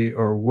community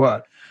or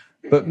what.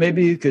 But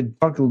maybe you could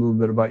talk a little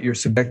bit about your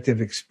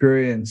subjective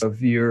experience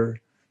of your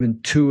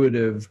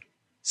intuitive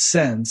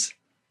sense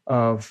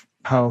of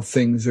how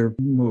things are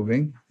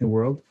moving in the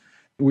world.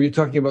 Were you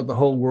talking about the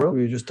whole world, or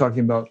were you just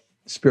talking about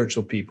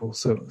spiritual people,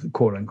 so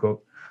quote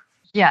unquote?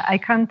 Yeah, I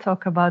can't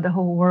talk about the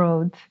whole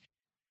world.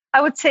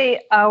 I would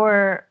say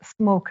our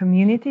small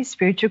community,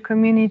 spiritual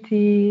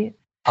community.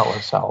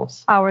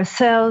 Ourselves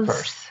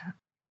first.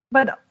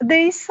 But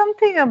there is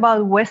something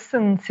about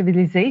Western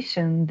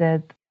civilization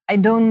that I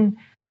don't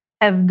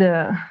have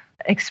the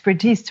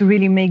expertise to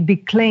really make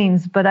big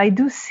claims, but I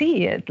do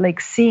see it,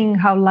 like seeing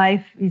how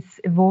life is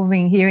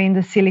evolving here in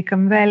the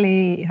Silicon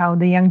Valley, how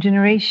the young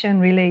generation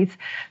relates.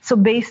 So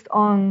based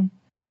on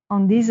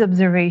these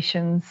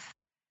observations,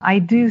 I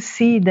do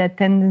see that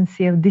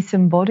tendency of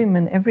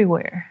disembodiment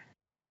everywhere.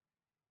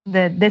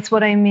 That's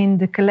what I mean,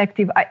 the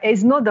collective.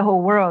 It's not the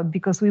whole world,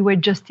 because we were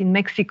just in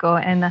Mexico,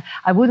 and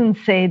I wouldn't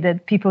say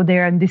that people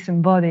there are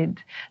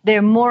disembodied.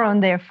 They're more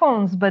on their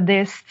phones, but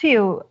they're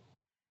still,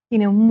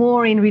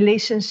 more in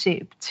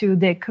relationship to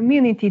their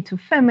community, to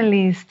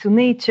families, to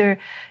nature.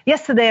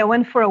 Yesterday, I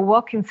went for a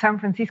walk in San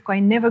Francisco.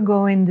 I never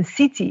go in the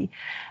city.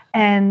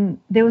 And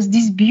there was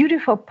this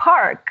beautiful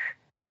park.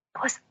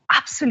 It was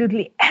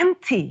absolutely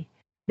empty.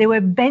 There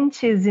were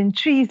benches and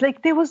trees,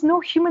 like there was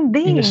no human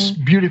being. In a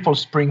beautiful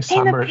spring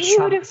summer, in a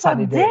beautiful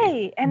sunny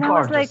day. And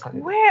gorgeous, I was like,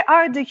 where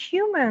are the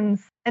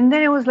humans? And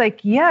then it was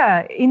like,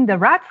 in the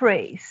rat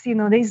race,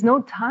 there's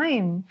no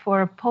time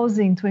for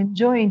pausing, to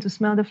enjoying, to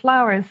smell the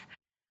flowers.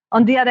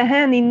 On the other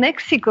hand, in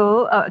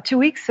Mexico, 2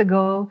 weeks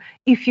ago,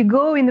 if you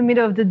go in the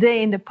middle of the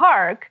day in the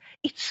park,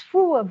 it's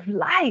full of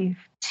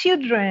life,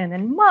 children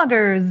and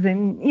mothers,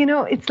 and,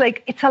 it's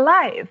like, it's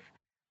alive.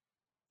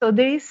 So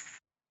there's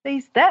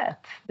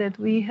that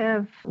we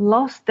have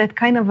lost that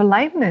kind of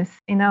aliveness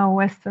in our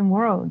Western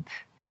world.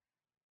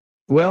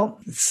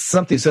 Well,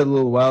 something you said a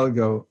little while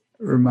ago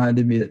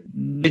reminded me that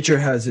nature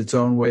has its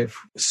own way of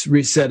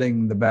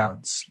resetting the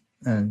balance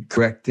and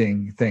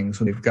correcting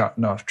things when they've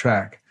gotten off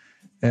track.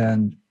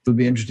 And it'll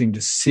be interesting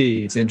to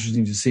see. It's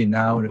interesting to see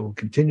now, and it will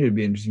continue to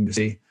be interesting to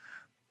see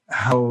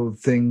how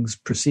things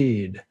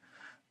proceed.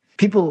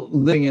 People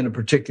living in a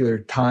particular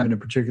time, in a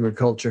particular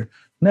culture,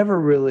 never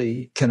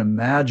really can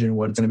imagine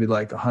what it's going to be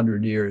like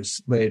 100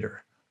 years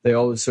later. They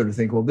always sort of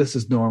think, well, this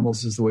is normal.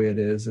 This is the way it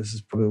is. This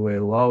is probably the way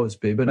it'll always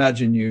be. But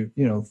imagine you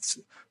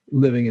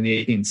living in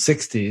the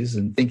 1860s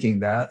and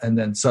thinking that, and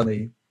then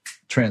suddenly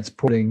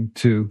transporting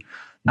to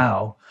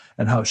now,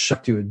 and how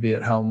shocked you would be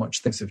at how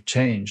much things have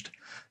changed.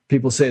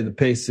 People say the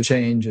pace of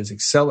change is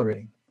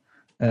accelerating,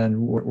 and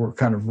we're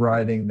kind of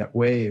riding that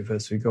wave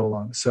as we go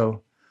along.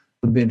 So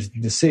it'll be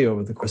interesting to see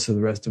over the course of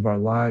the rest of our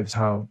lives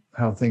how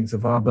things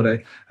evolve.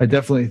 But I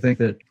definitely think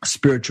that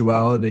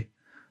spirituality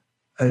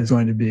is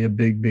going to be a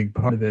big, big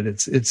part of it.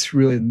 It's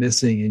really the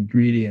missing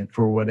ingredient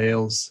for what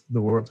ails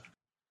the world.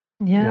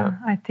 Yeah,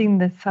 I think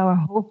that's our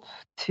hope,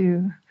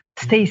 to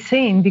stay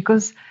sane,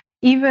 because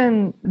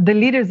even the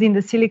leaders in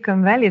the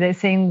Silicon Valley, they're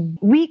saying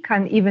we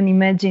can't even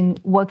imagine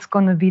what's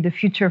going to be the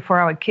future for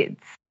our kids.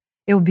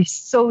 It will be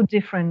so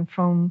different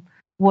from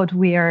what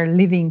we are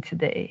living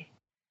today.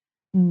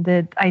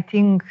 That I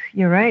think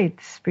you're right.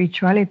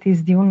 Spirituality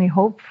is the only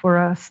hope for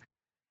us.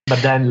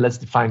 But then let's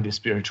define the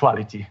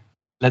spirituality.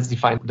 Let's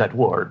define that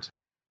word.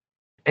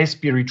 A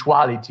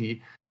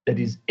spirituality that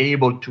is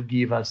able to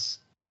give us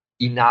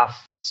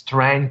enough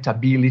strength,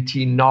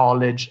 ability,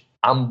 knowledge,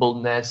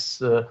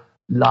 humbleness,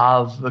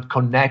 love,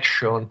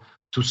 connection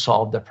to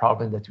solve the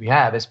problem that we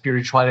have. A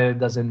spirituality that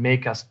doesn't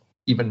make us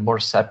even more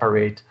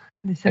separate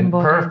and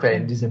perfect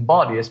and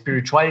disembodied. A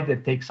spirituality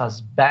that takes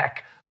us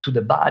back to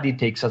the body,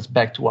 takes us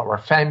back to our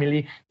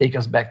family, takes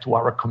us back to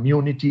our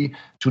community,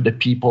 to the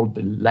people,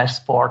 the less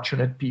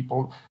fortunate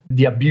people,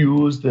 the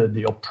abused,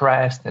 the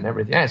oppressed, and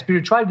everything. And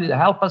spirituality that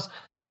helps us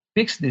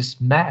fix this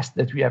mess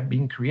that we have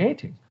been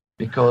creating,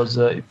 because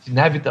it's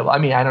inevitable. I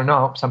mean, I don't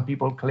know, some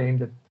people claim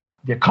that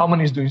the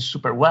economy is doing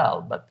super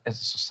well, but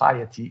as a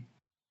society,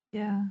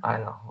 I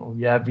don't know,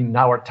 we have in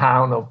our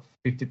town of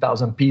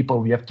 50,000 people,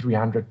 we have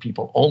 300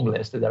 people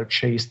homeless that are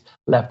chased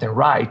left and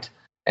right,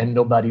 and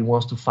nobody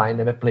wants to find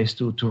them a place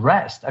to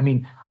rest. I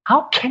mean,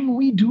 how can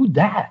we do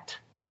that?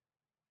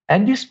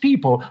 And these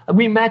people,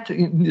 we met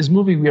in this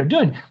movie we are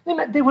doing,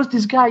 there was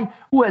this guy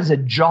who has a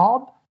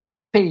job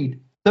paid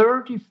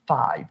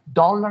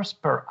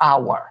 $35 per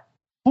hour,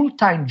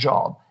 full-time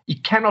job. He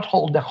cannot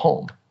hold a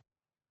home.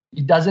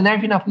 He doesn't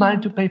have enough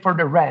money to pay for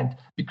the rent,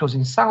 because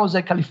in San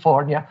Jose,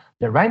 California,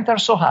 the rent are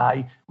so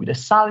high, with a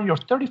salary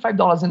of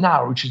 $35 an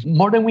hour, which is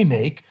more than we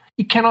make,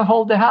 he cannot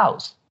hold the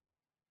house.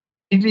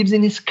 He lives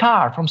in his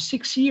car from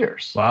 6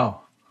 years.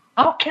 Wow.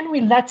 How can we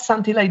let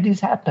something like this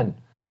happen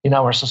in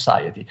our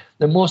society?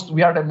 The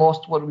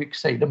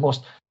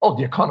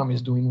economy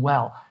is doing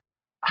well.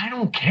 I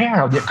don't care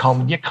how the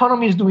economy. The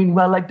economy is doing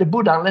well like the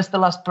Buddha, unless the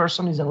last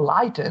person is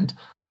enlightened.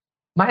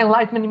 My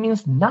enlightenment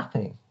means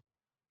nothing.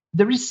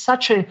 There is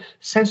such a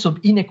sense of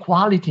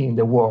inequality in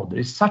the world. There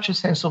is such a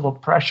sense of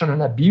oppression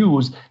and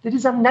abuse that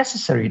is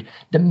unnecessary.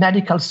 The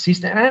medical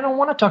system, and I don't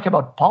want to talk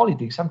about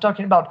politics. I'm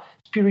talking about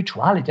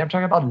spirituality. I'm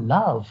talking about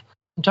love.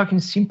 I'm talking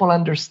simple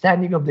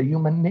understanding of the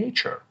human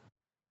nature.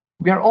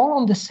 We are all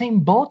on the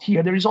same boat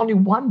here. There is only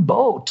one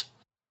boat.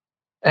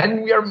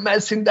 And we are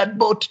messing that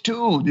boat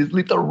too. This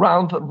little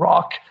round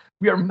rock,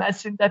 we are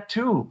messing that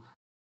too.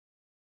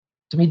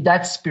 To me,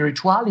 that's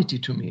spirituality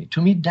to me.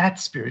 To me,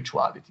 that's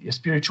spirituality. A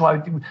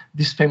spirituality,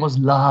 this famous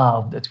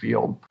love that we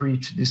all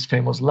preach, this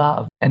famous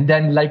love. And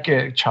then, like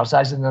Charles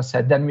Eisenhower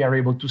said, then we are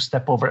able to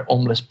step over a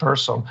homeless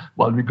person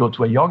while we go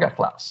to a yoga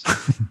class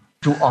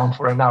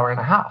for an hour and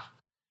a half.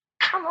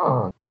 Come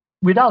on.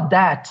 Without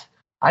that,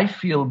 I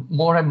feel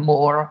more and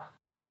more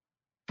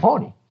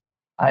phony.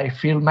 I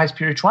feel my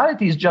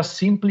spirituality is just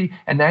simply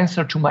an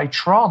answer to my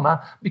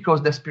trauma,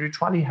 because the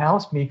spirituality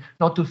helps me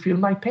not to feel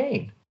my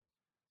pain.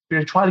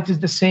 spirituality is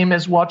the same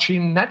as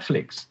watching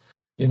Netflix,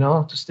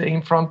 to stay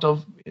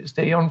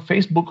on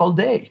Facebook all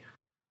day.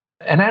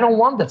 And I don't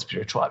want that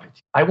spirituality.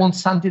 I want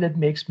something that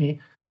makes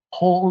me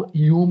whole,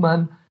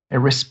 human,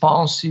 and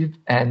responsive,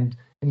 and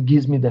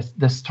gives me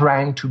the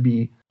strength to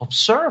be of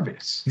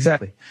service.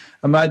 Exactly.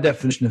 And my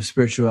definition of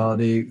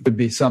spirituality could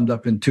be summed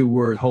up in 2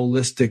 words: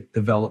 holistic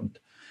development.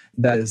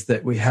 That is,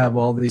 that we have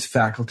all these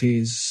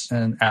faculties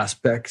and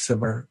aspects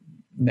of our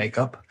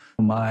makeup,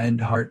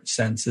 mind, heart,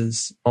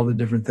 senses, all the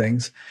different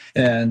things.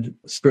 And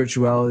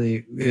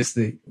spirituality is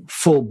the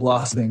full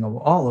blossoming of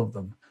all of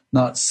them,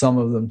 not some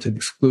of them to the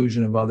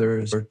exclusion of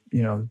others or,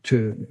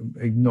 to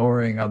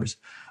ignoring others.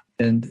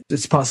 And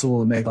it's possible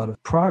to make a lot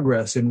of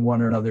progress in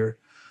one or another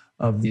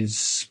of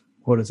these,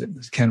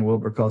 Ken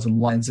Wilber calls them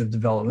lines of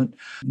development.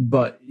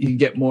 But you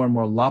get more and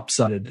more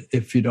lopsided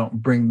if you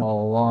don't bring them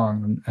all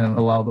along and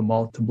allow them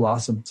all to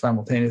blossom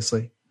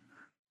simultaneously.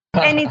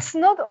 And it's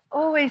not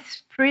always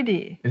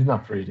pretty. It's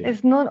not pretty.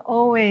 It's not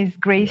always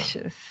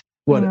gracious.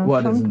 What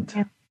isn't?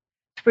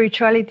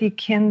 Spirituality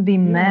can be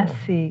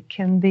messy,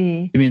 can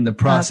be... You mean the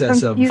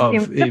process of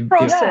the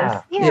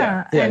process,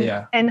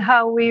 and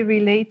how we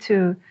relate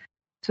to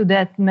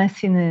that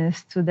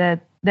messiness, to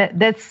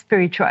that's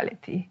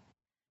spirituality.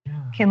 Yeah.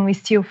 Can we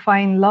still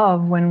find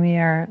love when we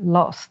are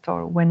lost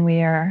or when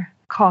we are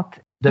caught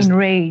in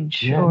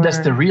rage? Yeah, that's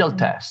the real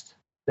test.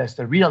 That's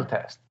the real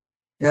test.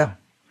 Yeah.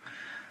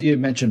 You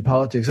mentioned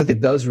politics. I think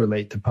it does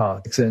relate to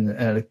politics.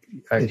 And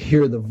I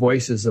hear the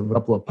voices of a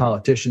couple of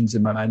politicians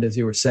in my mind as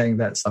you were saying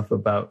that stuff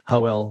about how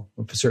well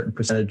a certain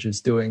percentage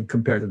is doing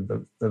compared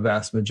to the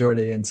vast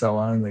majority and so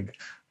on. Like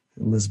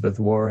Elizabeth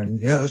Warren,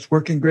 it's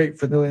working great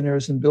for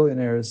millionaires and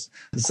billionaires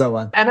and so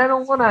on. And I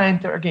don't want to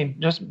enter, again,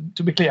 just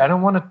to be clear, I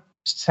don't want to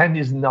Sand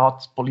is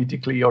not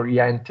politically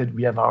oriented.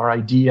 We have our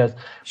ideas.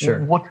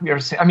 Sure. What we are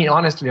saying, I mean,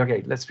 honestly,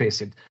 okay, let's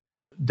face it.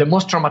 The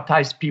most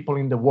traumatized people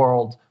in the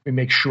world, we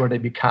make sure they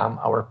become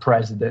our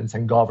presidents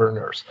and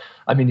governors.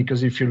 I mean,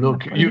 because if you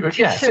look,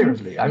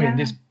 seriously, I mean,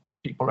 these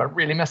people are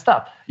really messed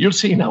up. You'll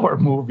see in our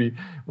movie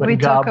when we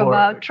Gabor, talk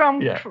about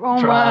Trump,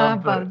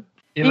 about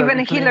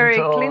even Hillary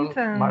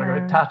Clinton,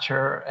 Margaret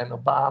Thatcher, and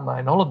Obama,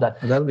 and all of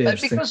that. Well, that'll be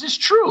interesting. Because it's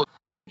true.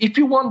 If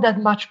you want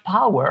that much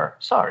power,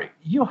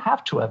 you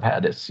have to have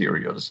had a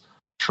serious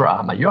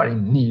trauma. You are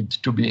in need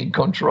to be in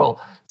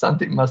control.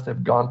 Something must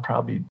have gone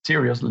probably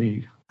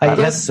seriously. I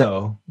guess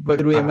so. But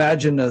could we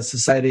imagine a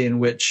society in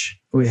which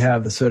we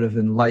have a sort of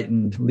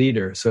enlightened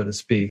leader, so to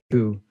speak,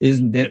 who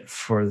isn't in it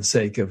for the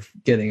sake of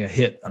getting a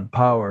hit on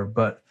power,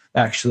 but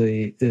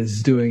actually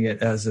is doing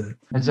it as a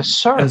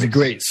service, as a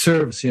great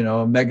service,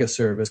 a mega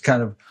service,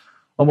 kind of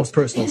almost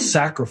personal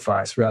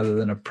sacrifice rather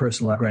than a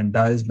personal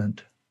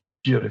aggrandizement.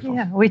 Beautiful.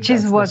 Yeah, which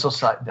is what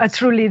a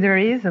true leader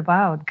is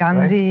about.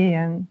 Gandhi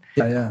and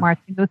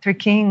Martin Luther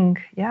King.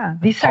 Yeah,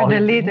 these are the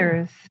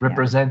leaders.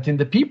 Representing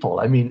the people.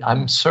 I mean,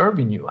 I'm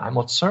serving you. I'm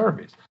of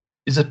service.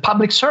 Is it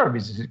public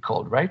service, is it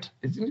called, right?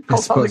 Is it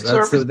called public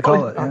service? That's what they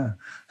call it,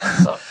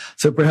 yeah.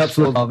 So perhaps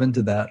we'll delve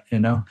into that, I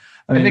mean,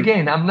 and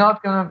again,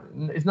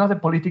 it's not a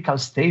political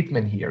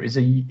statement here. It's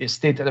a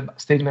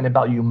statement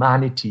about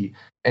humanity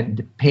and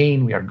the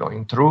pain we are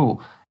going through.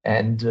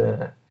 And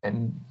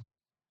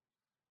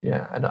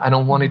I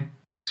don't want it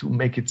to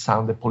make it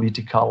sound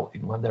political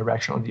in one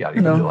direction or the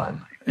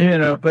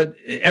other. But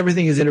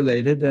everything is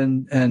interrelated,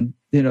 and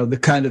the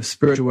kind of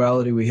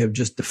spirituality we have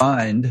just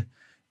defined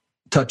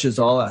touches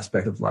all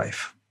aspects of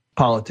life: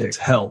 politics,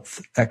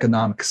 health,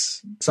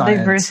 economics, science,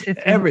 diversity,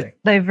 everything.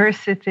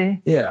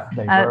 Diversity. Yeah,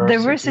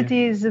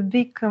 diversity is a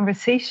big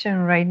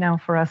conversation right now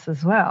for us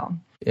as well.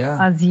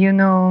 Yeah, as you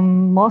know,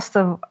 most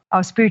of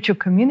our spiritual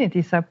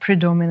communities are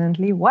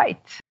predominantly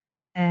white.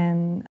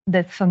 And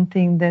that's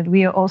something that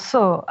we are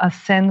also, as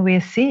Sand, we're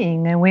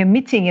seeing, and we're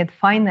meeting it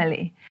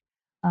finally.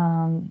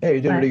 You're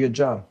doing a pretty good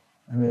job.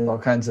 I mean, all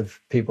kinds of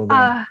people.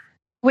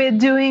 We're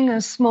doing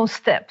small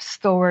steps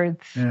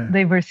towards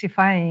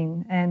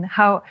diversifying, and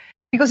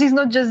because it's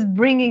not just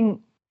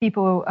bringing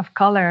people of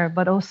color,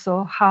 but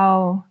also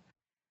how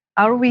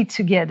are we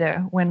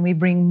together when we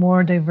bring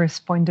more diverse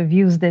point of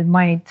views that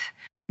might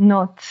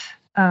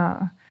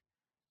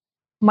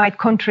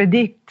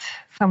contradict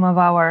some of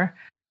our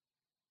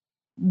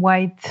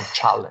white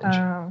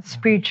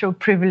spiritual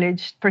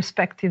privileged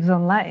perspectives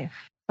on life.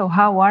 So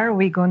how are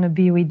we going to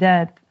be with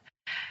that?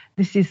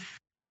 This is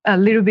a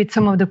little bit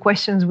some of the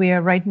questions we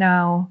are right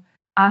now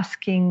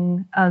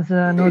asking as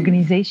an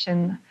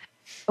organization.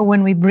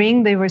 When we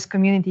bring diverse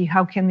community,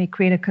 how can we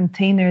create a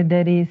container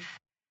that is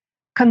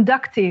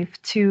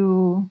conducive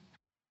to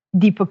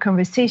deeper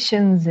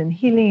conversations and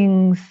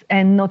healings,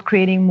 and not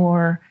creating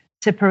more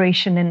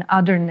separation and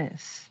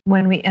otherness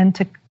when we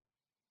enter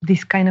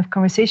these kind of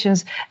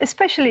conversations?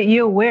 Especially,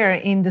 you're aware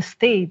in the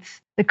States,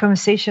 the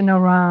conversation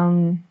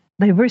around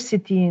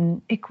diversity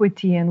and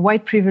equity and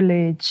white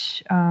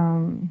privilege,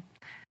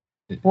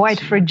 white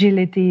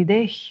fragility,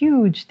 they're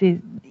huge,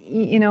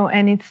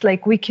 and it's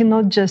like we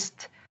cannot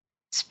just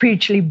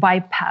spiritually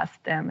bypass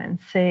them and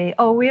say,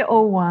 oh, we're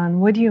all one.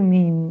 What do you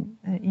mean,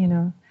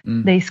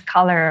 there's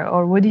color?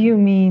 Or what do you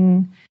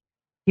mean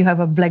you have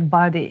a black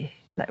body?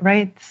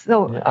 right?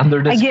 So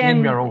under the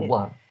again, Mural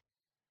One.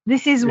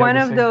 This is one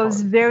of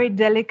those very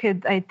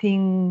delicate, I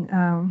think,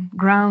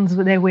 grounds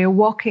that we're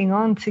walking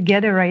on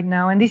together right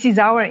now. And this is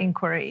our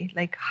inquiry.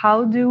 Like,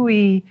 how do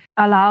we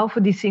allow for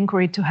this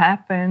inquiry to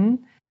happen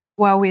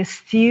while we're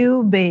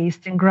still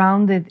based and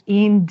grounded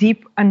in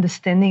deep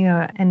understanding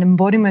and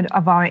embodiment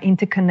of our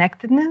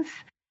interconnectedness,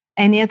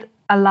 and yet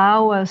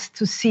allow us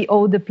to see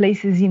all the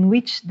places in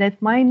which that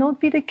might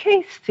not be the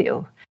case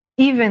still,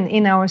 even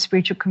in our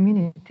spiritual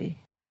community?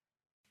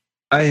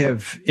 I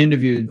have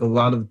interviewed a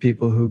lot of the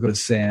people who go to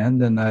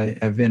SAND, and I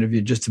have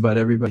interviewed just about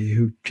everybody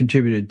who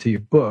contributed to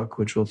your book,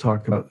 which we'll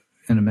talk about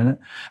in a minute.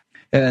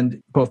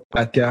 And both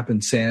Batgap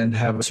and SAND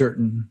have a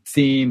certain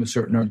theme, a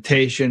certain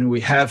orientation.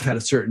 We have had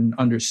a certain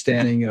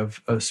understanding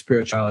of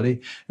spirituality.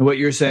 And what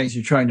you're saying is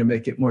you're trying to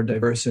make it more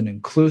diverse and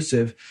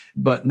inclusive,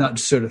 but not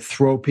sort of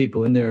throw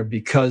people in there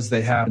because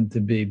they happen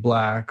to be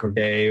Black or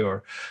gay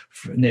or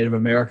Native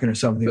American or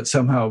something, but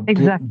somehow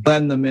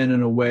blend them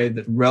in a way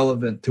that's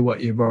relevant to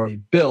what you've already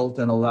built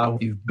and allow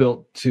what you've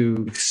built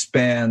to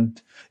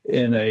expand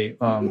in a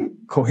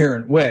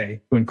coherent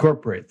way to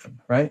incorporate them,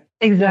 right?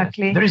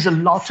 Exactly. Yeah. There is a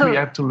lot we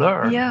have to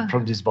learn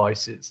from these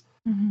voices.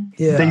 Mm-hmm.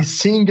 Yeah. They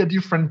sing a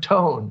different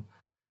tone.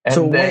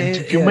 And then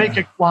if you make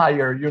a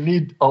choir, you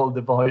need all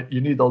the voice,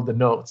 you need all the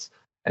notes.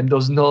 And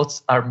those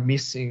notes are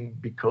missing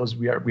because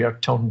we are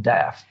tone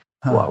deaf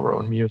to our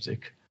own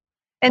music.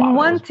 And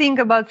one thing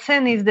about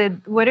SAND is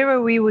that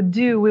whatever we would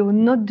do, we would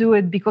not do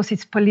it because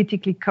it's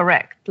politically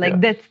correct.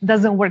 That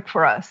doesn't work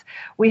for us.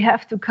 We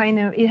have to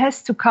it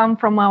has to come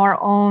from our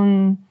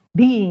own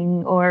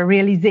being or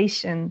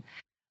realization.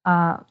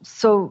 And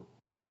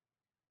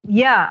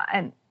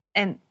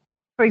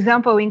for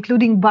example,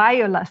 including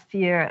Bio last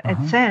year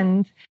at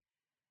SAND,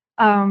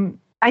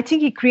 I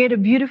think he created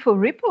a beautiful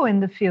ripple in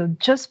the field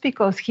just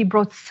because he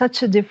brought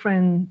such a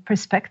different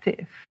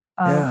perspective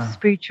of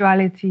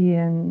spirituality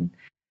and.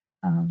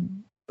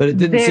 But it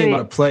didn't seem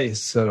out of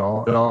place at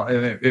all.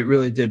 It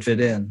really did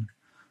fit in.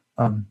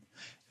 In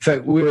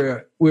fact, we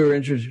were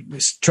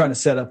interested, trying to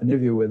set up an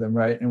interview with him,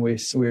 right? And we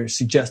were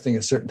suggesting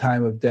a certain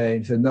time of day.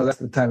 And he said, "No, that's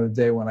the time of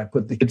day when I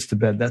put the kids to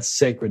bed. That's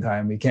sacred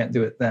time. We can't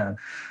do it then."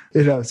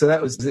 So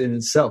that was in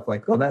itself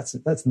like, oh,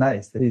 that's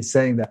nice that he's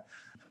saying that.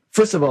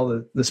 First of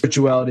all, the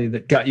spirituality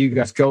that got you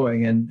guys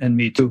going and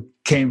me too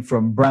came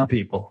from brown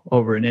people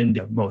over in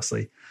India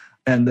mostly.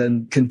 And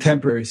then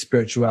contemporary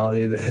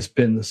spirituality that has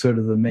been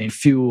the main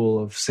fuel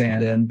of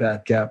SAND and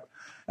Batgap,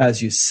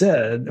 as you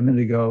said a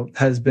minute ago,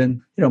 has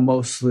been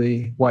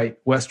mostly white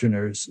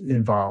Westerners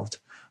involved.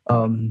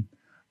 Of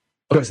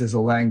course, there's a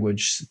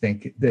language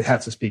thing; they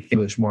have to speak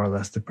English more or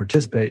less to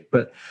participate.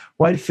 But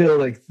why do you feel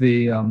like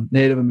the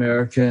Native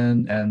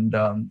American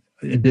and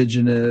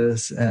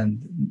Indigenous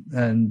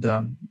and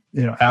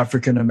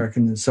African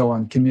American and so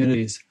on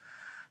communities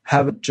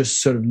haven't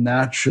just sort of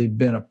naturally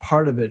been a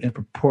part of it to a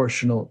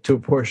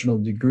proportional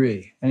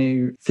degree?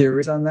 Any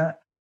theories on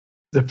that?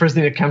 The first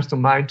thing that comes to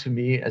mind to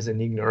me as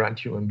an ignorant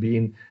human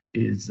being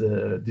is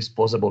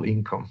disposable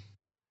income.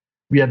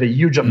 We have a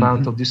huge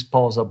amount of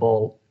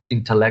disposable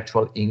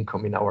intellectual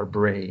income in our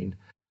brain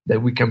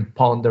that we can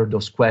ponder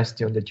those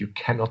questions that you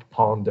cannot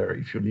ponder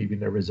if you live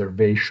in a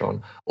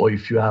reservation, or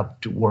if you have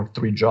to work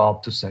 3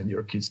 jobs to send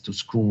your kids to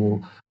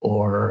school,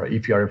 or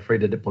if you are afraid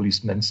that the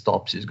policeman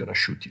stops, he's going to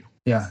shoot you.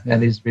 Yeah.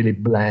 And it's really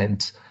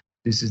bland.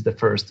 This is the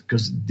first,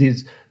 because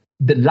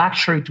the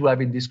luxury to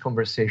having this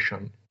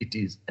conversation, it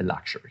is a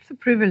luxury. It's a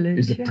privilege.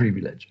 It's a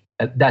privilege.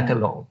 That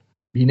alone.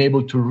 Being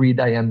able to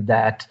read I am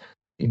that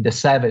in the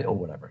 7 or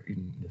whatever,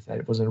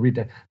 it wasn't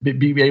written.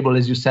 Be able,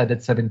 as you said,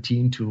 at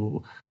 17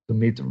 to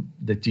meet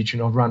the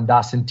teaching of Ram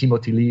Dass and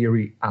Timothy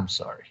Leary. I'm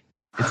sorry.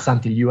 It's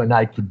something you and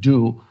I could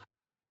do.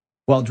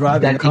 While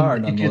driving a car,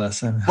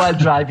 nonetheless. While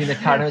driving a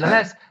car,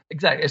 nonetheless.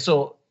 Exactly.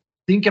 So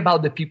think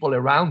about the people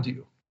around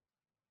you.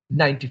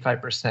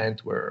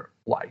 95% were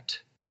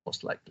white,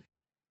 most likely.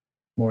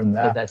 More than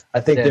that. So I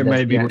think there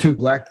may be 2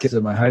 Black kids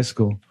in my high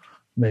school,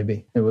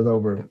 maybe. It was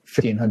over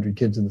 1,500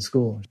 kids in the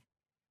school.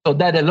 So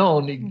that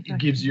alone, it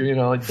gives you,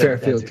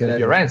 Fairfield,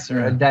 your answer.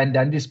 Yeah. And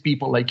then these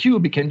people like you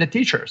became the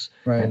teachers.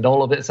 Right. And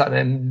all of it.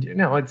 And,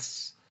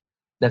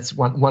 that's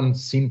one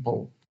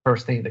simple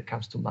first thing that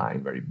comes to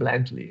mind very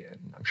bluntly.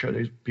 And I'm sure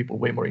there's people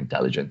way more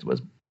intelligent who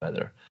was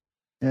better.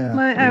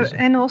 Yeah.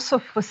 And also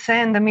for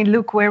SAND,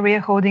 look where we are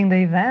holding the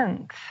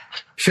event.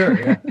 Sure,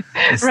 yeah.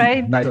 It's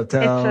right? Nice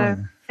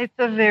hotel. It's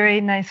a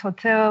very nice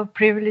hotel,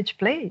 privileged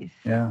place.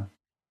 Yeah.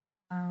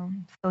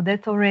 So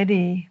that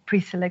already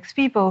pre-selects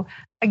people.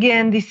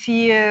 Again, this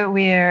year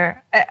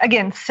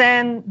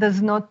SAND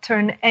does not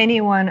turn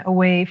anyone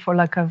away for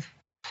lack of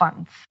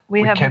funds.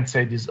 We can't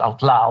say this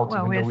out loud.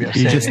 Well, we are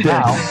saying it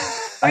now.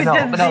 I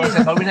know,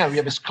 but we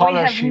have a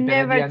scholarship. We have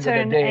never and at the end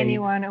turned of the day,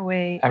 anyone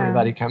away.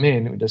 Everybody come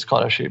in with the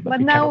scholarship. But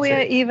now we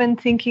are even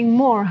thinking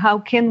more. How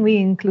can we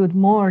include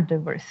more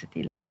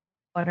diversity?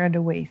 What are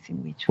the ways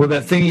in which? Well,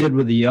 that thing you did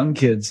with the young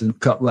kids in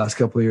the last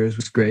couple of years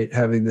was great.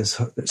 Having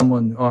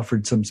someone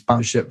offered some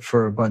sponsorship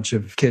for a bunch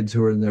of kids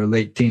who were in their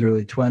late teens,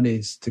 early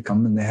 20s to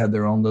come, and they had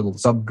their own little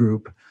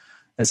subgroup.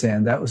 and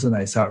saying that was a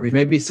nice outreach.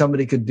 Maybe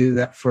somebody could do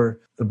that for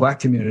the Black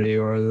community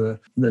or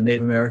the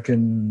Native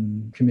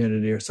American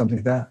community or something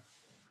like that.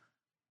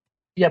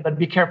 Yeah, but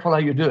be careful how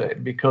you do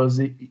it,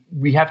 because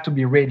we have to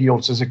be ready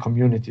also as a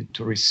community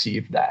to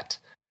receive that.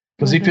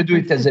 Because if you do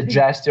it as a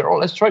gesture,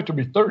 let's try to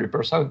be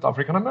 30%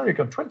 African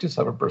American,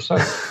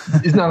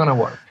 27%, it's not going to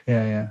work.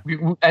 Yeah.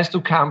 It has to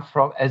come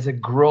from as a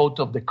growth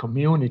of the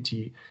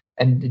community,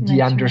 and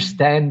the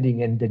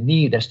understanding and the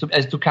need has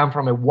to come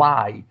from a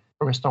why,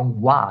 from a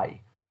strong why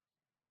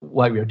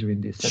we are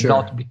doing this, and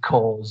not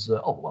because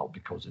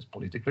because it's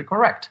politically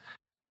correct.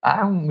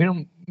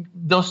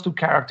 Those two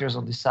characters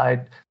on the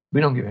side,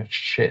 we don't give a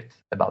shit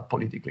about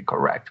politically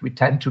correct. We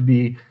tend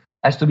to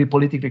has to be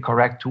politically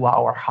correct to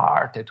our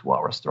heart and to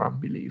our strong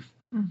belief.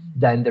 Mm-hmm.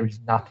 Then there is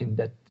nothing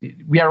that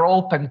we are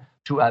open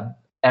to have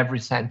every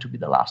cent to be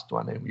the last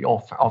one, and we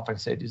often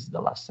say this is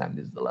the last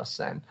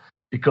cent,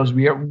 because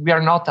we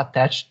are not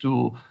attached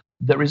to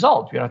the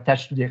result. We are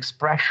attached to the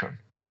expression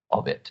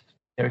of it.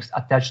 They're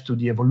attached to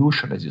the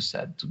evolution, as you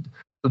said, to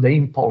the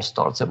impulse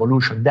towards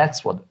evolution.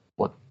 That's what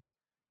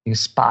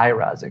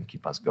inspire us and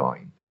keep us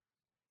going.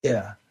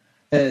 Yeah.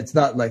 And it's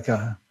not like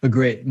a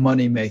great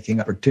money-making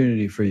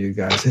opportunity for you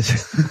guys.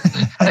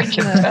 I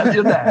can tell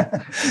you that.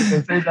 You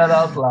can say that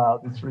out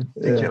loud. It's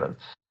ridiculous.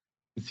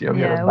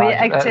 Yeah, we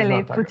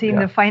actually put in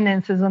the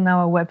finances on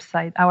our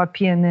website, our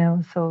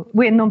P&L. So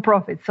we're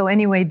non-profit. So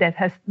anyway,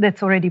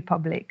 that's already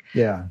public.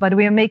 Yeah. But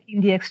we are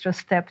making the extra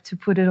step to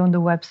put it on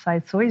the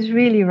website. So it's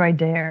really right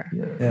there.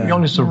 Yeah. We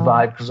only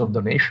survive because of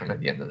donation at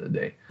the end of the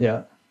day.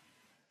 Yeah.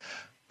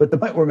 But the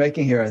point we're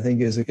making here, I think,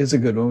 is a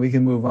good one. We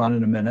can move on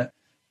in a minute.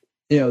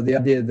 The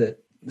idea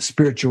that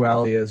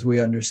spirituality, as we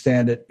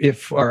understand it,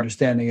 if our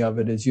understanding of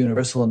it is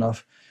universal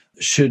enough,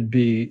 should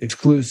be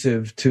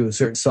exclusive to a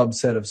certain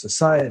subset of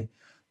society,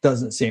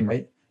 doesn't seem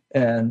right.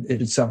 And it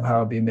should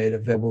somehow be made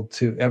available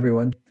to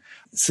everyone.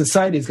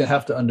 Society is going to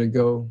have to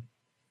undergo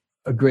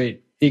a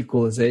great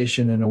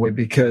equalization in a way,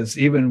 because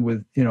even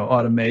with,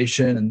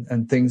 automation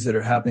and things that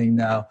are happening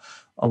now,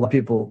 a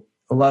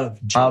lot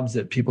of jobs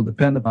that people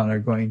depend upon are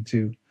going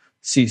to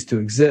cease to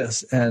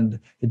exist, and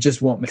it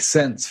just won't make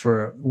sense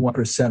for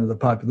 1% of the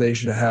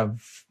population to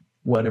have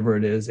whatever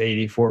it is,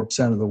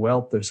 84% of the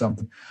wealth or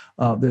something.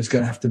 There's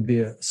going to have to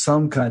be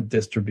some kind of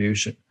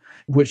distribution,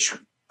 which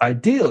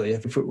ideally,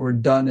 if it were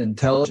done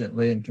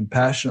intelligently and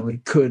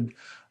compassionately, could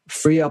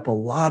free up a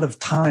lot of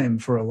time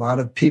for a lot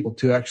of people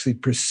to actually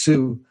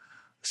pursue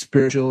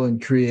spiritual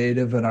and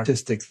creative and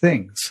artistic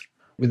things.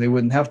 They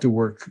wouldn't have to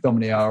work so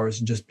many hours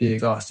and just be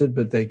exhausted,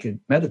 but they could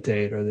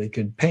meditate, or they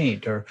could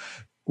paint, or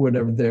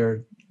whatever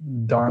their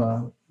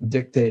dharma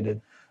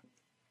dictated.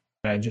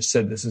 And I just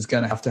said this is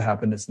going to have to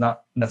happen. It's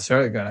not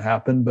necessarily going to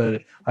happen,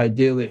 but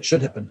ideally it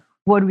should happen.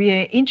 What we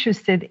are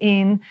interested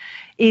in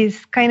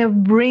is kind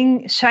of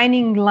bring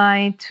shining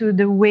light to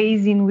the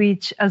ways in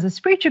which, as a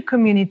spiritual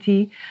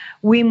community,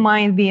 we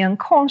might be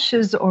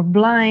unconscious or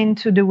blind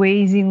to the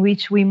ways in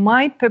which we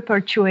might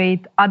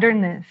perpetuate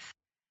otherness,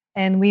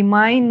 and we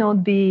might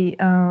not be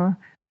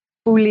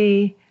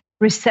fully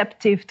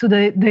receptive to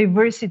the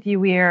diversity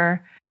we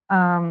are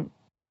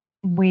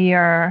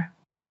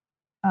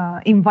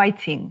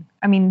inviting.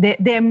 I mean,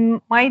 there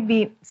might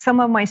be some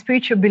of my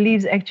spiritual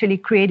beliefs actually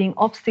creating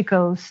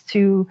obstacles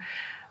to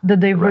the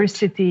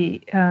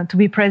diversity to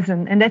be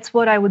present. And that's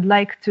what I would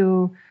like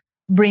to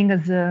bring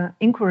as an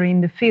inquiry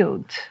in the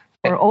field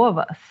for all of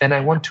us. And I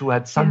want to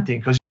add something,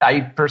 because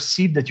I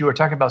perceive that you were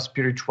talking about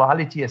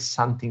spirituality as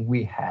something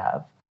we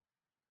have.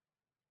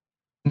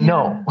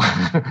 No,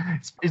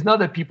 it's not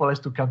that people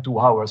have to come to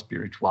our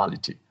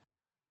spirituality.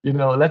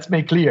 Let's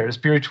make clear,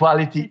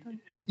 spirituality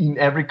in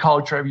every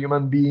culture, every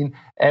human being,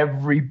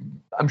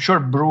 I'm sure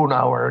Bruno,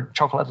 our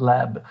chocolate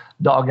lab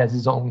dog, has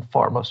his own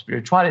form of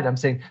spirituality. I'm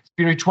saying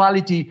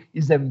spirituality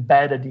is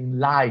embedded in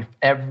life.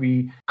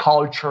 Every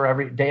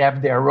culture, they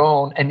have their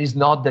own, and it's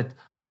not that,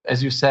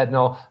 as you said,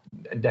 no,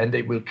 and then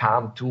they will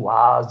come to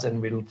us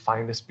and we'll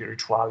find the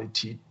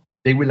spirituality.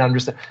 They will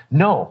understand.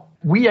 No,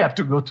 we have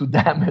to go to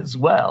them as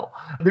well.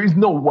 There is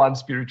no one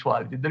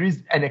spirituality. There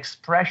is an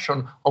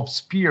expression of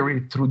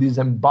spirit through this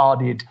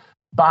embodied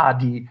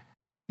body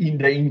in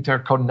the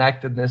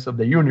interconnectedness of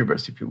the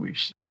universe, if you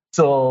wish.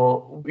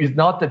 So it's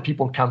not that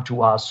people come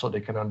to us so they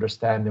can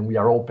understand, and we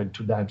are open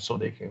to them so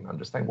they can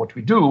understand what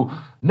we do.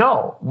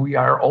 No, we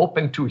are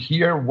open to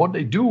hear what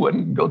they do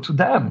and go to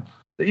them.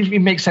 If it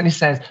makes any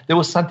sense. There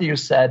was something you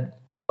said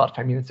about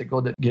 5 minutes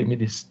ago that gave me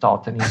this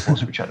thought and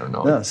impulse, which I don't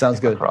know. No, sounds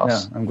good.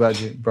 Yeah, I'm glad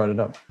you brought it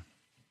up.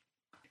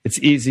 It's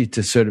easy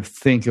to sort of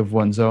think of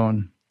one's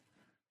own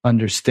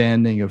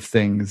understanding of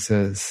things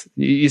as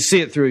you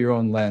see it through your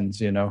own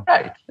lens,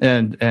 right?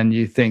 And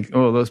you think,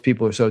 oh, those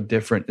people are so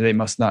different; they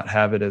must not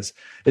have it as.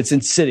 It's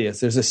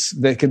insidious.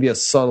 There can be a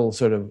subtle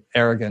sort of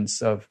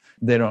arrogance of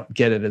they don't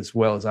get it as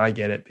well as I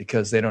get it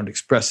because they don't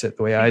express it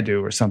the way I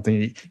do, or something.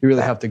 You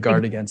really have to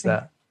guard against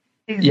that.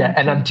 Yeah,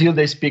 and until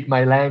they speak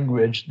my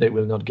language, they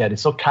will not get it.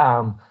 So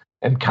come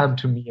and come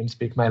to me and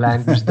speak my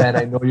language, then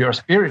I know you're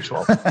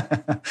spiritual.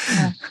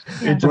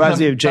 It reminds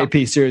me of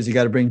J.P. Sears. You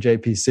got to bring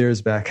J.P.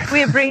 Sears back.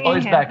 We're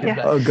bringing him. Back.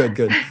 Oh,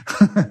 good.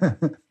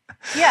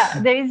 Yeah,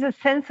 there is a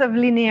sense of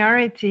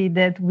linearity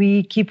that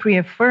we keep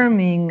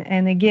reaffirming.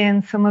 And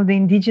again, some of the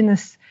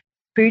indigenous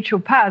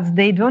spiritual paths,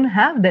 they don't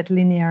have that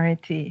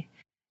linearity.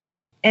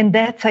 And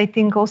that's, I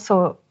think,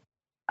 also,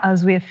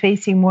 as we are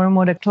facing more and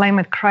more the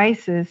climate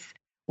crisis,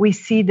 we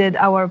see that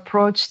our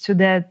approach to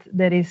that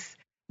is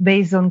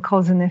based on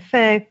cause and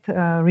effect,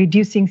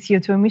 reducing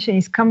CO2 emission,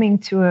 is coming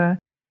to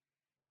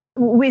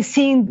we're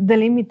seeing the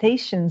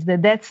limitations,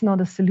 that's not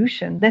a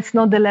solution. That's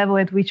not the level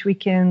at which we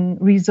can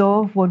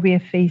resolve what we are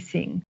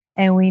facing.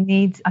 And we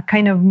need a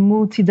kind of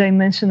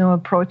multidimensional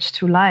approach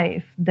to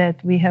life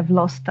that we have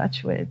lost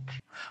touch with.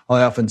 Well,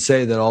 I often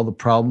say that all the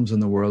problems in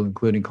the world,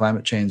 including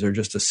climate change, are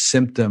just a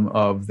symptom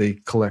of the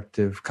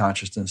collective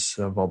consciousness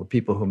of all the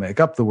people who make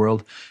up the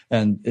world.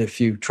 And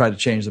if you try to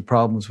change the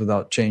problems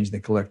without changing the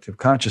collective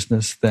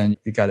consciousness, then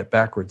you got it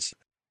backwards.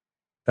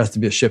 There has to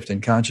be a shift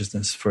in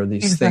consciousness for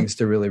these things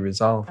to really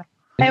resolve.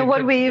 And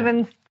what we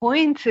even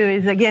point to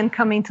is, again,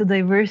 coming to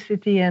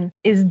diversity and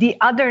is the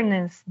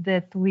otherness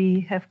that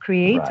we have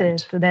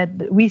created,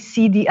 that we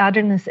see the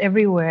otherness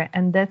everywhere.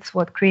 And that's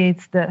what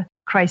creates the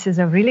crisis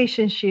of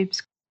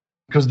relationships.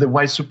 Because the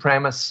white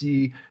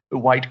supremacy, the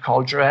white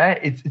culture,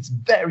 it's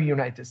very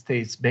United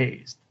States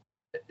based.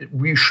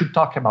 We should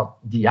talk about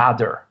the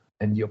other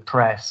and the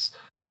oppressed,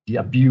 the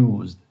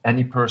abused,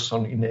 any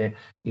person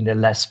in a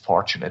less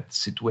fortunate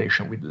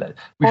situation with less.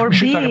 We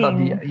should talk about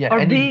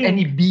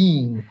any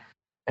being.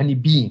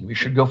 We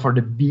should go for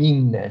the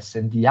beingness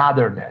and the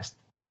otherness.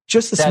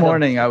 Just this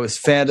morning, I was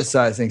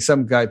fantasizing.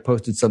 Some guy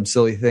posted some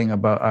silly thing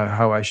about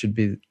how I should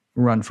be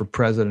run for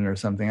president or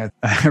something. I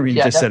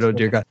just said, "Oh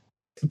dear God."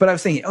 But I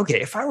was thinking,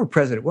 okay, if I were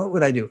president, what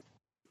would I do?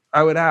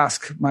 I would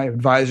ask my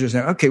advisors,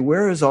 okay,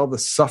 where is all the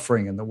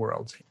suffering in the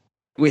world?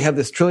 We have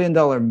this $1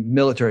 trillion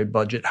military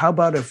budget. How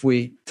about if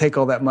we take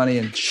all that money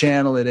and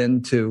channel it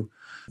into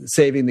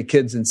saving the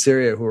kids in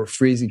Syria who are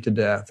freezing to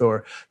death,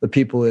 or the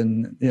people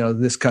in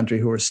this country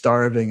who are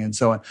starving, and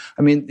so on?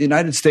 I mean, the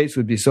United States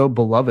would be so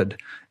beloved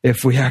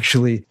if we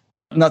actually,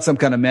 not some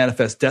kind of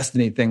manifest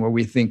destiny thing where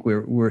we think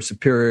we're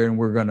superior and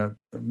we're going to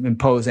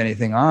impose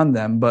anything on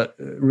them, but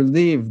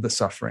relieve the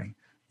suffering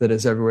that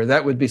is everywhere.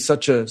 That would be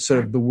such a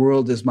sort of the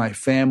world is my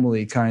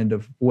family kind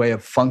of way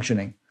of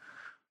functioning.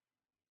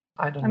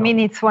 I mean,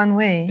 it's one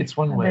way. It's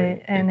one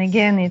way.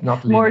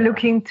 It's more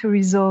looking to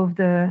resolve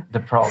the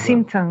problem.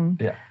 Symptom,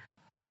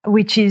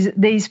 which is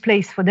there is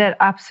place for that.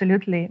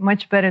 Absolutely,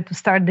 much better to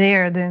start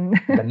there than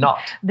not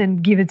than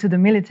give it to the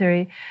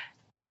military.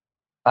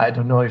 I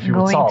don't know if you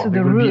would solve.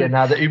 It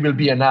will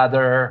be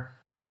another.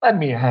 Let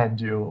me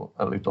hand you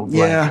a little blanket.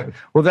 Yeah,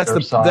 well,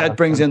 that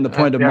brings in the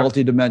point of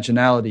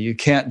multidimensionality. You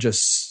can't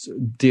just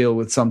deal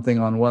with something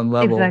on one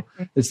level.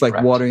 Exactly. It's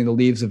like watering the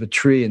leaves of a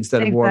tree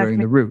instead of watering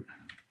the root.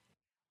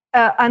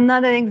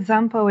 Another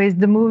example is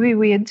the movie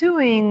we are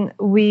doing.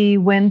 We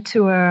went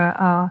to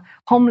a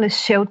homeless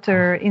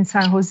shelter in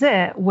San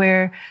Jose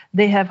where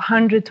they have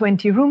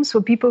 120 rooms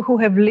for people who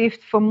have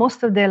lived for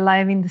most of their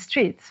life in the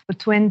streets, for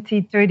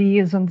 20, 30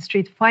 years on the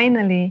street.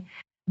 Finally,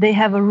 they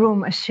have a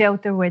room, a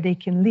shelter where they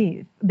can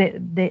live.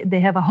 They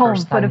have a home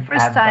for the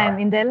first time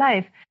in their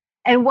life.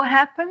 And what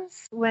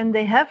happens when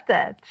they have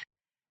that?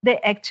 They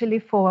actually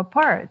fall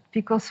apart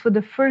because for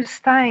the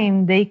first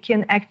time, they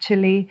can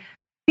actually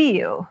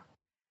feel.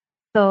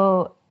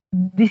 So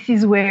this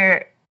is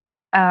where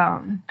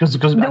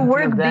the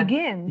work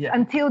begins. Yeah.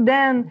 Until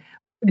then,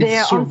 they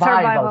are on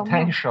survival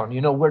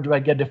tension. Where do I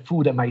get the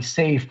food? Am I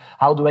safe?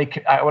 How do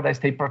I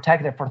stay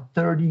protected for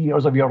 30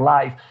 years of your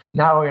life?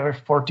 Now you're a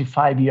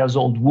 45 years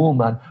old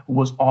woman who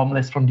was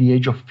homeless from the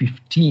age of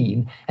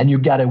 15, and you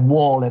got a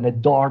wall and a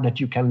door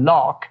that you can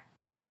lock.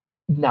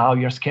 Now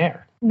you're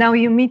scared. Now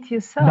you meet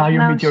yourself. Now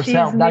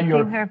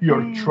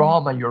your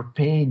trauma, your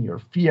pain, your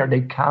fear,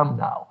 they come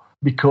now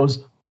because,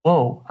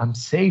 oh, I'm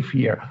safe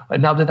here.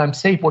 And now that I'm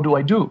safe, what do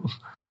I do?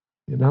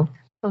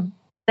 So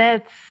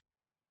that's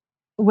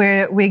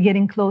where we're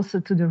getting closer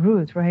to the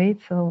root, right?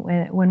 So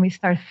when we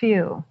start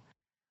feel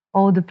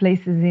all the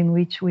places in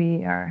which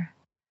we are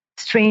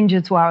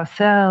stranger to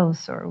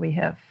ourselves, or we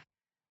have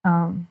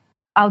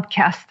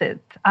outcasted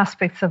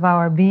aspects of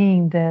our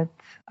being that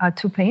are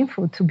too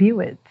painful to be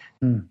with.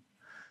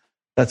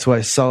 That's why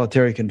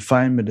solitary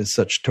confinement is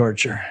such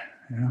torture,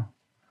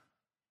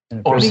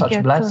 or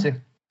such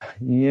blessing.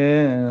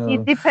 Yeah.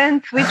 It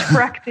depends which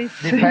practice.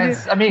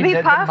 Depends. I mean,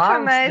 the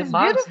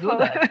monks do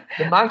that.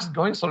 The monks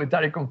go in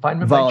solitary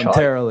confinement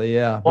voluntarily,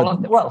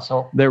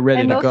 so they're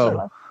ready to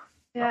go.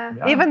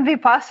 Yeah. Even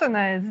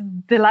Vipassana is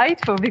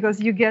delightful because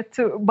you get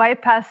to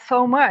bypass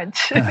so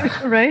much,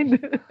 right?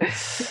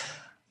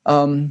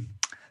 Do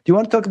you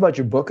want to talk about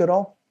your book at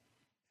all?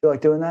 Feel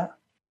like doing that?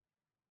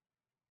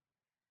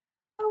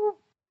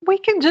 We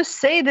can just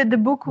say that the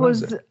book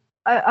was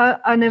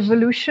an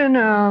evolution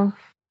of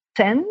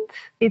Send.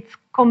 It's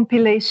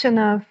compilation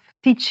of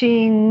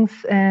teachings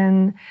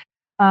and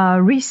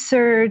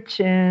research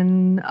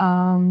and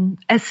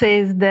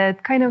essays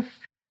that kind of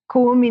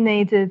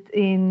culminated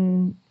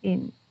in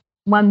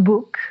one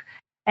book,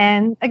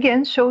 and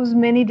again shows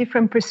many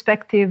different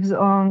perspectives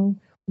on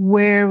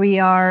where we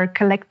are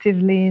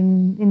collectively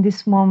in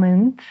this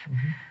moment,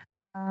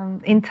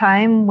 in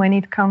time, when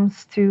it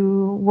comes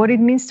to what it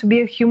means to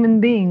be a human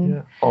being.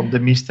 Yeah. On the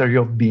Mystery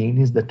of Being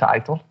is the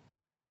title.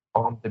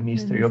 On the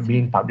Mystery of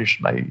Being,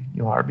 published by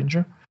New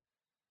Harbinger.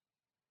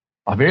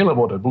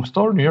 Available at a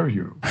bookstore near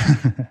you.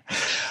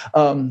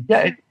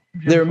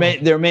 There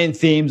are main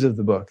themes of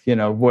the book,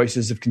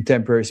 voices of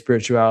contemporary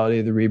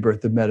spirituality, the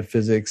rebirth of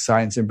metaphysics,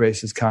 science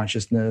embraces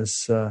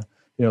consciousness, the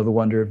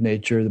wonder of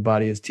nature, the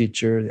body as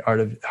teacher,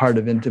 the heart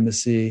of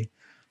intimacy,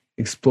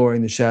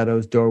 exploring the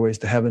shadows, doorways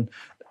to heaven.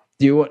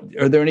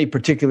 Are there any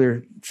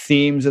particular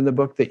themes in the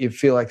book that you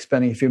feel like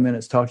spending a few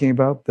minutes talking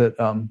about that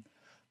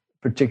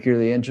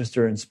particularly interest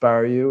or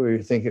inspire you, or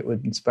you think it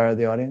would inspire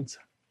the audience?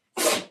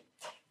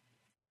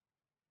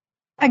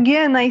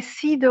 Again, I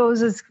see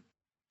those as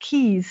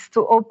keys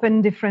to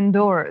open different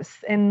doors,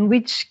 and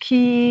which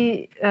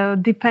key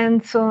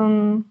depends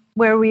on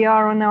where we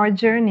are on our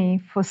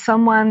journey. For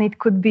someone, it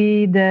could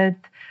be that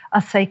a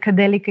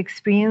psychedelic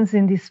experience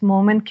in this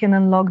moment can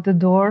unlock the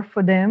door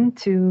for them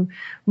to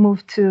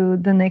move to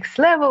the next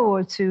level,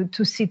 or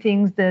to see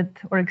things that,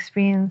 or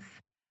experience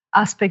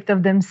aspect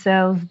of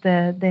themselves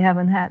that they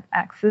haven't had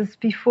access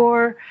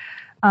before.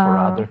 For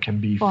other can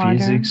be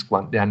physics,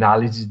 the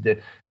analysis, the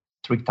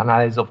strict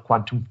analysis of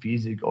quantum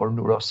physics or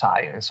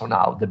neuroscience on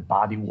how the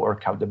body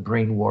works, how the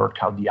brain works,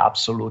 how the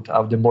absolute,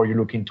 how the more you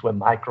look into a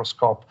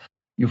microscope,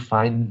 you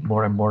find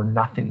more and more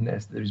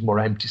nothingness. There is more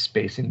empty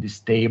space in this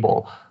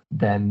table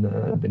than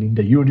in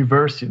the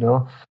universe,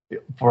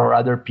 For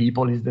other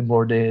people, is the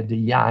more the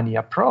Yanni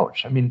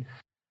approach. I mean,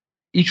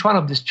 each one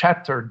of these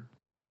chapters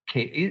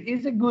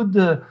is a good,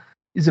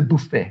 is a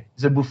buffet.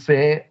 It's a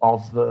buffet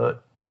of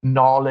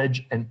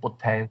knowledge and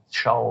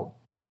potential,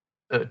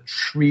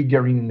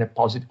 triggering in a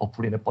positive,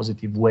 hopefully in a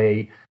positive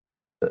way,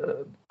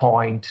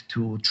 point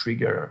to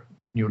trigger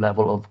new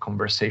level of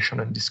conversation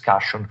and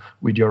discussion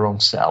with your own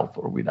self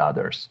or with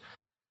others.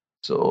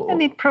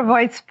 And it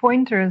provides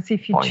pointers.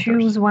 If you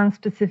choose one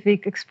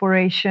specific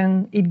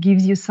exploration, it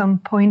gives you some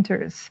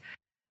pointers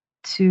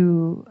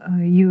to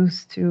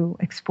use to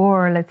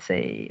explore, let's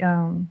say,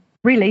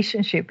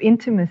 relationship,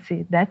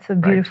 intimacy. That's a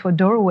beautiful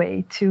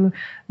doorway to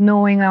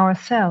knowing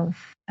ourselves.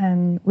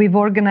 And we've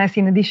organized,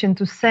 in addition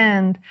to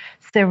SAND,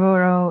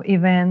 several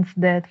events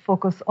that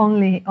focus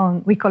only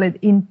on, we call it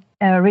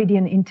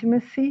radiant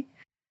intimacy,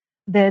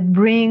 that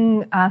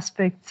bring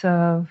aspects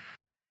of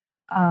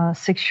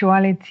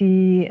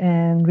sexuality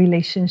and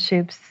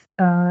relationships,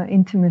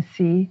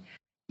 intimacy,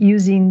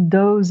 using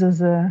those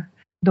as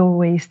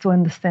doorways to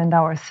understand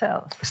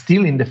ourselves.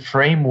 Still in the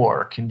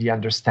framework, in the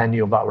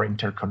understanding of our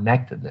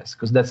interconnectedness,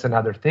 because that's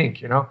another thing,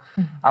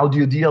 Mm-hmm. How do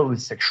you deal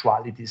with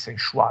sexuality,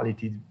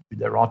 sensuality,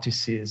 with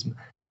eroticism,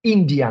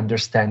 in the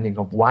understanding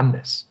of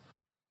oneness?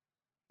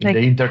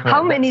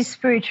 How many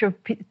spiritual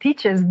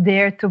teachers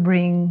dare to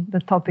bring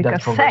the topic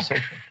of sex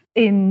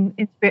in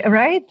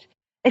right?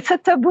 It's a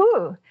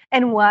taboo.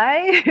 And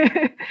why?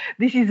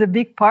 This is a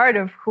big part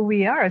of who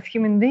we are as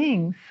human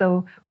beings.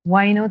 So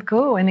why not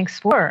go and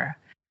explore?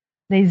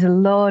 There's a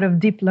lot of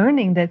deep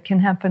learning that can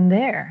happen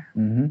there.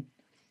 Mm-hmm.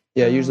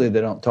 Yeah, usually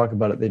they don't talk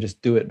about it. They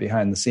just do it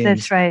behind the scenes.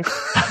 That's right.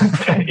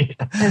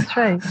 That's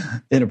right.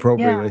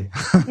 Inappropriately.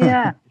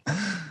 Yeah.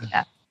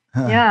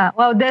 Yeah.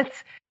 Well,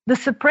 the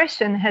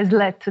suppression has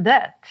led to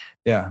that.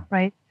 Yeah.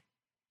 Right?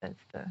 That's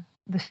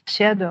the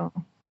shadow.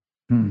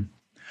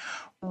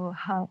 So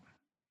how...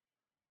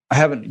 I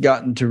haven't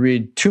gotten to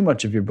read too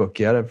much of your book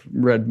yet. I've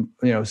read,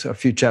 a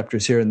few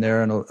chapters here and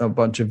there, and a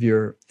bunch of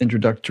your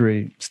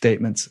introductory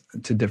statements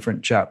to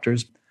different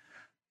chapters.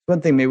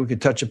 One thing maybe we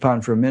could touch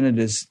upon for a minute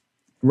is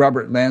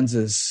Robert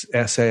Lanza's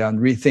essay on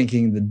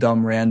rethinking the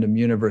dumb random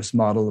universe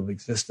model of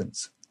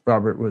existence.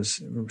 Robert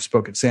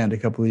spoke at SAND a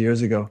couple of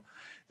years ago.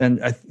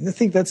 And I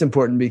think that's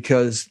important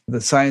because the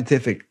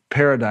scientific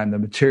paradigm, the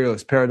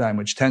materialist paradigm,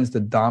 which tends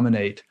to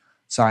dominate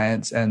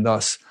science and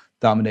thus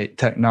dominate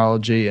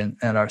technology and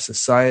our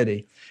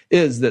society,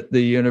 is that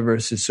the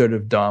universe is sort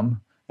of dumb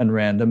and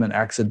random and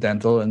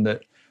accidental, and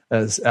that,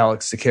 as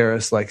Alex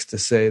Tsakiris likes to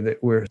say,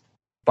 that we're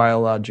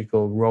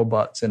biological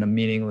robots in a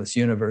meaningless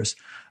universe.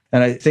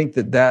 And I think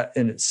that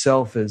in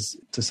itself is,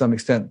 to some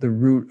extent, the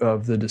root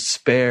of the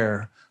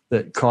despair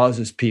that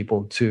causes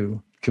people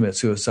to commit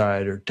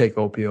suicide or take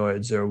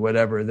opioids or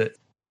whatever, that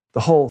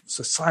the whole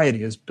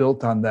society is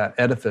built on that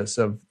edifice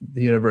of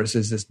the universe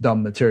is this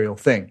dumb material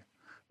thing,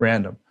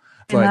 random.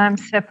 And I'm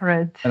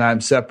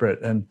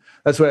separate. And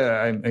that's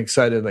why I'm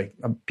excited, like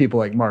people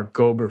like Mark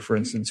Gober, for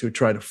instance, who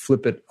try to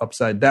flip it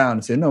upside down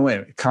and say, no,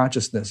 wait,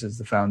 consciousness is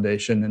the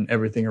foundation and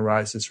everything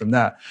arises from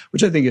that,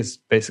 which I think is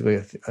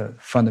basically a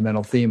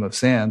fundamental theme of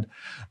SAND.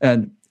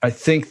 And I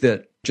think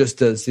that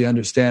just as the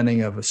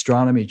understanding of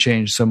astronomy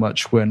changed so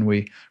much when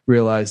we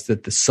realized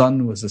that the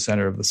sun was the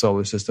center of the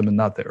solar system and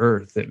not the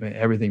earth,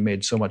 everything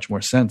made so much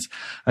more sense.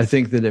 I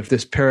think that if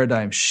this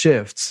paradigm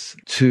shifts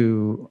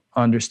to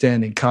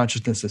understanding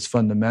consciousness as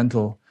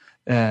fundamental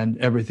and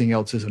everything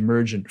else is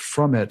emergent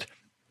from it,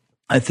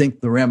 I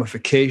think the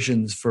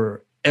ramifications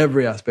for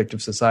every aspect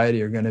of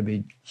society are going to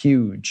be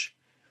huge,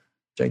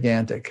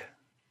 gigantic.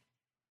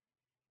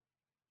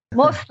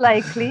 Most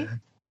likely,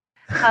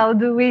 how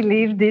do we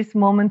live this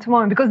moment to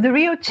moment? Because the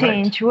real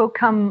change will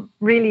come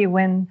really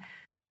when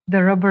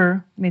the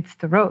rubber meets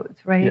the road,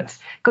 right? Yes.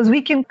 Because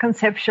we can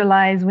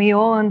conceptualize, we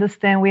all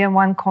understand we are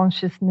one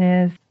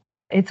consciousness.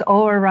 It's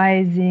all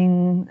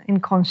arising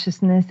in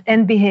consciousness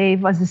and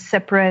behave as a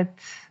separate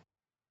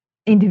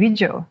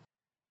individual.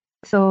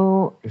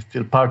 So it's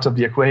still part of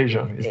the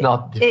equation. It's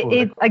not the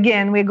full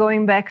again, we're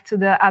going back to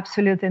the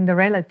absolute and the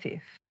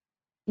relative.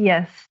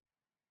 Yes.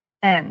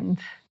 And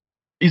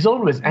it's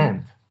always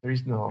and. There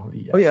is no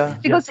yes. Oh yeah.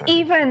 Because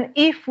even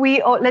if we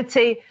all, let's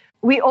say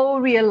we all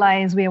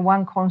realize we are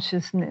one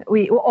consciousness,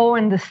 we all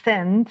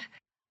understand,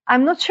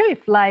 I'm not sure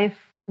if life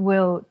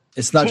will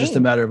It's not change. just a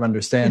matter of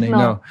understanding.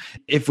 No.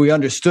 If we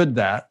understood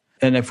that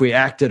and if we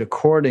acted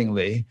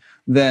accordingly,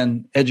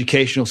 then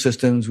educational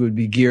systems would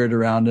be geared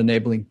around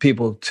enabling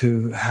people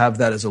to have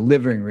that as a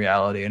living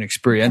reality, an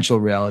experiential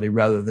reality,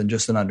 rather than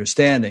just an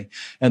understanding.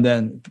 And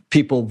then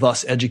people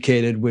thus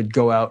educated would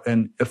go out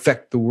and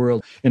affect the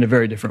world in a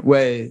very different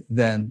way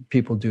than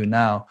people do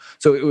now.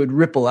 So it would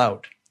ripple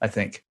out, I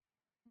think.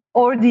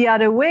 Or the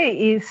other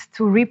way is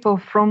to ripple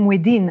from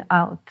within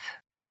out.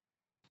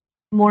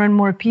 More and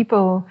more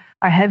people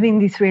are having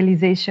this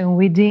realization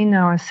within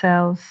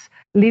ourselves.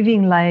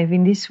 Living life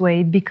in this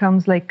way, it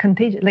becomes like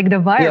contagious, like the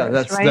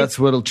virus, right? That's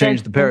what'll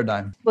change the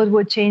paradigm. What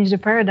would change the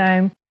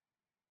paradigm,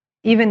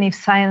 even if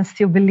science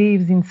still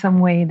believes in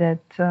some way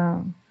that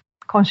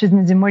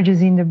consciousness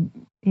emerges in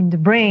the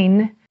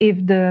brain.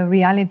 If the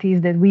reality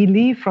is that we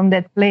live from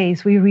that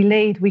place, we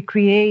relate, we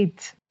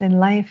create, then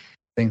life,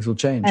 things will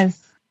change.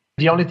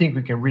 The only thing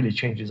we can really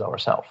change is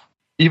ourselves.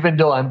 Even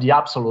though I'm the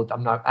absolute,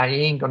 I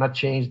ain't gonna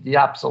change the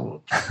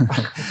absolute.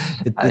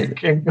 I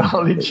can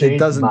only change it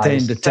doesn't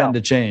myself. tend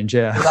to change,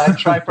 yeah. But I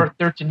tried for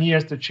 13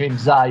 years to change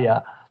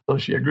Zaya, so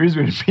she agrees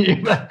with me,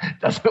 but it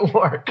doesn't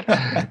work.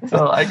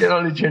 So I can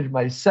only change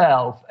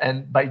myself,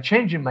 and by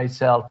changing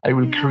myself, I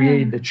will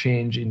create the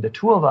change in the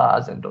two of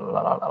us, and blah,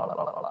 blah, blah, blah,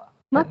 blah, blah.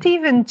 Not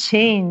even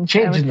change.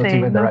 Change is not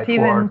even the right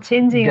word.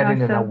 Changing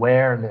getting ourselves. An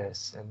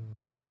awareness and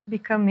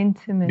become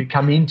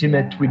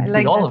intimate.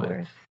 with all of it.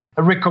 Word.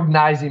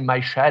 Recognizing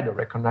my shadow,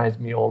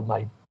 recognizing all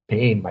my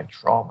pain, my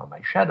trauma, my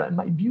shadow, and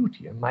my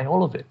beauty, and my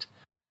all of it.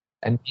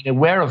 And being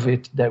aware of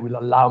it, that will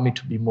allow me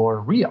to be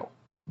more real,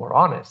 more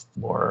honest,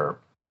 more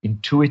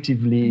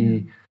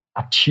intuitively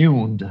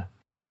attuned.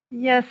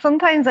 Yeah,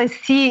 sometimes I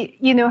see,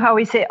 how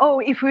we say,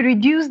 if we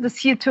reduce the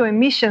CO2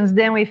 emissions,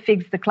 then we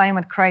fix the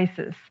climate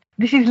crisis.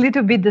 This is a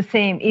little bit the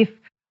same. If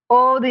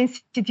all the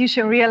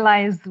institutions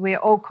realize we're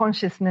all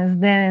consciousness,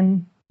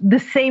 then the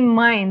same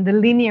mind, the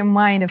linear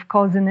mind of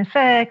cause and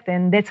effect,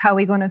 and that's how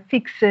we're going to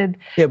fix it.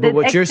 Yeah, but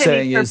what you're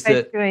saying is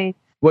that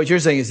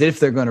if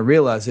they're going to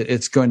realize it,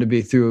 it's going to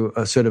be through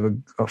a sort of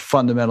a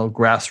fundamental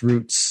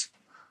grassroots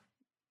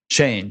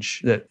change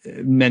that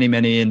many,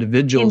 many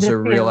individuals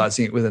are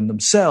realizing it within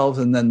themselves,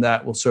 and then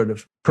that will sort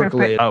of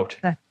percolate out.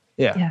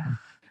 Yeah.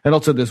 And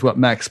also there's what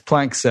Max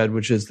Planck said,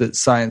 which is that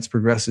science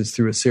progresses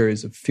through a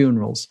series of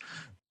funerals.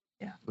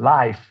 Yeah.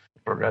 Life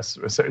progresses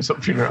through a series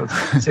of funerals.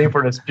 Same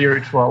for the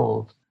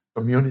spiritual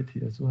community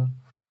as well.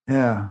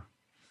 Yeah.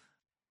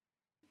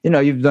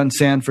 You've done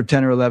sand for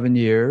 10 or 11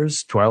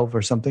 years, 12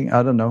 or something,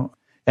 I don't know.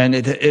 And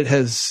it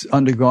has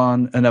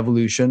undergone an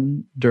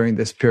evolution during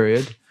this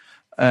period.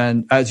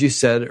 And as you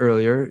said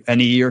earlier,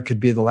 any year could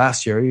be the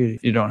last year.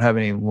 You don't have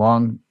any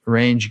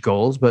long-range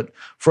goals, but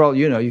for all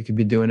you know, you could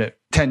be doing it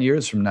 10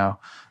 years from now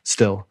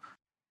still.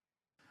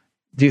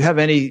 Do you have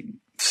any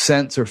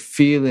sense or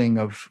feeling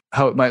of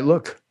how it might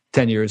look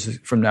 10 years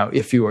from now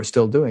if you are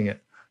still doing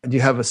it? Do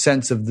you have a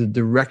sense of the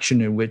direction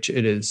in which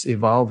it is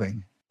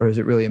evolving, or is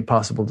it really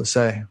impossible to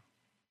say?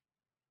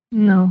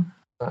 No,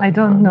 I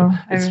don't know.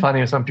 It's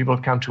funny, some people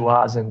come to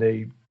us and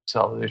they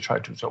try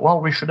to say,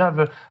 well, we should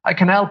have I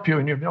can help you.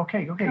 And you're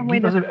okay,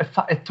 give us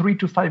a 3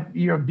 to 5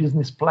 year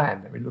business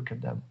plan. And we look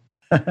at them.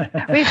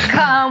 We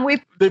come,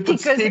 we put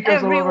stickers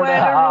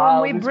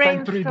everywhere in the room, we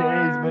spend 3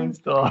 days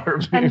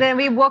brainstorm. And then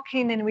we walk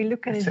in and we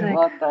look at it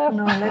like,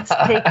 no, let's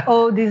take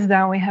all this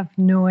down. We have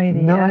no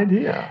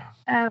idea.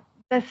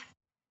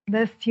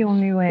 That's the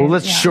only way. Well,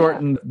 let's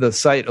shorten the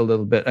sight a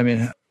little bit. I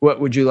mean, what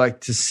would you like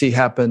to see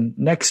happen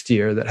next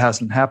year that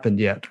hasn't happened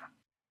yet?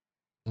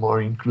 More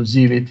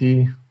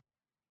inclusivity.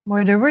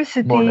 More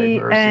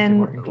diversity.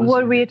 And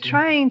what we're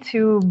trying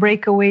to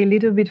break away a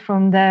little bit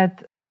from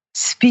that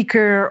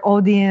speaker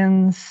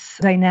audience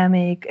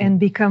dynamic and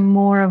become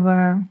more of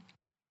a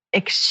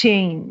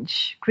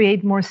exchange,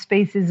 create more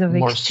spaces of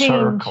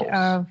exchange,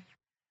 of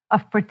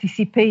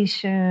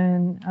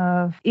participation,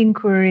 of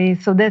inquiry.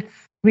 So that's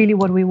really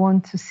what we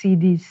want to see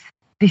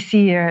this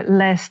year.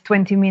 Less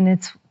 20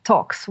 minutes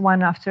talks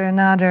one after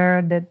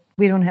another that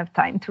we don't have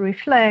time to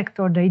reflect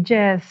or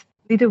digest.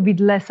 A little bit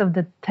less of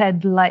the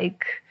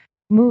TED-like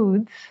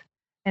moods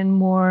and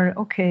more,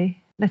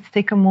 let's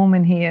take a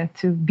moment here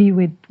to be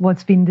with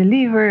what's been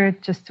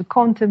delivered, just to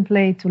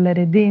contemplate, to let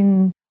it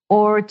in,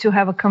 or to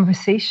have a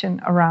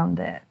conversation around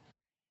that.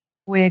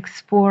 We're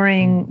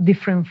exploring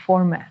different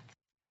formats.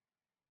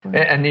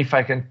 And if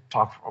I can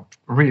talk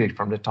really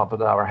from the top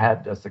of our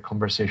head as the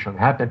conversation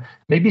happened,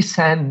 maybe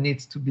SAND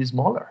needs to be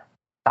smaller.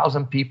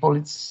 1,000 people,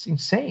 it's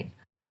insane.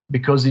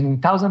 Because in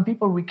 1,000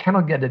 people, we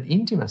cannot get that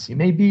intimacy.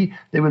 Maybe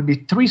there will be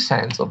 3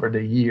 SANDs over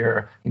the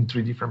year in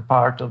 3 different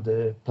parts of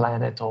the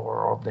planet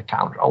or of the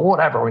country or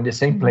whatever, or in the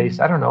same place.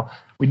 I don't know.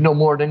 With no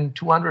more than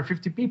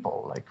 250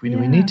 people, like we do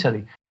in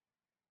Italy.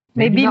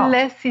 Maybe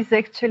less is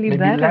actually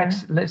better.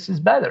 Maybe less is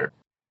better.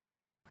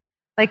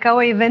 Like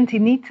our event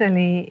in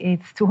Italy,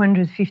 it's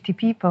 250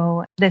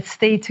 people that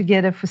stay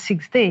together for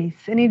 6 days.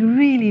 And it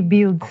really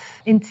builds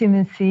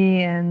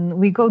intimacy, and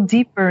we go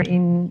deeper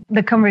in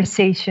the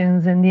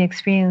conversations and the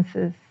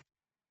experiences.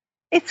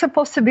 It's a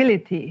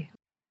possibility.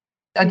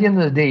 At the end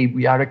of the day,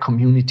 we are a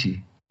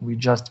community. We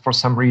just, for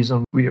some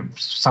reason,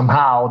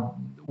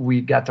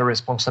 we got a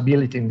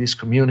responsibility in this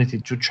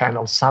community to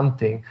channel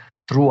something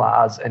through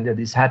us, and that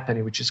is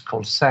happening, which is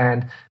called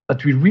SAND.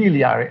 But we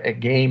really are a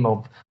game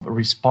of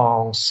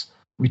response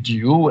with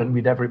you and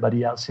with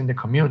everybody else in the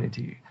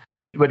community.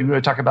 When we were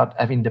talking about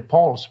having the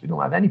pulse, we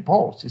don't have any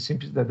pulse. It's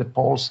simply that the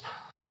pulse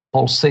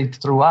pulsates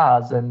through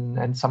us,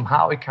 and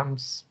somehow it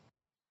comes.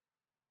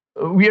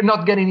 We are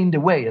not getting in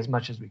the way as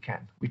much as we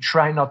can. We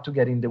try not to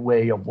get in the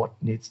way of what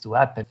needs to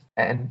happen.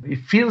 And it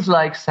feels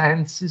like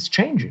SAND is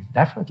changing,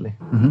 definitely.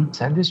 Mm-hmm.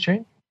 SAND is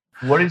changing.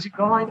 Where is it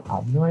going? I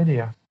have no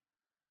idea.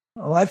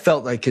 Well, I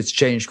felt like it's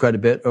changed quite a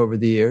bit over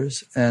the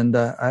years, and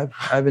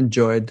I've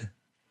enjoyed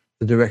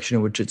the direction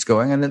in which it's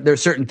going. And there are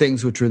certain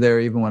things which were there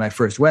even when I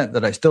first went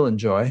that I still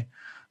enjoy.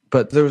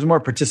 But there was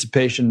more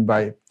participation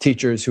by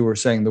teachers who were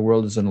saying the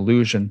world is an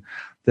illusion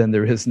than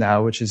there is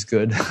now, which is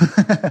good.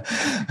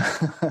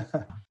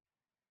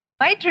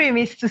 My dream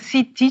is to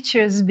see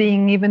teachers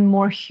being even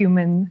more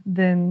human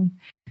than,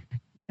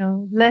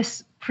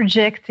 less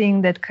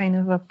projecting that kind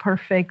of a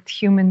perfect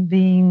human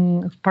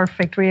being,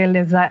 perfect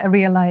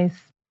realized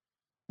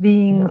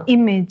being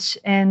image,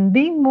 and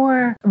being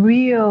more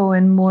real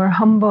and more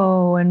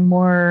humble and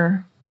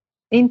more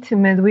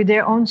intimate with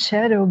their own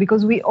shadow,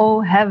 because we all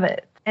have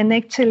it. And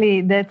actually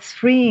that's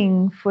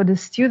freeing for the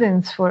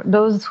students, for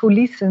those who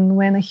listen,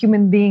 when a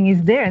human being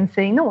is there and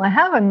saying, no, I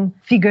haven't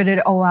figured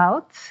it all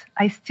out.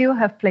 I still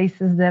have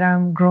places that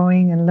I'm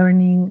growing and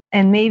learning,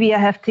 and maybe I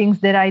have things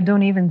that I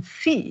don't even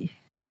see.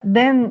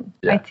 Then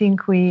I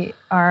think we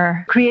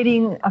are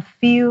creating a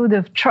field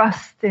of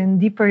trust and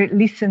deeper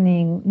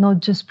listening,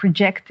 not just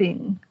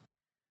projecting.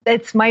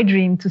 That's my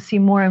dream, to see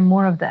more and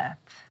more of that.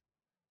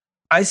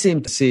 I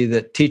seem to see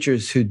that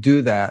teachers who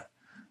do that,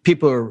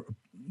 people are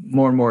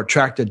more and more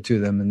attracted to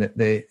them, and that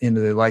they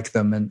like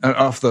them. And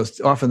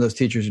often those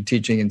teachers are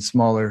teaching in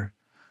smaller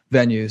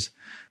venues,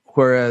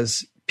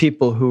 whereas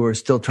people who are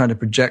still trying to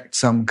project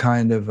some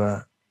kind of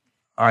a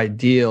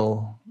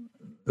ideal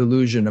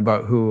illusion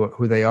about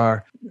who they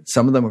are,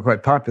 some of them are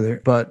quite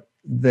popular, but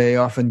they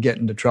often get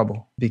into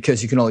trouble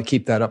because you can only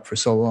keep that up for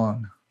so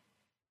long.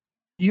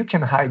 You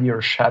can hide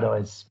your shadow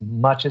as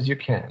much as you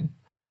can.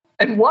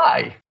 And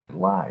why?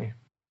 Why?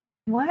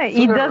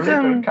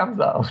 It comes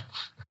out.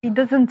 It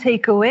doesn't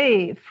take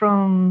away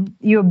from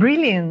your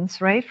brilliance,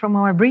 right? From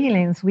our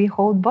brilliance, we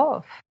hold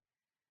both.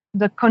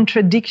 The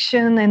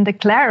contradiction and the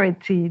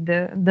clarity,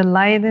 the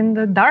light and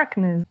the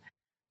darkness.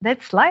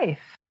 That's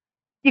life.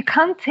 You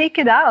can't take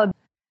it out.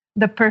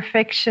 The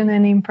perfection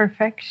and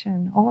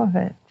imperfection, all of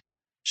it.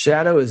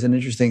 Shadow is an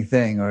interesting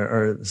thing,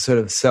 or sort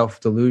of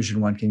self-delusion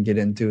one can get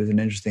into is an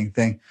interesting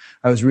thing.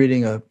 I was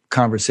reading a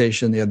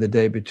conversation the other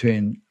day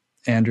between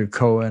Andrew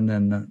Cohen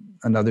and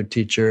another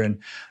teacher, and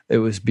it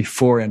was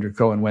before Andrew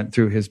Cohen went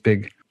through his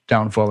big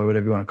downfall, or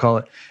whatever you want to call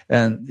it.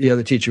 And the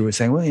other teacher was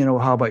saying, well,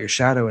 how about your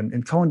shadow?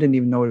 And Cohen didn't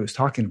even know what he was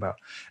talking about.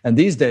 And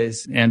these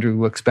days, Andrew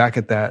looks back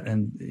at that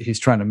and he's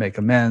trying to make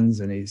amends,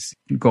 and he's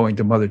going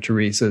to Mother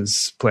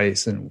Teresa's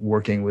place and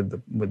working with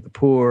the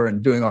poor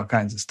and doing all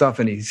kinds of stuff.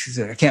 And he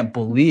said, I can't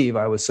believe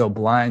I was so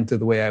blind to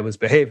the way I was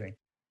behaving.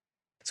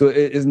 So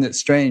isn't it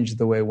strange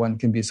the way one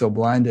can be so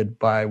blinded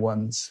by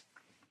one's...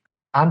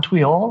 Aren't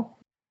we all?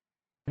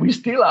 We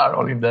still are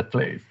all in that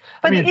place.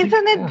 But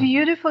isn't it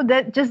beautiful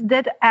that just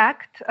that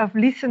act of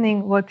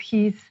listening what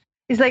he's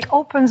like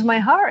opens my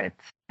heart.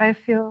 I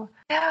feel,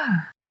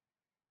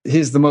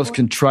 He's the most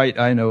contrite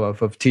I know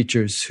of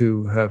teachers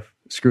who have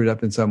screwed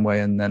up in some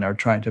way and then are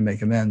trying to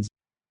make amends.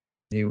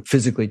 He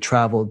physically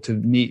traveled to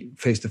meet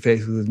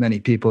face-to-face with as many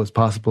people as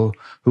possible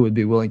who would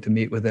be willing to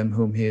meet with him,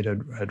 whom he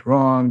had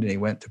wronged. And he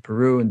went to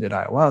Peru and did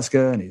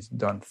ayahuasca, and he's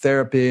done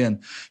therapy,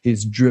 and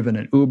he's driven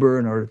an Uber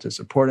in order to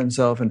support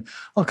himself, and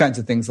all kinds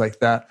of things like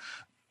that.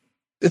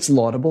 It's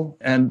laudable.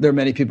 And there are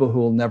many people who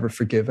will never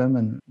forgive him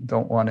and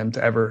don't want him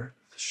to ever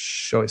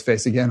show his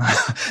face again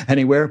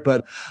anywhere.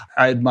 But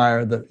I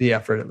admire the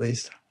effort, at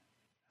least.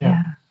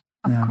 Yeah,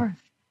 of course.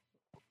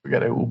 We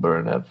got an Uber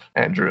and have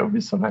Andrew. It would be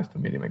so nice to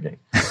meet him again.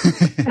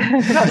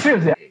 No,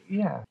 seriously,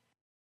 yeah.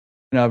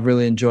 I've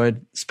really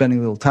enjoyed spending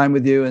a little time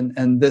with you.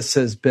 And this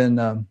has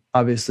been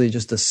obviously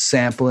just a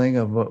sampling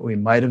of what we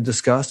might have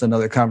discussed.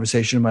 Another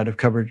conversation might have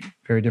covered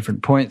very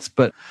different points.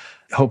 But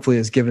hopefully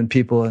has given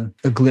people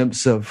a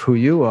glimpse of who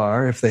you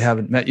are if they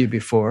haven't met you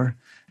before.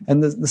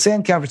 And the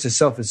SAND conference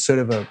itself is sort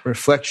of a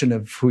reflection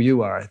of who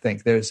you are, I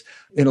think. There's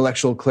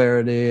intellectual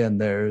clarity, and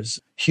there's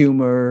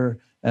humor,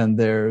 and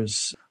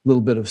there's a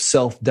little bit of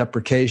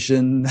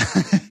self-deprecation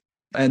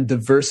and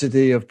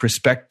diversity of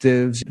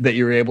perspectives that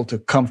you're able to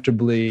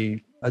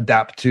comfortably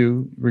adapt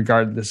to,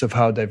 regardless of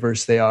how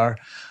diverse they are.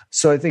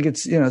 So I think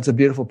it's a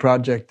beautiful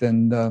project,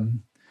 and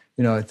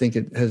I think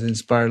it has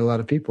inspired a lot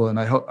of people. And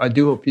I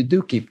do hope you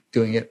do keep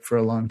doing it for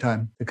a long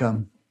time to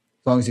come,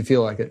 as long as you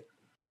feel like it.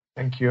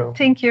 Thank you.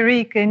 Thank you,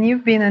 Rick. And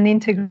you've been an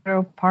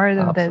integral part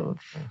of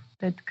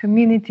that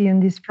community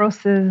and this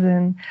process.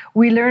 And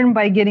we learn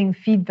by getting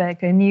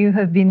feedback. And you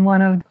have been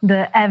one of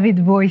the avid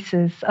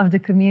voices of the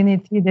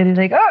community that is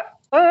like,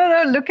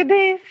 oh, look at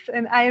this.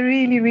 And I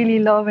really, really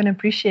love and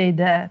appreciate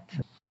that.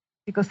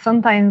 Because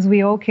sometimes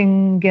we all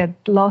can get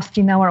lost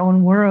in our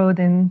own world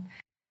and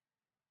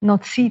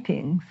not see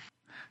things.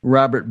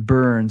 Robert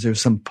Burns,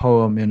 there's some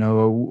poem,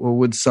 or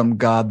would some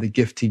God the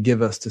gift he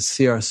give us to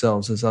see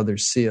ourselves as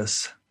others see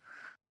us?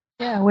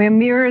 Yeah, we're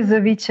mirrors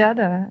of each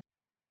other.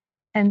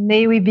 And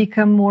may we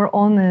become more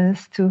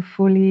honest to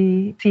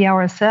fully see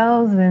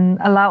ourselves and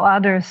allow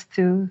others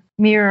to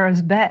mirror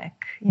us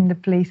back in the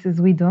places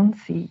we don't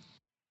see.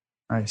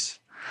 Nice.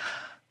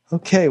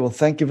 Okay, well,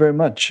 thank you very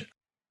much.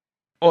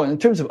 Oh, in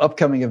terms of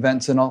upcoming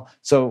events and all,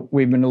 so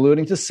we've been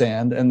alluding to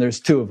SAND, and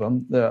there's two of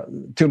them, the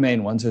two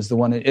main ones. There's the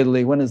one in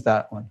Italy. When is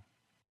that one?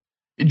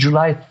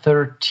 July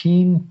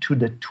 13th to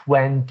the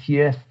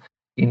 20th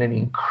in an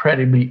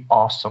incredibly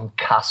awesome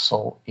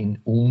castle in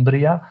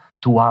Umbria,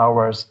 2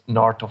 hours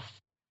north of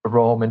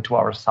Rome and 2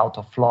 hours south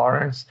of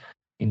Florence,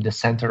 in the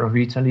center of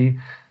Italy.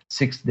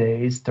 6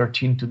 days,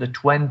 13 to the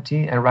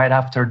 20. And right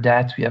after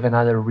that, we have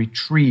another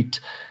retreat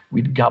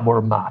with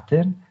Gabor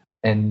Mate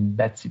and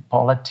Betsy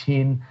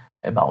Polatin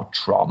about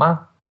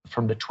trauma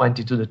from the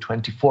 20 to the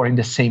 24 in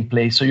the same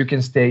place. So you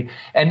can stay.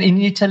 And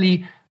in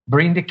Italy,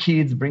 bring the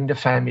kids, bring the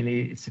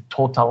family. It's a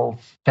total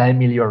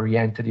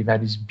family-oriented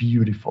event. It's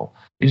beautiful.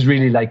 It's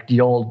really like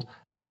the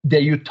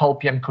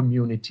utopian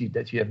community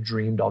that you have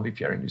dreamed of if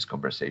you're in this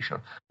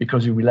conversation,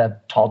 because you will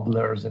have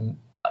toddlers and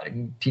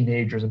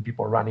teenagers and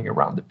people running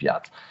around the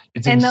piazza.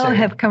 It's and insane. now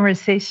have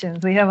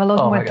conversations. We have a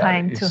lot more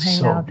time to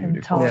hang out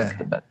and talk.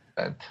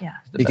 Yeah.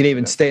 You can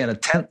even stay in a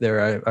tent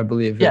there, I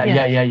believe. Yeah.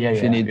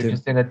 If you need to.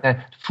 Stay in a tent.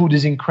 Food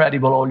is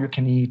incredible. All you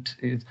can eat.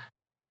 Is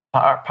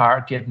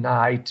party at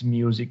night,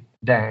 music,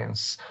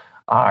 dance,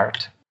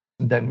 art.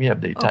 And then we have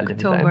the Italian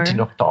event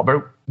in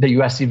October. The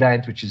US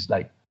event, which is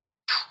like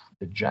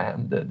the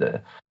jam,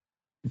 the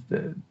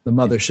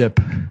mothership.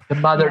 The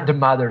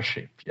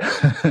mothership,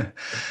 yeah.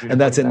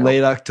 And that's in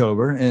late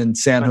October in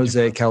San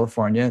Jose,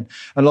 California.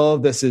 And all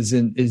of this is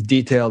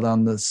detailed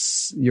on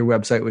your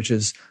website, which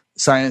is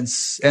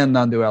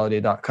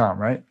scienceandnonduality.com,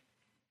 right?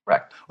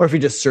 Correct. Or if you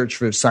just search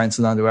for Science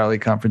and Non-Duality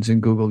Conference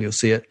in Google, you'll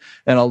see it.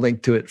 And I'll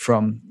link to it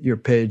from your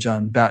page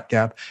on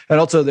Batgap. And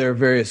also there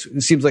are it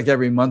seems like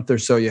every month or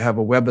so you have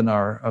a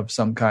webinar of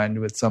some kind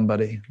with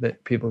somebody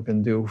that people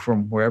can do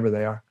from wherever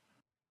they are.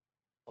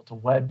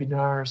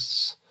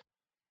 Webinars.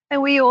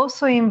 And we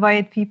also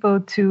invite people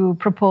to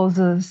propose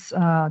us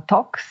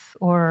talks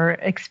or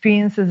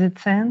experiences at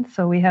SAND.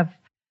 So we have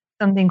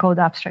something called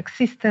Abstract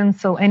Systems.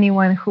 So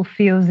anyone who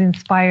feels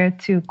inspired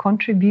to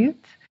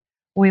contribute,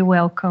 we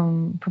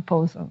welcome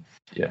proposals.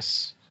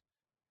 Yes.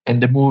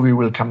 And the movie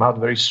will come out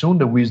very soon,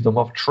 The Wisdom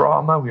of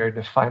Trauma. We are in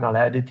the final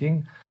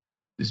editing.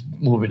 This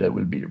movie that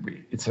will be,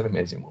 it's an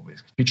amazing movie.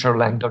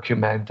 Feature-length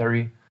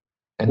documentary.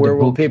 And where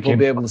will people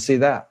be able to see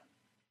that?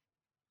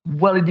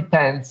 Well, it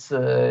depends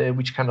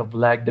which kind of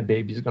leg the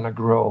baby is going to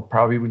grow.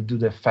 Probably we'll do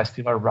the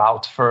festival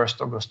route first,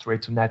 or go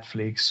straight to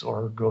Netflix,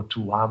 or go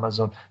to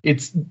Amazon.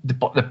 It's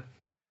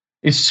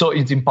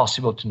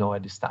impossible to know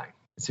at this time.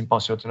 It's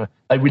impossible to know.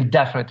 I will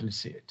definitely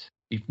see it.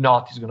 If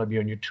not, it's going to be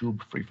on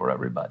YouTube, free for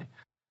everybody.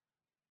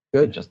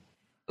 Good. Just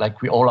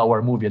like all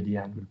our movie at the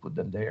end, we'll put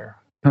them there.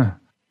 Huh.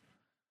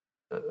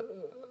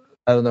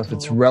 I don't know if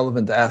it's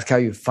relevant to ask how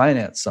you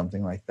finance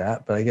something like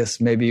that, but I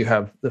guess maybe you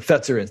have the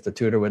Fetzer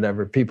Institute or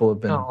whatever. People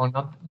have been... No,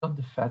 not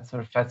the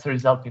Fetzer. Fetzer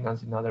is helping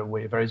us in other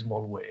ways, very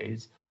small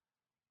ways.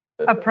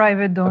 A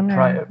private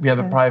donor. We have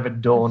a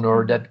private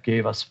donor that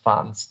gave us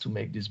funds to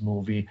make this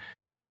movie.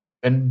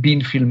 And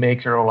being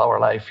filmmaker all our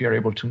life, we are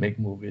able to make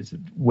movies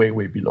way,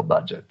 way below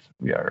budget.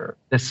 We are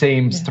the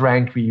same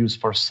strength we use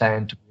for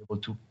SAND to be able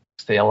to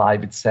stay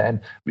alive at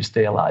SAND. We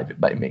stay alive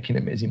by making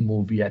an amazing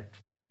movie at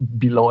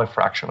below a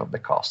fraction of the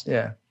cost.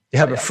 Yeah. You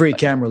have a free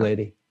camera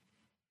lady.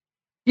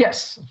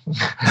 Yes.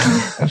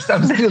 I'm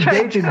still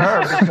dating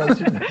her because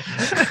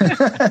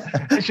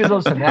she's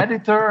also an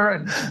editor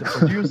and she's a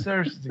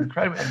producer. She's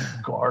incredible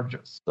and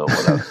gorgeous. So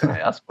what else can I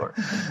ask for?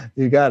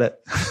 You got it.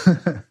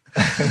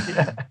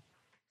 Yeah.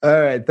 All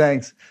right,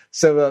 thanks.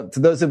 So to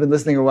those who've been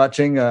listening or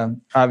watching,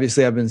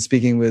 obviously I've been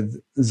speaking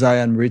with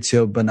Zaya and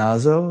Maurizio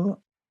Bonazzo.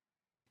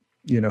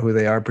 You know who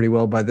they are pretty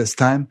well by this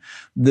time.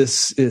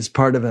 This is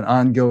part of an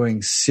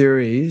ongoing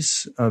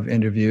series of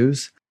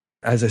interviews.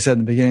 As I said in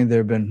the beginning, there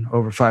have been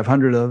over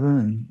 500 of them,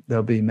 and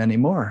there'll be many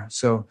more.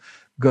 So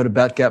go to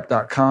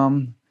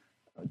batgap.com,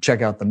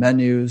 check out the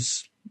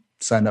menus,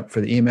 sign up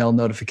for the email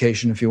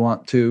notification if you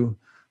want to.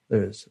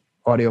 There's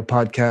audio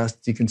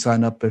podcasts you can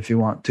sign up if you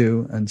want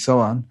to, and so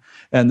on.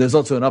 And there's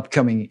also an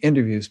upcoming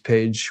interviews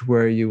page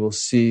where you will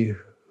see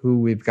who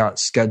we've got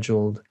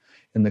scheduled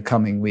in the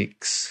coming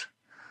weeks.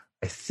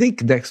 I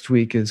think next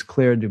week is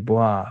Claire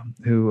Dubois,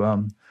 who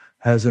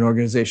has an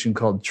organization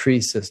called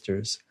Tree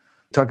Sisters.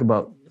 Talk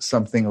about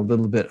something a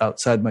little bit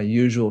outside my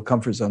usual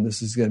comfort zone.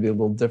 This is going to be a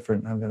little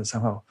different. I'm going to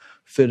somehow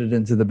fit it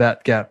into the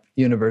BatGap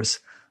universe,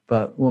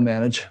 but we'll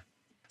manage.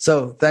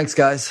 So thanks,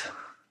 guys.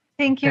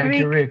 Thank you,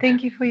 Rick.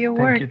 Thank you for your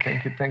work.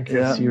 Thank you.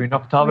 Yeah. See you in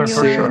October.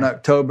 See you in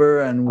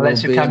October. And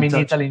unless you come in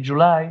Italy in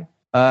July.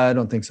 I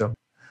don't think so.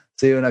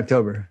 See you in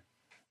October.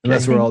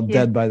 Unless we're all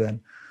dead by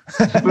then.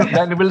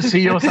 Then we'll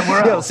see you somewhere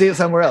else. Yeah, we'll see you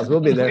somewhere else.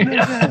 We'll be there.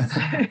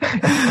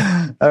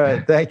 All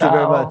right. Thank you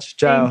very much.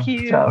 Ciao. Thank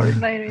you. Ciao.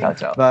 Bye.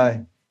 Ciao.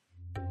 Bye.